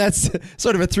 and that's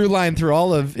sort of a through line through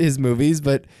all of his movies.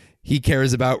 But he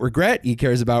cares about regret. He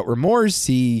cares about remorse.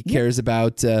 He cares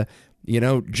about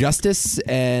justice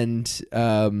and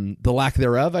the lack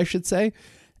thereof, I should say.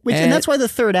 And that's why the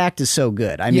third act is so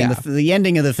good. I mean, the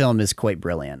ending of the film is quite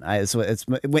brilliant.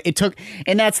 It took,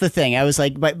 and that's the thing. I was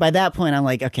like, by that point, I'm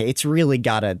like, okay, it's really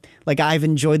gotta, like, I've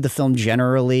enjoyed the film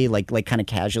generally, like kind of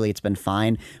casually. It's been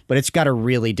fine, but it's got to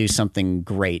really do something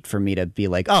great for me to be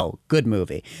like, oh, good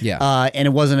movie. Yeah. And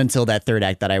it wasn't until that third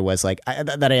act that I was like,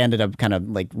 that I ended up kind of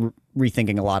like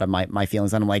rethinking a lot of my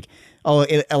feelings. And I'm like, oh,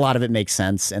 a lot of it makes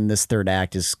sense. And this third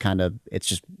act is kind of, it's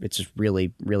just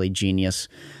really, really genius.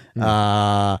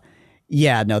 That's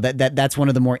one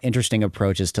of the more interesting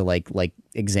approaches to like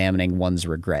examining one's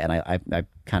regret, and I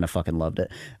kind of fucking loved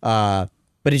it. But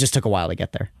it just took a while to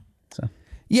get there. So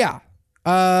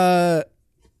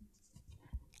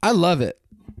I love it.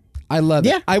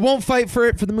 I won't fight for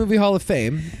it for the Movie Hall of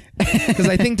Fame because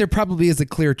I think there probably is a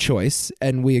clear choice,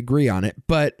 and we agree on it.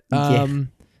 But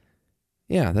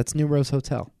that's New Rose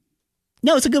Hotel.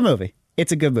 No, it's a good movie.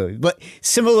 It's a good movie. But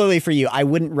similarly for you, I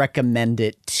wouldn't recommend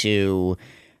it to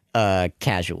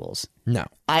casuals. No.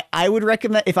 I would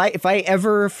recommend if I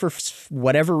ever for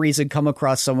whatever reason come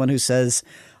across someone who says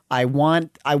I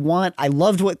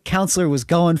loved what Counselor was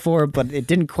going for, but it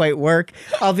didn't quite work,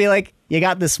 I'll be like, you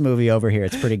got this movie over here.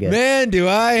 It's pretty good. Man, do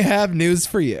I have news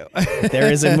for you.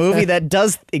 There is a movie that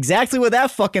does exactly what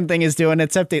that fucking thing is doing,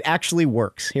 except it actually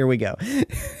works. Here we go.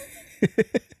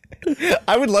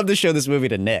 I would love to show this movie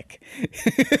to Nick.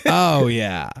 Oh,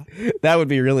 yeah. That would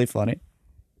be really funny.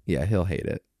 Yeah, he'll hate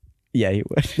it. Yeah, he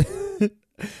would.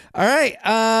 All right.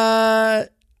 I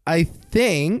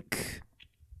think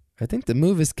the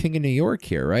move is King of New York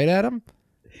here, right, Adam?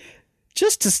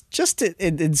 Just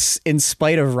in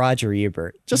spite of Roger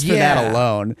Ebert, just for that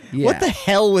alone. Yeah. What the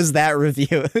hell was that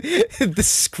review? The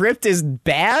script is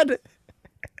bad?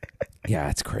 Yeah,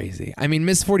 it's crazy. I mean,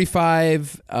 Miss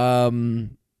 45,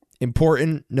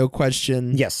 important, no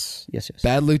question. Yes.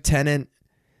 Bad Lieutenant.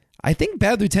 I think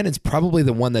Bad Lieutenant's probably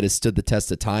the one that has stood the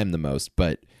test of time the most,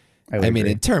 but I mean,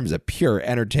 in terms of pure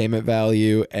entertainment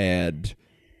value and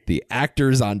the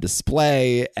actors on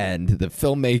display and the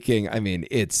filmmaking. I mean,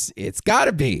 it's got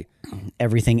to be.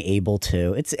 Everything able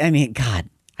to. It's, I mean, God,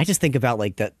 I just think about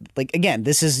like that. Like, again,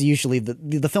 this is usually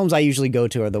the films I usually go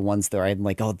to are the ones that I'm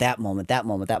like, oh, that moment.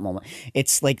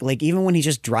 It's like even when he's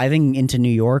just driving into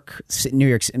New York,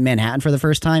 Manhattan for the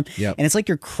first time. Yep. And it's like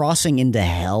you're crossing into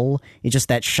hell. It's just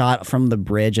that shot from the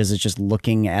bridge as it's just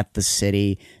looking at the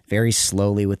city very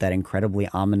slowly with that incredibly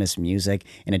ominous music,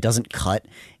 and it doesn't cut.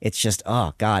 It's just,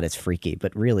 oh God, it's freaky,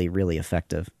 but really, really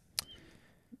effective.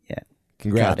 Yeah.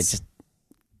 Congrats. God, it's just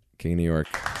King of New York.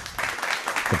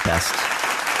 the best.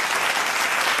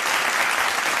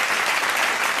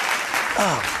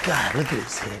 Oh, God, look at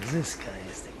his hands. This guy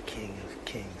is the king of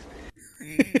kings.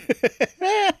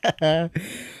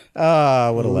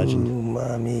 Oh, what a legend. Ooh,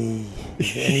 mommy. And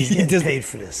he's getting paid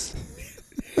for this.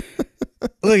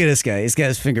 Look at this guy. He's got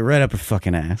his finger right up her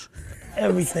fucking ass.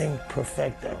 Everything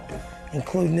perfecto,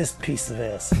 including this piece of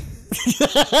ass.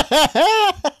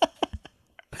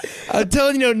 I'm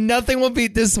telling you, nothing will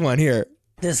beat this one here.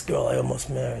 This girl I almost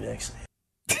married, actually.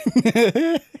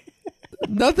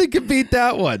 Nothing can beat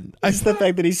that one. It's the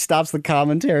fact that he stops the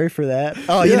commentary for that.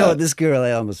 Oh, you Yeah. know what? This girl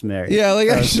I almost married. Yeah, like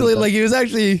Oh, actually, like he was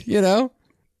actually,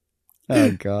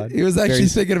 oh God, he was actually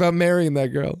thinking about marrying that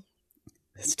girl.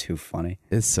 It's too funny.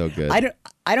 It's so good.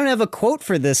 I don't have a quote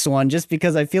for this one just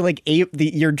because I feel like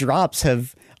your drops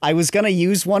have. I was gonna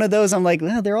use one of those. I'm like,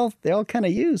 well, they're all kind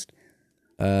of used.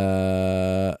 All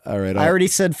right. I already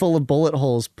said full of bullet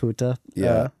holes, puta.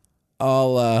 Yeah.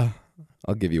 I'll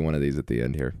give you one of these at the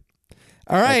end here.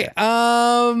 All right.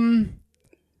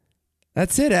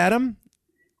 That's it, Adam.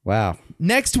 Wow.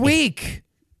 Next week,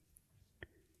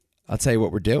 I'll tell you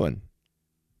what we're doing.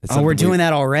 It's Oh, we're something doing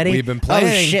that already? We've been planning.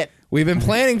 Oh, shit. We've been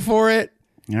planning for it.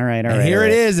 All right. And here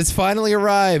it is. It's finally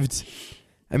arrived.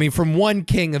 I mean, from one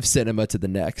king of cinema to the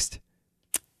next.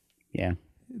 Yeah.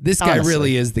 This guy Honestly.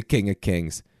 really is the king of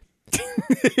kings.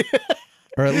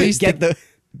 Or at least Get the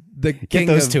king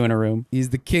those of, two in a room.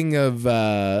 He's the king of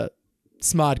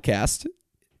Smodcast.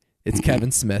 It's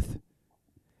Kevin Smith.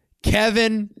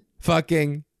 Kevin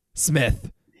fucking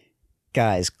Smith.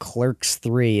 Guys, Clerks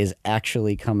 3 is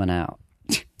actually coming out.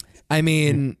 I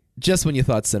mean, just when you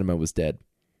thought cinema was dead.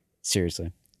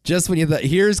 Seriously. Just when you thought,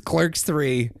 here's Clerks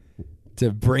 3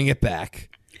 to bring it back.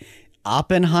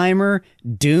 Oppenheimer,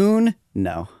 Dune,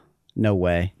 no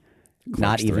way.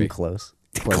 Not 3. even close.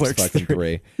 Clerks fucking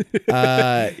 3.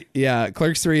 Yeah,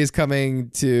 Clerks 3 is coming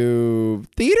to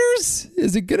theaters?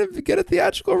 Is it going to get a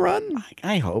theatrical run?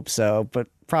 I hope so, but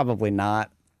probably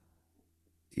not.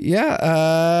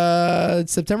 Yeah,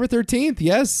 September 13th,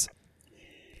 yes.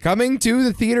 Coming to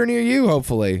the theater near you,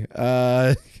 hopefully.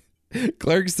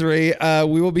 Clerks 3,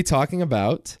 we will be talking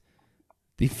about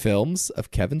the films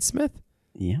of Kevin Smith.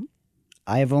 Yeah.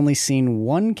 I have only seen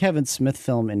one Kevin Smith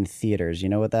film in theaters. You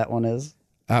know what that one is?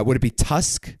 Would it be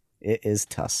Tusk? It is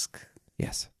Tusk.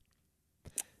 Yes.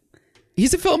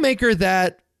 He's a filmmaker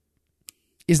that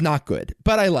is not good,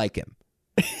 but I like him.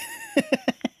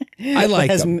 I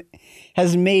like him.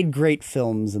 Has made great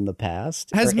films in the past.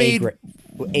 Has Or made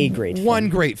a great one film.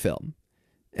 great film,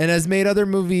 and has made other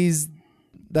movies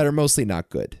that are mostly not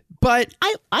good. But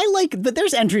I like, but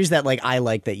there's entries that like I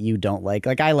like that you don't like.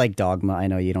 Like I like Dogma. I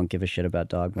know you don't give a shit about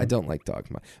Dogma. I don't like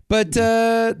Dogma. But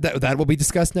that will be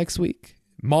discussed next week.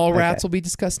 Mallrats will be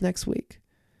discussed next week.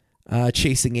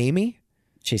 Chasing Amy.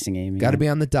 Chasing Amy. Got to be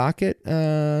on the docket.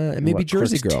 And maybe What,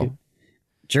 Jersey Clerks Girl. 2?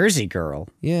 Jersey Girl.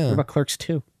 Yeah. What about Clerks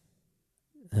 2?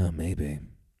 Oh, maybe.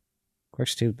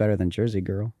 Clerks 2 is better than Jersey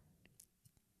Girl.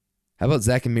 How about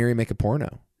Zach and Miri Make a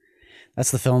Porno?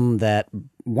 That's the film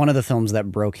one of the films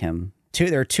that broke him.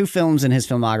 There are two films in his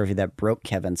filmography that broke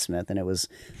Kevin Smith, and it was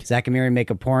Zach and Miri Make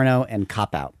a Porno and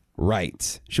Cop Out.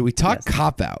 Right. Should we talk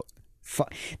Cop Out?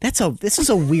 This is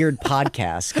a weird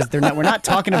podcast because we're not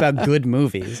talking about good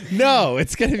movies. No,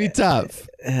 it's going to be tough.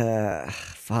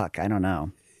 Fuck, I don't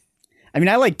know. I mean,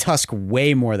 I like Tusk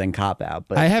way more than Cop Out,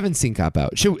 but I haven't seen Cop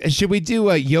Out. Should we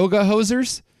do Yoga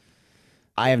Hosers?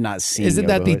 I have not seen. Isn't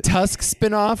that the Yoga- Tusk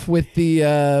spinoff with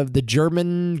the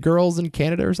German girls in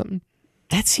Canada or something?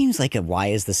 That seems like why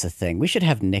is this a thing? We should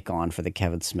have Nick on for the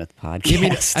Kevin Smith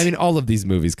podcast. I mean, all of these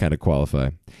movies kind of qualify.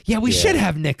 Yeah, we should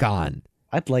have Nick on.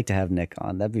 I'd like to have Nick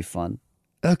on. That'd be fun.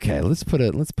 Okay, let's put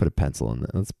a pencil in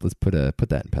that. Let's put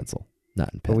that in pencil,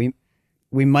 not in pen. But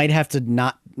we might have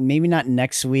to maybe not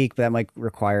next week, but that might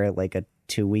require like a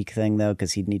 2-week thing though,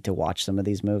 because he'd need to watch some of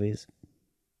these movies.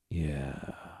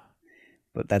 Yeah.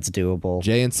 But that's doable.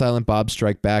 Jay and Silent Bob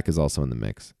Strike Back is also in the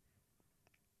mix.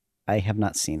 I have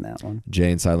not seen that one.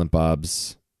 Jay and Silent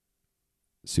Bob's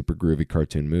super groovy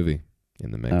cartoon movie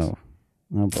in the mix.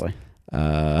 Oh boy.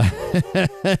 Oh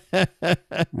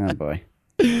boy.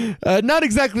 Not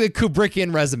exactly a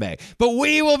Kubrickian resume, but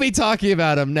we will be talking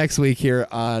about him next week here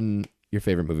on your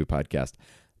favorite movie podcast.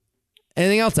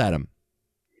 Anything else, Adam?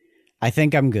 I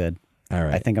think I'm good. All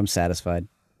right. I think I'm satisfied.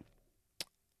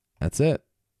 That's it.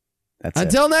 That's it.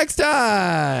 Until next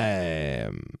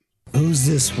time. Who's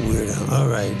this weirdo? All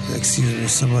right, excuse me,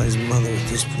 somebody's mother at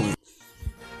this point.